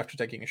after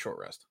taking a short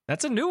rest.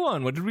 That's a new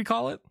one. What did we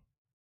call it?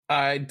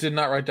 I did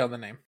not write down the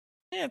name.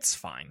 It's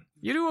fine.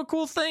 You do a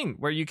cool thing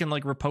where you can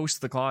like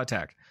riposte the claw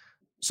attack.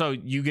 So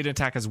you get an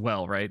attack as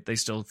well, right? They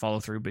still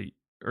follow through, but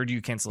or do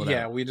you cancel it out?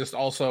 Yeah,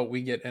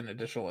 we get an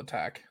additional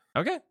attack.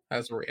 Okay.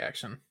 As a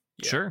reaction.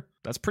 Yeah. Sure.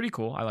 That's pretty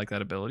cool. I like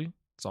that ability.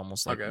 It's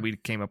almost like we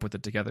came up with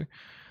it together.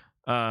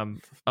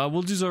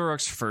 We'll do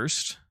Zoroark's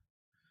first.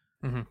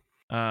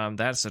 Mm-hmm.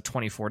 That's a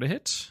 24 to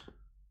hit.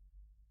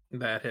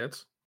 That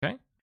hits. Okay.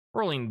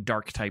 Rolling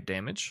dark type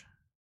damage.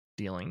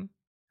 Dealing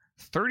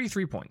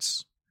 33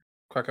 points.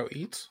 Quacko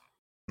eats.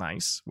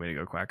 Nice. Way to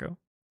go, Quacko.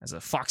 As a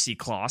foxy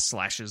claw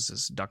slashes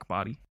his duck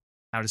body.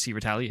 How does he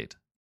retaliate?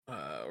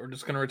 We're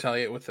just going to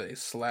retaliate with a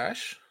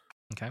slash.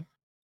 Okay.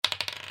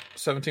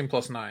 17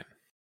 plus 9.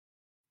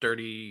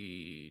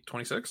 Dirty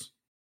 26?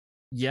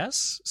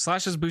 Yes.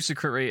 Slash has boosted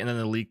crit rate, and then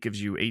the leak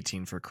gives you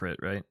 18 for crit,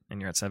 right? And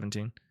you're at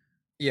 17?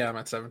 Yeah, I'm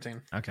at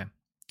 17. Okay.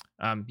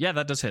 Yeah,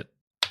 that does hit.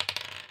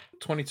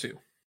 22.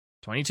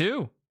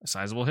 22. A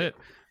sizable hit.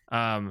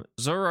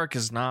 Zoroark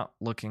is not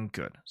looking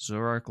good.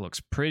 Zoroark looks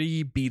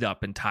pretty beat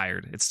up and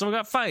tired. It's still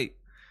got fight,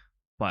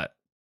 but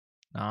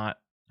not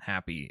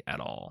happy at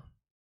all.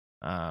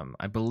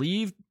 I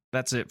believe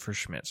that's it for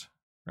Schmidt,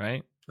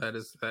 right? That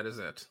is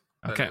it.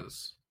 Okay.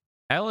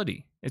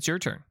 Elodie, it's your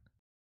turn.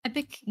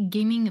 Epic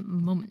gaming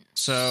moment.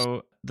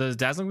 So the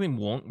Dazzling Gleam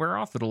won't wear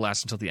off. It'll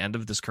last until the end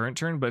of this current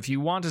turn. But if you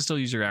want to still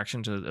use your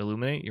action to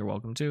illuminate, you're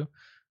welcome to.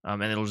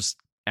 And it'll just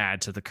add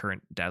to the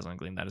current Dazzling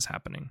Gleam that is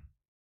happening.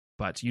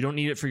 But you don't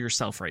need it for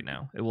yourself right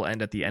now. It will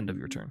end at the end of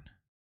your turn.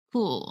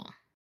 Cool.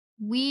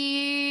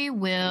 We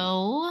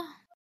will...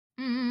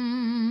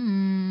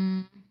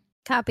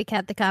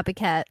 Copycat the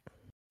copycat.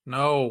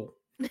 No.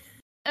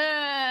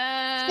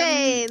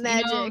 Hey,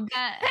 magic.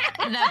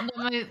 You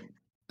know,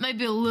 might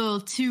be a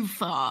little too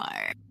far.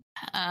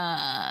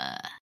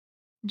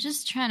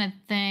 Just trying to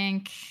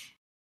think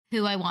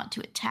who I want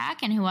to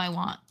attack and who I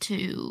want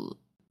to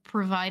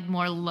provide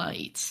more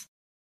light.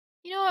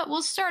 You know what?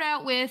 We'll start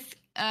out with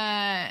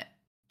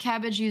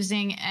Cabbage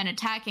using an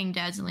attacking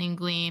Dazzling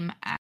Gleam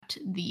at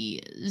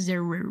the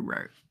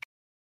Zerururk.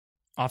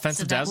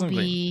 Offensive Dazzling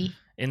Gleam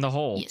in the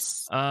hole.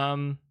 Yes.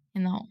 In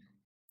the hole.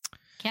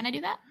 Can I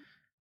do that?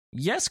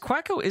 Yes,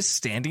 Quacko is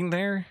standing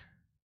there,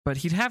 but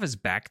he'd have his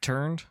back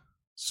turned,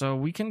 so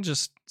we can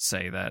just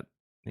say that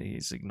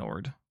he's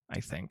ignored. I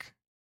think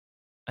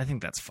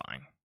that's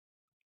fine.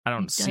 I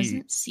don't he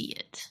doesn't see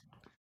it.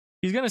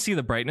 He's gonna see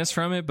the brightness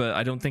from it, but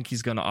I don't think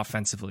he's gonna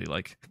offensively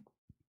like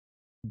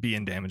be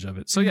in damage of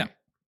it. So yeah,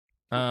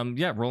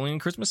 rolling in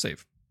Charisma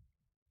save.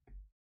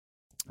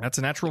 That's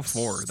a natural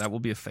 4. That will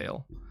be a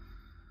fail.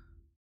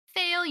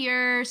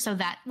 Failure. So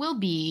that will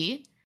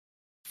be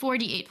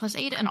 4d8 plus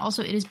 8, and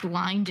also it is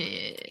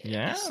blinded.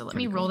 Yeah. So let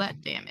me roll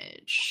that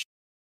damage.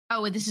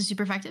 Oh, and this is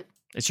super effective?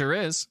 It sure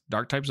is.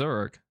 Dark type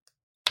Zoroark.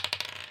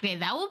 Okay,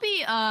 that will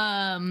be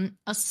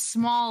a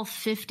small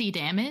 50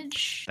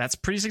 damage. That's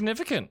pretty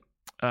significant.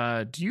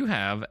 Do you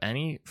have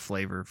any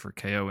flavor for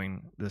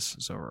KOing this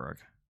Zoroark?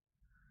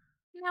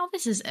 Now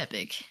this is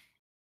epic.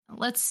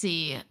 Let's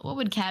see. What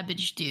would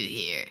Cabbage do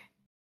here?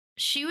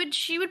 She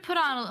would put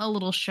on a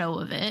little show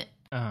of it.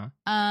 Uh-huh.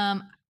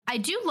 I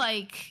do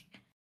like,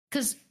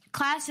 because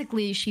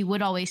classically she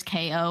would always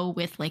KO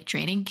with like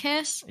Draining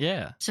Kiss.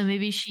 Yeah. So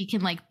maybe she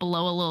can like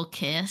blow a little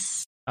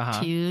kiss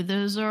to the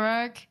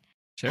Zoroark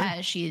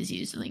as she is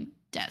using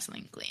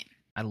Dazzling Gleam.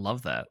 I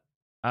love that.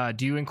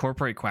 Do you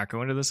incorporate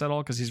Quacko into this at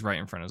all? Because he's right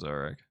in front of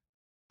Zoroark.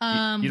 You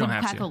don't would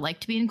have Quacko to. like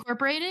to be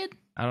incorporated?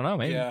 I don't know.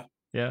 Maybe.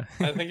 Yeah.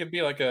 I think it'd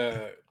be like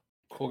a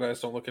cool guys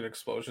don't look at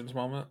explosions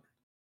moment.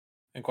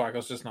 And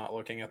Quacko's just not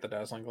looking at the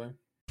Dazzling Gleam.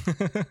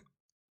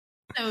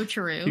 So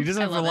true. He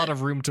doesn't have a lot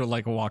of room to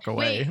like walk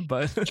away. Wait,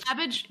 but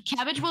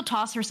Cabbage will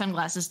toss her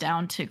sunglasses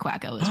down to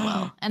Quacko as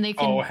well, and they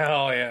can. Oh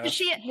hell yeah!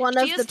 One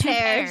of the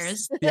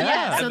pairs.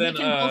 Yeah. So then, they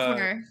can both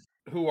wear.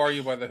 Who Are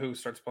You by The Who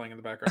starts playing in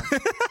the background.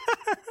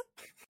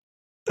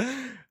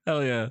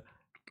 Hell yeah.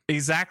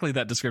 Exactly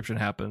that description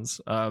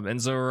happens. And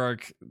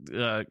Zoroark,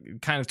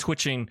 kind of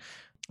twitching,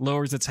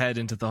 lowers its head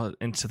into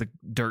the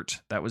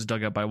dirt that was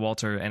dug up by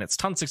Walter, and its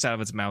tongue sticks out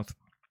of its mouth,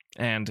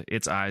 and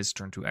its eyes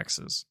turn to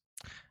X's.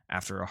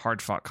 After a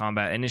hard-fought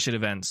combat,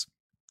 initiative ends.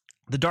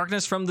 The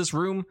darkness from this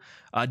room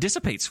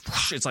dissipates.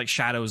 It's like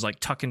shadows like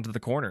tuck into the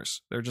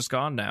corners. They're just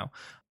gone now.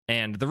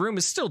 And the room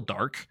is still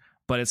dark,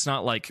 but it's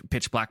not like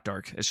pitch black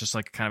dark. It's just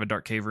like kind of a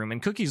dark cave room,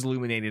 and Cookie's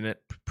illuminating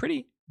it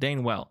pretty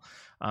dang well.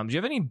 Do you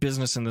have any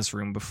business in this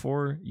room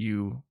before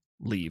you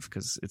leave?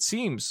 Because it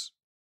seems,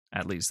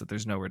 at least, that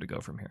there's nowhere to go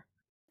from here.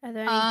 Are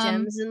there any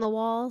gems in the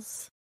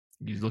walls?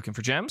 You looking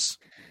for gems?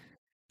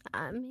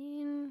 I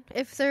mean,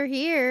 if they're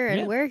here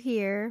and we're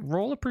here.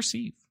 Roll a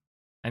perceive.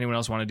 Anyone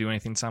else want to do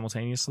anything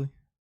simultaneously?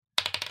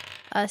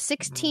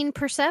 16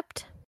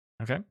 percept.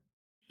 Okay.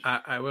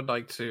 I would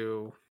like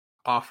to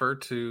offer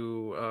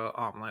to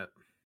Omelet.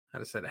 I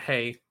just said,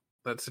 hey,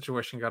 that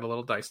situation got a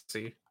little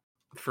dicey.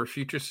 For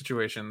future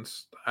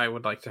situations, I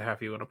would like to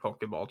have you in a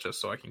Pokeball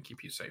just so I can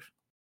keep you safe.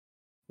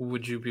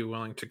 Would you be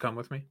willing to come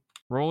with me?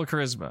 Roll a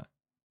charisma.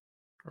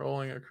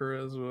 Rolling a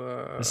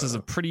charisma. This is a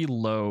pretty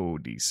low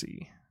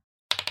DC.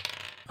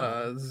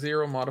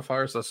 0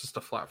 modifiers. That's just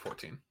a flat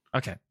 14.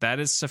 Okay, that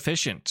is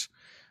sufficient.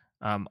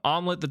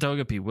 Omelet the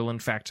Togepi will in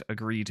fact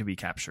agree to be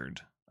captured.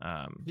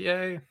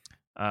 Yay.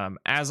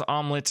 As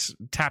Omelet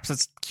taps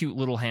its cute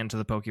little hand to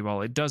the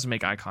Pokeball, it does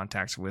make eye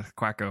contact with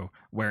Quacko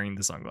wearing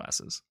the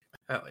sunglasses.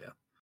 Hell yeah.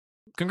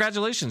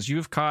 Congratulations,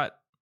 you've caught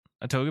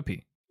a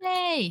Togepi.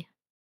 Yay!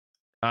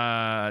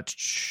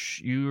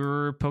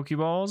 Your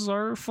Pokeballs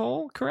are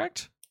full,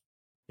 correct?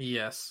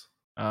 Yes.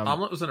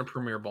 Omelet was in a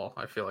Premier Ball.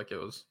 I feel like it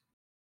was.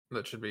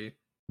 That should be.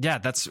 Yeah,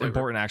 that's flavor.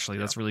 important, actually.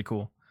 Yeah. That's really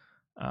cool.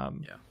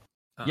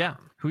 Yeah.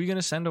 Who are you going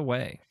to send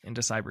away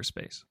into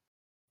cyberspace?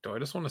 Do I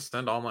just want to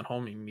send Omelet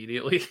home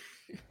immediately?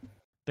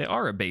 They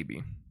are a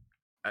baby.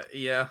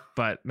 Yeah.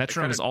 But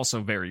Metronome is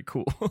also very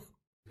cool.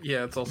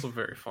 Yeah, it's also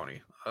very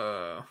funny.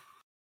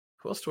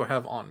 Who else do I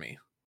have on me?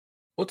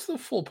 What's the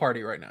full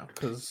party right now?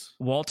 Because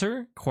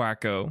Walter,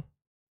 Quacko,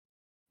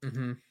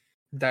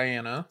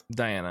 Diana.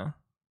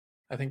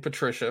 I think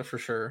Patricia for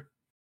sure.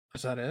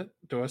 Is that it?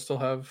 Do I still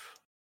have?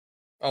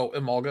 Oh,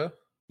 Emolga.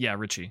 Yeah,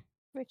 Richie.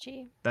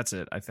 That's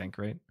it, I think,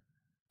 right?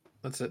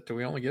 That's it. Do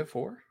we only get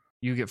 4?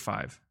 You get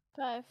 5.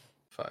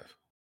 5.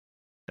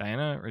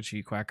 Diana,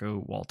 Richie,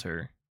 Quacko,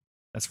 Walter.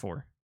 That's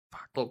 4.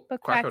 Fuck. Well,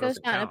 But Quacko Quacko's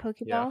doesn't not count.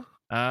 a Pokeball.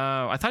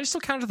 I thought you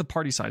still counted the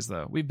party size,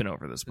 though. We've been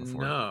over this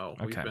before. No,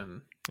 Okay. we've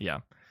been. Yeah.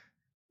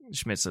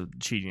 Schmidt's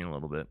cheating a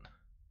little bit.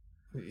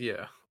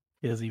 Yeah.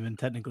 He doesn't even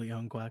technically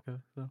own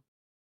Quacko. So.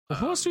 Well,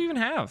 who else do you even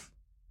have?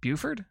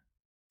 Buford?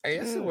 I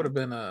guess it would have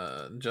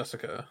been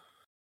Jessica.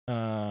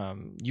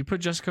 You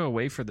put Jessica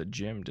away for the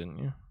gym, didn't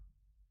you?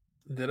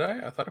 Did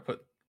I? I thought I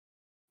put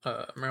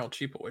Meryl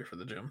Cheap away for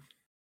the gym.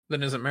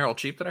 Then is it Meryl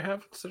Cheap that I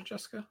have instead of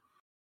Jessica?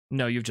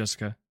 No, you have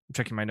Jessica. I'm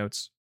checking my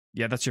notes.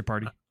 Yeah, that's your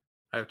party.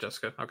 I have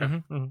Jessica. Okay.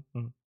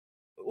 Mm-hmm.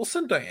 We'll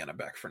send Diana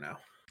back for now.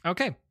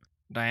 Okay.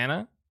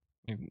 Diana,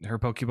 her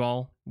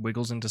Pokeball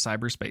wiggles into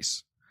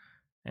cyberspace.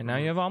 And now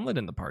you have Omelet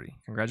in the party.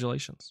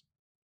 Congratulations.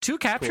 2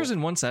 captures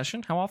in one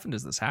session? How often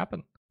does this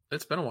happen?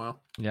 It's been a while.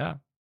 Yeah.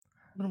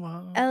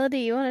 Elodie,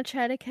 you want to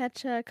try to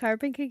catch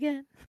Carbink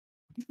again?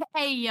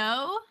 Hey,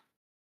 yo.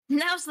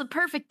 Now's the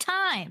perfect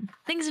time.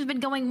 Things have been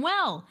going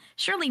well.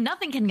 Surely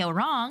nothing can go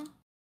wrong.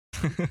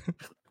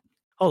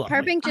 Hold on.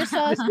 Carbink just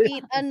saw us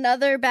beat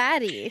another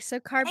baddie, so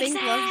Carbink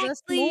loves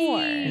us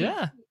more.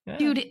 Yeah.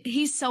 Dude,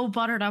 he's so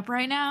buttered up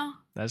right now.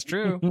 That's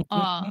true.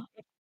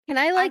 Can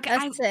I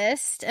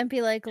assist and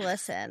be like,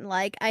 listen,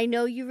 like, I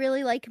know you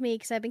really like me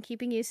because I've been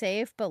keeping you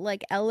safe, but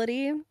like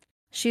Elodie,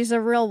 she's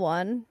a real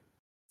one.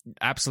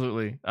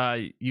 Absolutely.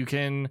 You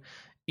can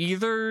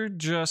either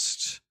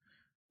just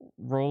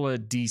roll a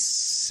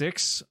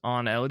d6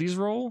 on Elodie's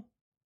roll,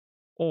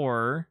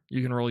 or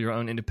you can roll your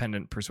own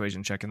independent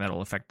persuasion check, and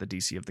that'll affect the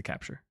DC of the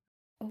capture.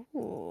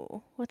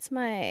 Oh, what's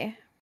my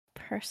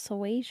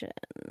persuasion?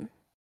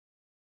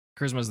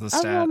 Charisma's the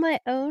stat. I'll roll my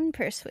own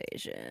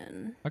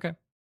persuasion. Okay.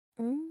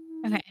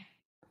 Okay.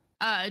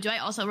 Do I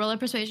also roll a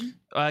persuasion?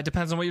 It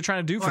depends on what you're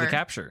trying to do for the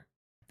capture.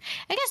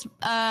 I guess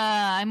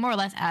I'm more or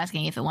less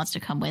asking if it wants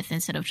to come with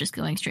instead of just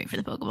going straight for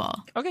the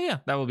Pokeball. Okay, yeah,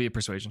 that will be a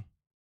persuasion.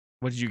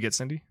 What did you get,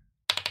 Cindy?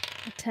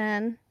 A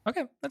 10.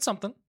 Okay, that's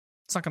something.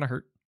 It's not going to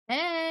hurt.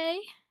 Hey,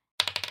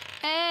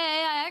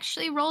 I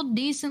actually rolled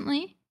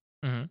decently.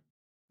 Mm-hmm.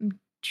 I'm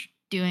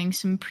doing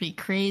some pretty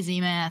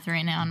crazy math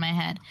right now in my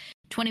head.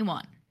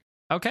 21.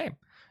 Okay.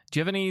 Do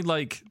you have any,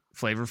 like,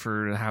 flavor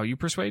for how you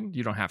persuade?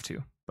 You don't have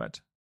to, but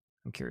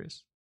I'm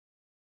curious.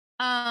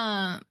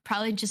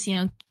 Probably just,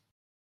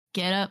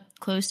 get up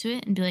close to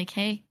it and be like,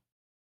 hey,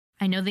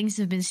 I know things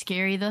have been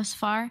scary thus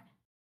far.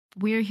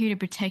 But we're here to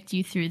protect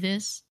you through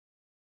this.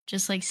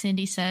 Just like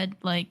Cindy said,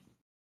 like,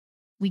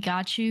 we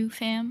got you,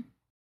 fam.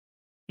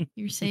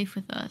 You're safe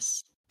with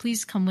us.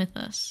 Please come with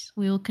us.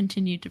 We will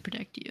continue to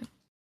protect you.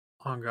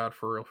 Oh God,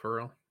 for real, for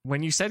real.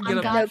 When you said get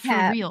up, God,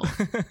 for real.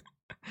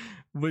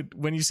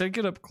 When you said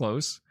get up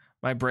close,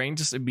 my brain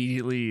just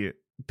immediately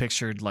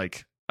pictured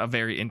like a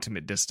very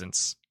intimate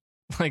distance,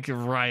 like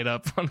right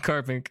up on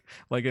Carbink,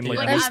 like in like.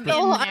 I'm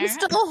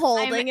still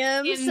holding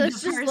him, so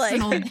it's just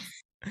like.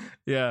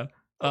 Yeah.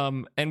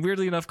 And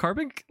weirdly enough,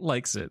 Carbink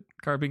likes it.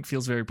 Carbink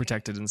feels very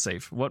protected and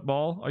safe. What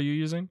ball are you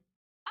using?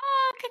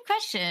 Good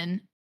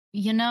question.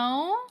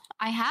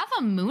 I have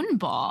a moon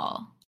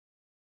ball.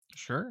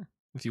 Sure,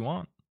 if you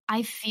want.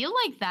 I feel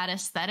like that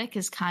aesthetic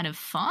is kind of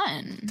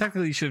fun.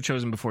 Technically, you should have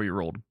chosen before you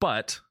rolled,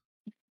 but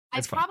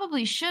I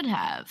probably should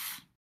have.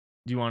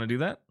 Do you want to do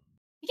that?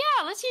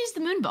 Yeah, let's use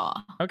the moon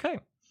ball. Okay.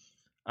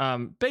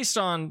 Based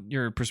on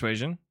your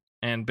persuasion,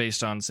 and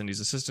based on Cindy's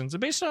assistance, and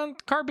based on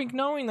Carbink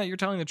knowing that you're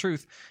telling the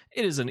truth,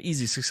 it is an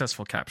easy,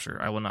 successful capture.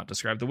 I will not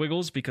describe the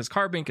wiggles because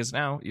Carbink is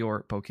now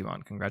your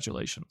Pokemon.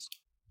 Congratulations.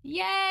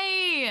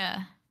 Yay!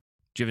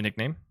 Do you have a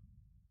nickname?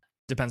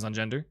 Depends on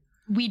gender.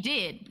 We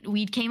did.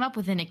 We came up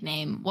with a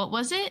nickname. What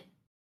was it?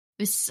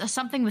 It was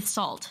something with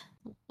salt.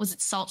 Was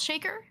it Salt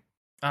Shaker?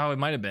 Oh, it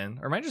might have been.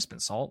 Or it might have just been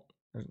Salt.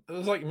 It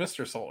was like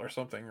Mr. Salt or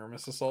something, or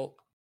Mrs. Salt.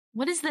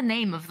 What is the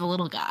name of the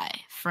little guy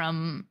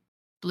from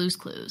Blue's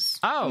Clues?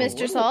 Oh,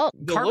 Mr. Salt?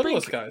 The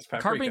littlest guy is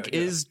Paprika. Carbink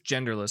is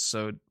genderless,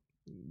 so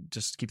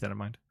just keep that in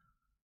mind.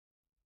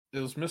 It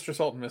was Mr.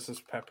 Salt and Mrs.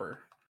 Pepper.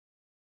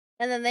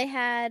 And then they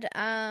had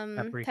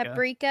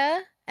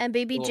Paprika and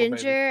Baby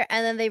Ginger,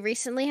 and then they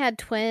recently had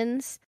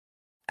twins.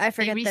 I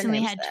forget they their recently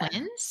names. had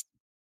twins?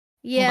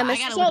 Yeah, Well,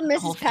 Mr. Salt and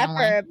Mrs.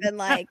 Pepper have been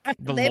like,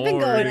 they've been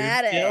going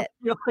at it. Yeah,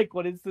 you're like,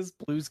 what is this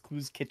Blue's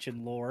Clues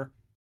kitchen lore?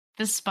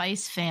 The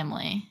Spice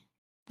family.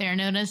 They are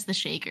known as the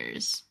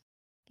Shakers.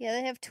 Yeah,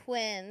 they have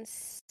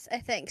twins, I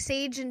think.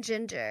 Sage and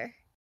Ginger.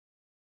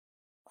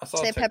 I saw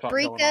Say TikTok going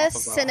Paprika, off about how,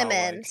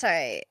 Cinnamon. like,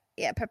 Sorry.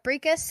 Yeah,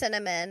 Paprika,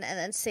 Cinnamon, and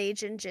then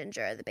Sage and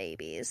Ginger are the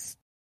babies.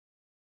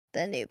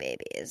 The new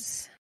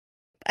babies.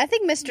 I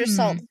think Mr.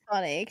 Salt's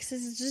funny, because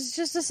it's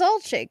just a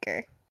salt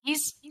shaker.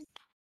 He's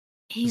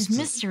Just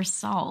Mr.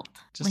 Salt.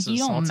 just Like, a you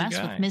don't salty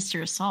mess guy. with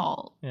Mr.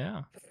 Salt.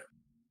 Yeah.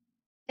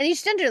 And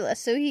he's genderless,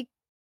 so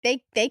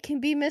they can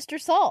be Mr.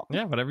 Salt.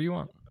 Yeah, whatever you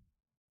want.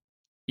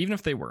 Even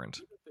if they weren't.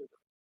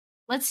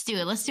 Let's do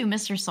it. Let's do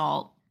Mr.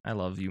 Salt. I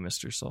love you,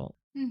 Mr. Salt.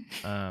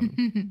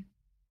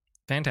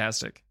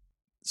 Fantastic.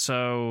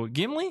 So,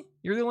 Gimli,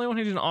 you're the only one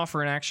who didn't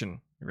offer an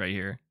action right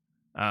here.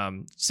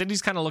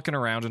 Cindy's kind of looking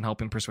around and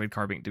helping persuade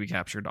Carbink to be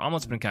captured.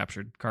 Omelet's been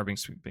captured.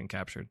 Carbink's been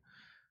captured.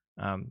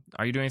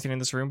 Are you doing anything in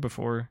this room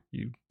before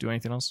you do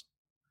anything else?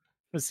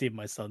 Let's see if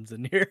my son's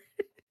in here.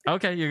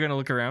 Okay, you're going to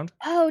look around.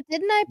 Oh,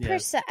 didn't I Yeah.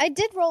 I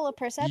did roll a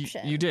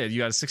perception. You did. You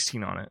got a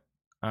 16 on it.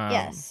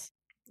 Yes.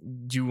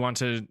 Do you want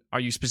to... Are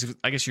you specific?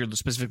 I guess you're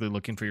specifically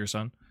looking for your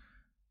son.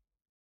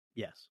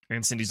 Yes.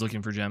 And Cindy's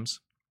looking for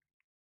gems.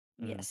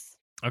 Yes.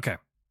 Okay.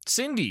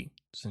 Cindy,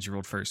 since you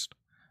rolled first,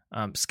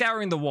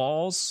 scouring the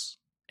walls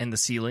and the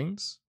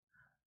ceilings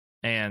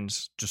and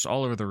just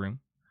all over the room,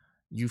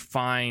 you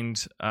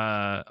find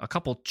a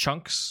couple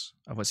chunks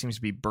of what seems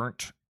to be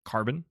burnt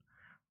carbon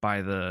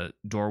by the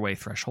doorway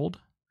threshold.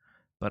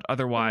 but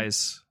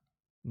otherwise,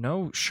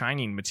 no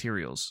shining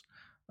materials.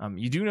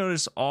 You do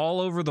notice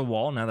all over the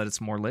wall, now that it's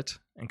more lit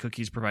and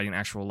Cookie's providing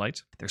actual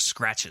light, there's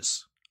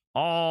scratches.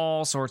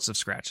 All sorts of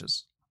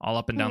scratches. All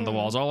up and down the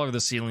walls, all over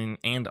the ceiling,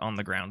 and on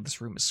the ground. This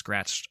room is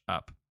scratched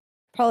up.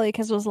 Probably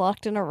because it was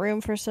locked in a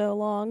room for so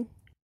long.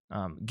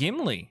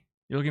 Gimli,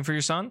 you're looking for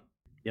your son?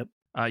 Yep.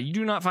 You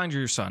do not find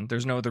your son.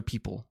 There's no other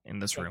people in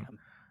this room.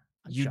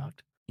 I'm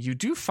shocked. You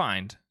do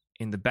find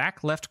in the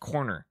back left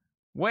corner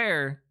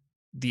where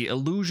the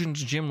illusioned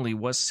Gimli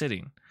was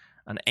sitting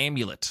an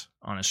amulet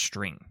on a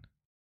string.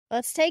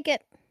 Let's take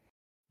it.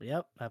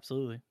 Yep,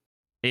 absolutely.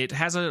 It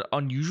has an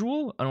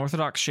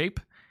unorthodox shape,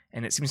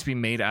 and it seems to be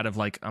made out of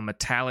like a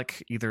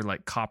metallic, either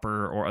like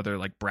copper or other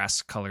like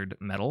brass colored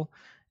metal.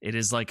 It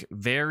is like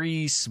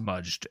very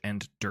smudged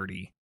and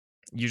dirty.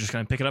 You just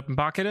gonna pick it up and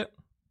pocket it?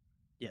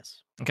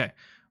 Yes. Okay.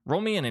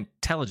 Roll me an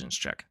intelligence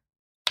check.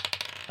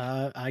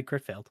 I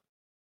crit failed.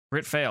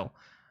 Crit fail.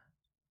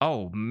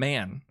 Oh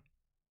man.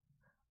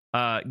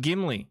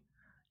 Gimli,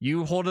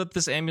 you hold up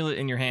this amulet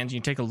in your hand, and you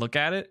take a look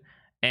at it,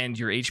 and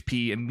your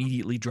HP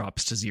immediately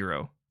drops to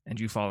 0, and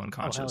you fall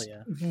unconscious.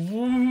 Oh, hell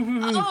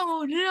yeah.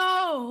 Oh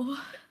no!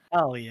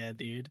 Hell yeah,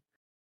 dude.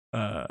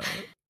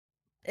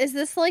 Is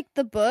this like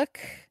the book?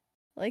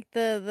 Like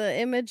the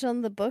image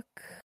on the book?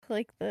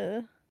 Like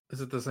the... Is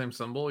it the same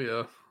symbol?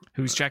 Yeah.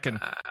 Who's checking?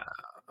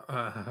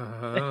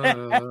 I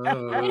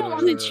don't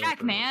want to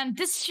check, man.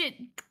 This shit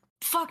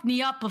fucked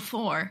me up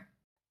before.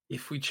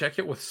 If we check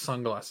it with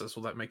sunglasses,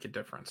 will that make a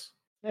difference?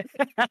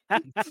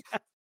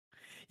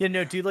 Yeah,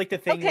 no, do like the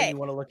thing when Okay. you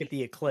want to look at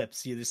the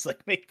eclipse. You just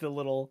like make the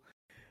little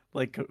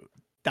like The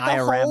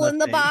diorama hole in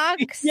the thing.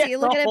 box? Yeah, You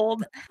look the at it... hole in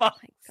the Oh box.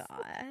 my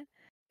god.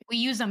 We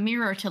use a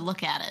mirror to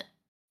look at it.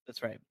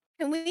 That's right.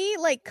 Can we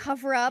like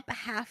cover up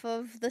half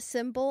of the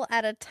symbol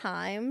at a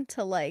time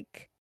to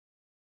like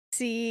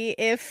see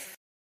if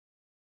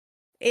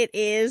it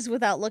is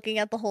without looking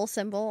at the whole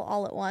symbol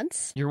all at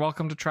once? You're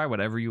welcome to try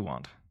whatever you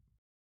want.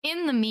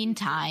 In the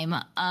meantime,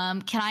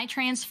 can I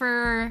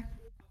transfer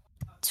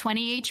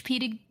 20 HP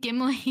to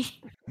Gimli?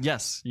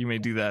 Yes, you may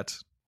do that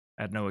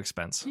at no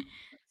expense.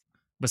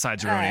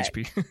 Besides your own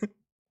HP.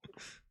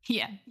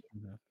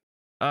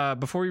 Yeah.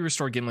 Before we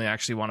restore Gimli, I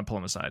actually want to pull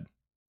him aside,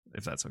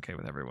 if that's okay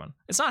with everyone.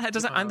 It's not. It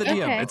doesn't. I'm the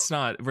DM. Okay. It's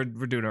not. We're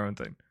doing our own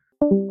thing.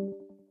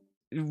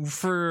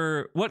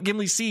 For what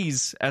Gimli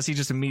sees as he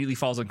just immediately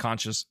falls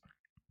unconscious,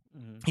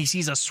 he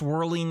sees a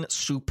swirling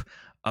soup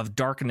of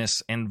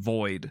darkness and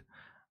void,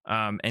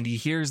 and he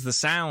hears the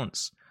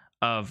sounds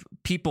of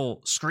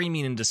people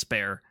screaming in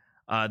despair.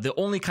 The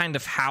only kind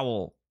of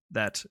howl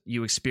that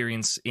you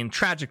experience in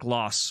tragic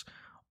loss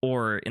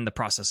or in the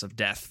process of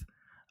death.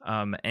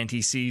 And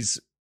he sees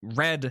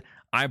red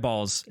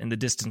eyeballs in the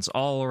distance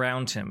all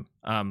around him,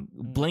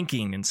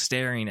 blinking and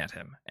staring at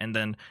him. And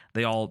then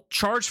they all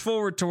charge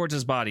forward towards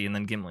his body, and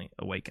then Gimli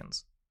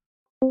awakens.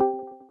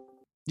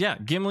 Yeah,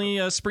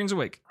 Gimli springs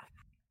awake.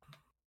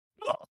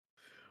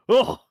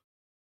 Oh,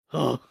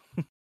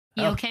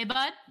 You okay,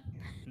 bud?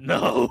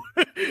 no.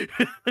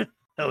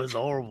 That was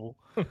horrible.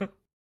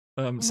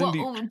 Cindy,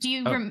 What, do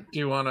you Do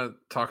you want to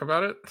talk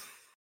about it?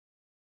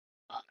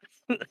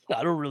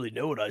 I don't really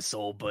know what I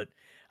saw, but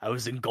I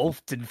was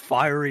engulfed in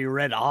fiery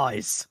red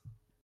eyes.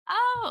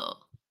 Oh.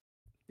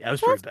 That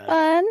was That's pretty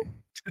bad. fun.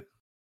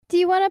 Do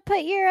you want to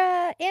put your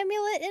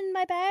amulet in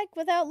my bag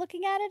without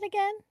looking at it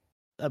again?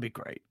 That'd be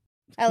great.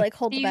 I like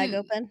hold Do the bag you-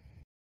 open.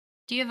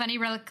 Do you have any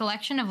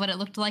recollection of what it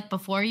looked like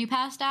before you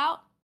passed out?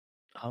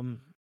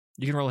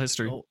 you can roll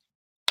history.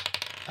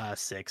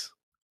 6.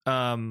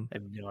 I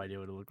have no idea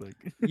what it looked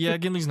like. Yeah,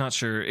 Gimli's not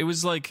sure. It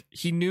was like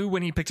he knew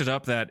when he picked it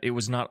up that it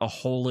was not a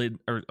holid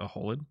or a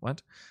holid.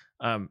 What?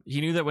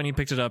 He knew that when he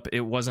picked it up,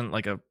 it wasn't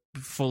like a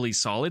fully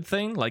solid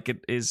thing. Like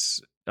it is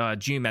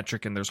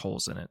geometric and there's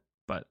holes in it.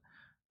 But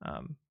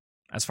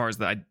as far as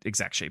the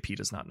exact shape, he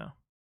does not know.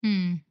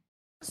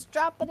 Just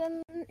drop it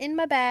in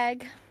my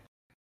bag.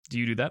 Do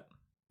you do that?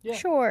 Yeah.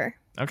 Sure.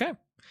 Okay.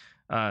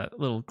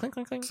 Little clink,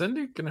 clink, clink.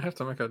 Cindy gonna have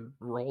to make a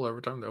roll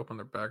every time they open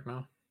their bag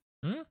now.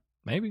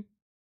 Maybe.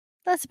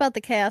 That's about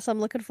the chaos I'm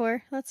looking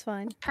for. That's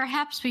fine.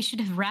 Perhaps we should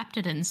have wrapped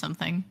it in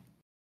something.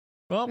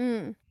 Well,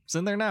 Mm. it's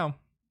in there now.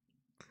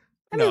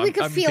 I No, mean, we I'm-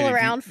 could I'm feel kidding.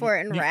 around for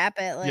it and you- wrap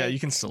it. Like, Yeah, you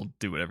can still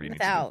do whatever you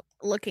without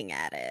looking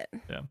at it.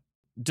 need to do.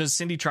 Does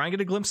Cindy try and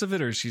get a glimpse of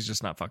it, or she's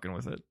just not fucking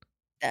with it?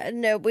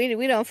 No, we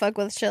don't fuck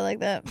with shit like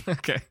that.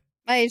 Okay.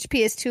 My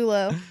HP is too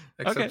low.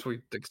 Except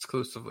we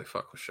exclusively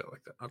fuck with shit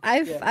like that.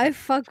 Okay. I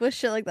fuck with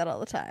shit like that all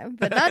the time,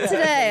 but not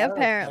today.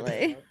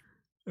 Apparently,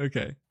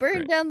 Okay. burn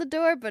great. down the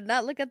door, but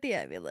not look at the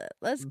amulet.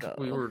 Let's go.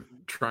 We were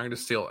trying to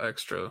steal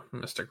extra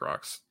mystic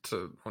rocks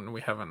to when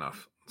we have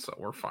enough, so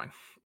we're fine.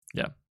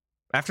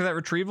 After that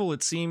retrieval,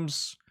 it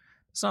seems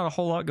there's not a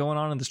whole lot going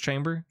on in this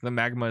chamber. The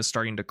magma is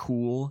starting to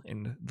cool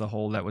in the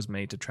hole that was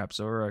made to trap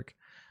Zorak.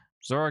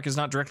 Zorak is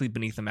not directly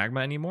beneath the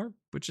magma anymore,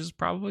 which is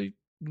probably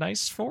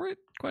nice for it? ?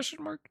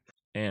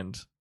 And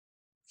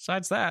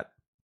besides that,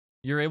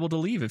 you're able to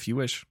leave if you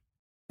wish.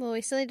 Well,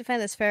 we still need to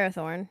find this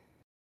Ferrothorn.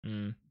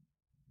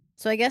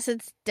 So I guess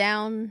it's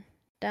down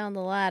the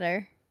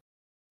ladder.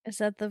 Is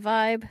that the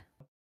vibe?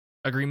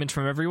 Agreement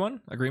from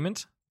everyone?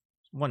 Agreement?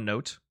 One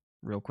note,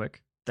 real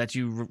quick, that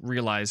you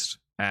realized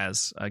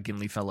as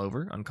Gimli fell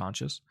over,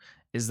 unconscious,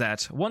 is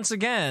that, once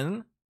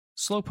again,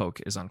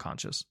 Slowpoke is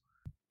unconscious.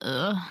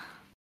 Ugh.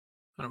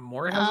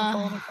 Mori hasn't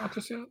fallen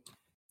unconscious yet?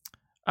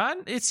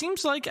 It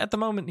seems like, at the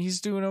moment, he's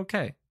doing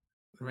okay.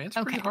 The man's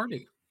pretty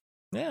hardy.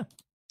 Yeah.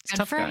 It's a Good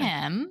tough for guy.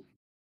 him.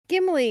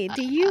 Gimli,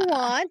 do you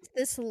want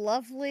this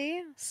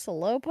lovely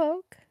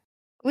Slowpoke?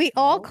 We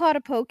all caught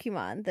a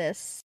Pokemon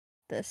this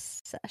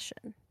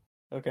session.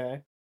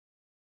 Okay.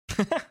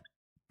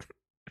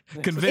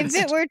 Convinced.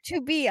 If it were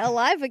to be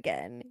alive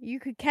again, you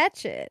could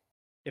catch it.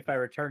 If I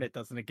return it,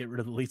 doesn't it get rid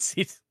of the lead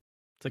seed?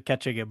 So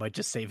catching it might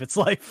just save its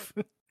life.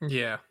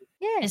 Yeah.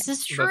 Yeah. Is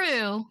this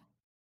true?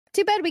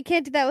 Too bad we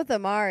can't do that with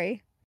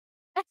Amari.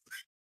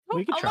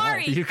 We could try.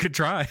 Amari, You could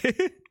try.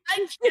 I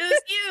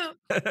choose you.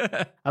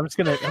 I'll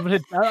think the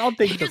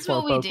Here's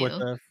what we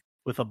Slowpoke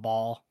with a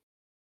ball.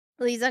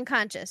 Well, he's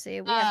unconscious, so we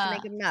have to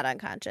make him not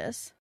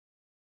unconscious.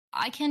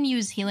 I can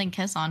use Healing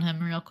Kiss on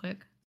him real quick.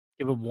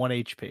 Give him 1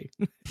 HP.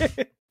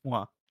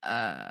 Wow.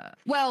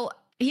 Well,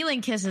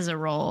 Healing Kiss is a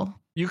roll.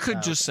 You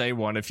could just say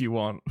one if you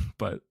want,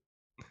 but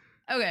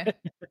Okay.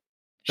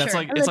 that's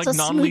Sure. like it's like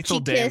little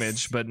non-lethal smoochy kiss.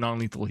 damage, but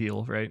non-lethal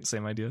heal, right?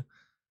 Same idea.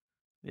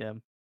 Yeah.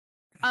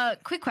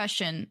 Quick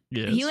question.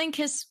 Yes. Healing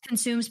Kiss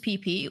consumes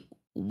PP.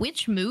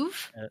 Which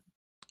move? You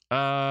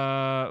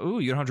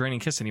don't have Draining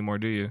Kiss anymore,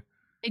 do you?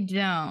 I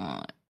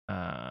don't.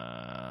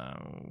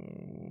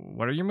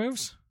 What are your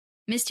moves?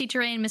 Misty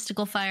Terrain,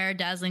 Mystical Fire,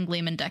 Dazzling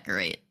Gleam, and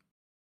Decorate.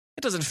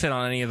 It doesn't fit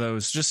on any of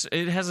those. Just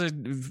it has a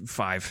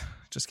 5.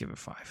 Just give it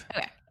 5.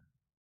 Okay.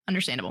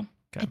 Understandable.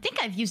 Okay. I think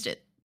I've used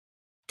it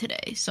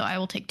today, so I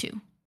will take 2.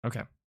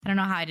 Okay. I don't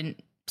know how I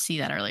didn't see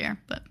that earlier,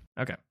 but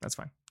Okay, that's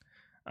fine.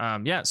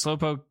 Yeah,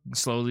 Slowpoke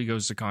slowly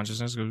goes to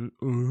consciousness, goes,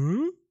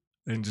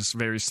 and just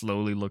very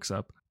slowly looks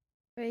up.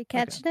 Are you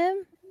catching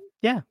him?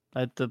 Yeah.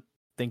 I had to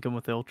think him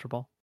with the Ultra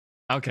Ball.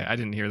 Okay, I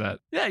didn't hear that.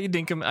 Yeah, you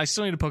dink him. I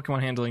still need a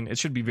Pokemon handling. It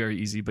should be very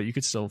easy, but you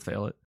could still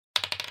fail it.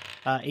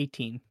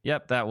 18.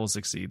 Yep, that will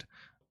succeed.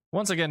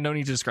 Once again, no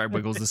need to describe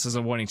Wiggles. This is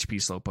a 1 HP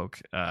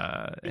Slowpoke,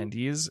 and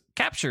he is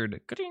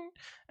captured.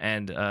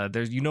 And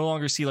you no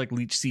longer see like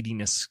leech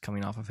seediness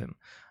coming off of him.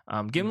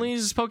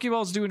 Gimli's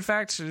Pokeballs do in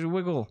fact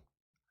wiggle.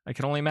 I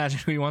can only imagine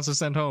who he wants to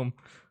send home.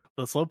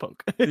 The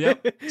Slowpoke.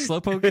 Yep,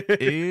 Slowpoke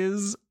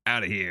is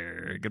out of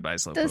here. Goodbye,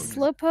 Slowpoke. Does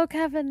Slowpoke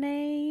have a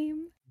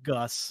name?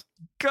 Gus.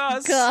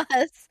 Gus.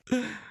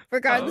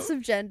 Regardless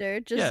of gender,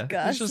 just Yeah,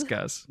 Gus. it's just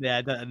Gus.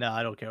 Yeah, no,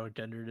 I don't care what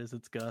gender it is.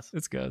 It's Gus.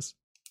 It's Gus.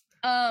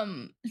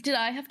 did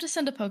I have to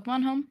send a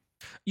Pokemon home?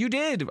 You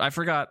did. I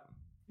forgot.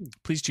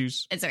 Please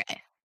choose. It's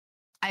okay.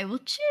 I will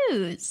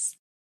choose.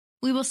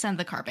 We will send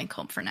the Carbink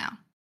home for now.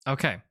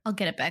 Okay. I'll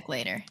get it back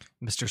later.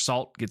 Mr.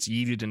 Salt gets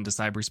yeeted into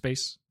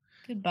cyberspace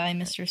Goodbye,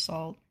 Mr.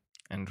 Salt.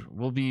 and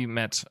will be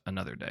met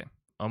another day.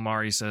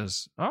 Omari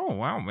says, "Oh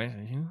wow,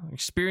 man, you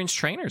experienced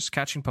trainers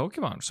catching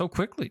Pokemon so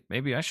quickly.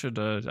 Maybe I could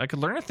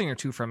learn a thing or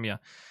two from you."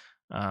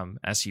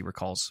 As he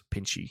recalls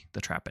Pinchy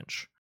the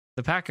Trapinch.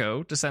 The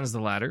Paco descends the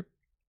ladder,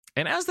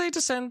 and as they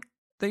descend,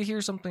 they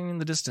hear something in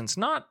the distance.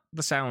 Not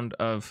the sound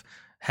of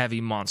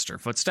heavy monster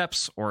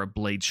footsteps or a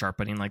blade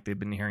sharpening like they've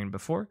been hearing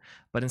before,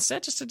 but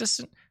instead just a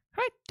distant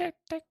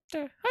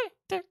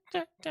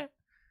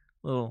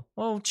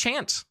little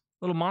chant,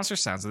 little monster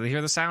sounds. They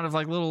hear the sound of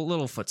like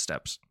little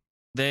footsteps.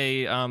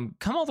 They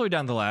come all the way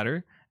down the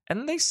ladder,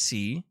 and they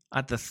see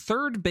at the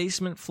 3rd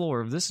basement floor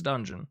of this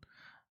dungeon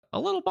a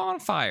little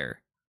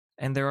bonfire,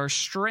 and there are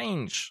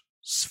strange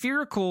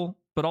spherical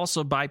but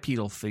also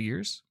bipedal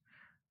figures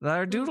that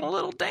are doing a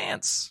little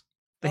dance.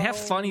 They have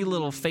funny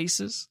little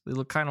faces. They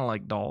look kind of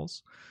like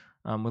dolls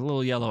with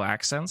little yellow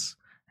accents,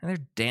 and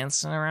they're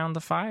dancing around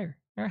the fire.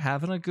 They're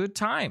having a good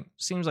time.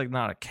 Seems like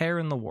not a care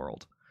in the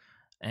world.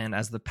 And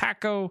as the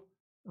Paco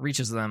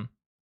reaches them,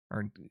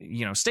 or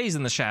stays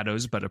in the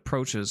shadows but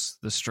approaches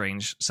the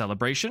strange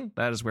celebration,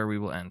 that is where we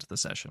will end the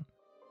session.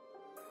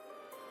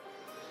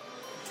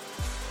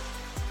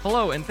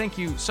 Hello, and thank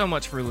you so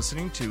much for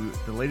listening to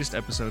the latest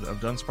episode of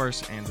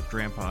Dunsparce and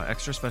Drampa.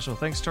 Extra special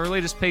thanks to our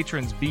latest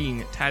patrons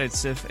being Tatted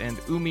Sif and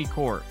Umi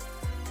Core.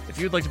 If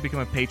you'd like to become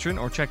a patron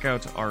or check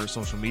out our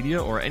social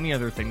media or any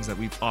other things that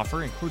we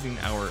offer, including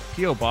our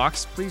P.O.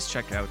 Box, please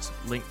check out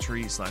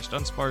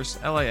linktree/Dunsparce,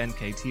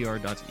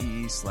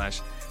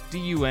 linktr.ee/DUNSPARCE.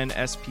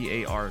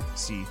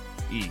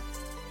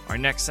 Our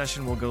next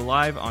session will go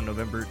live on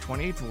November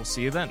 28th. We'll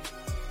see you then.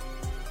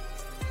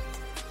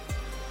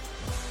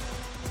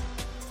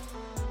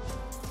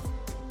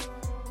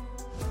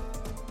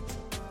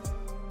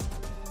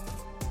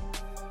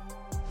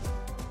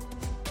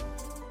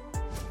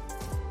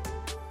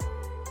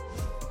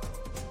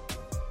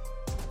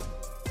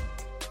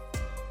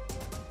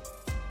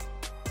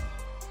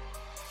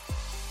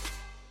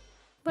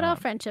 But all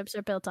friendships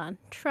are built on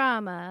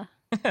trauma.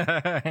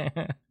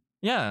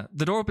 Yeah,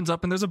 the door opens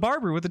up and there's a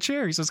barber with a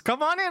chair. He says,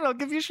 "Come on in, I'll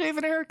give you a shave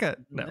and a haircut."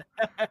 No,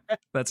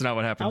 that's not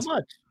what happens.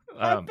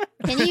 How much?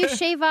 Can you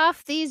shave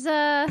off these leech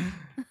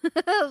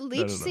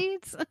No.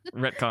 seeds?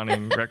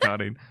 Retconning.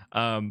 No,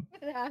 I'm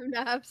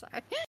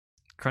sorry.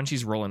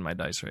 Crunchy's rolling my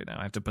dice right now.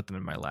 I have to put them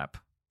in my lap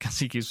because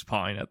he keeps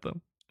pawing at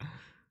them.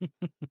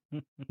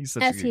 He's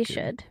such As a good he kid.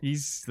 should.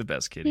 He's the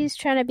best kid. He's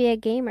trying to be a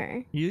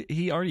gamer.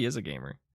 He already is a gamer.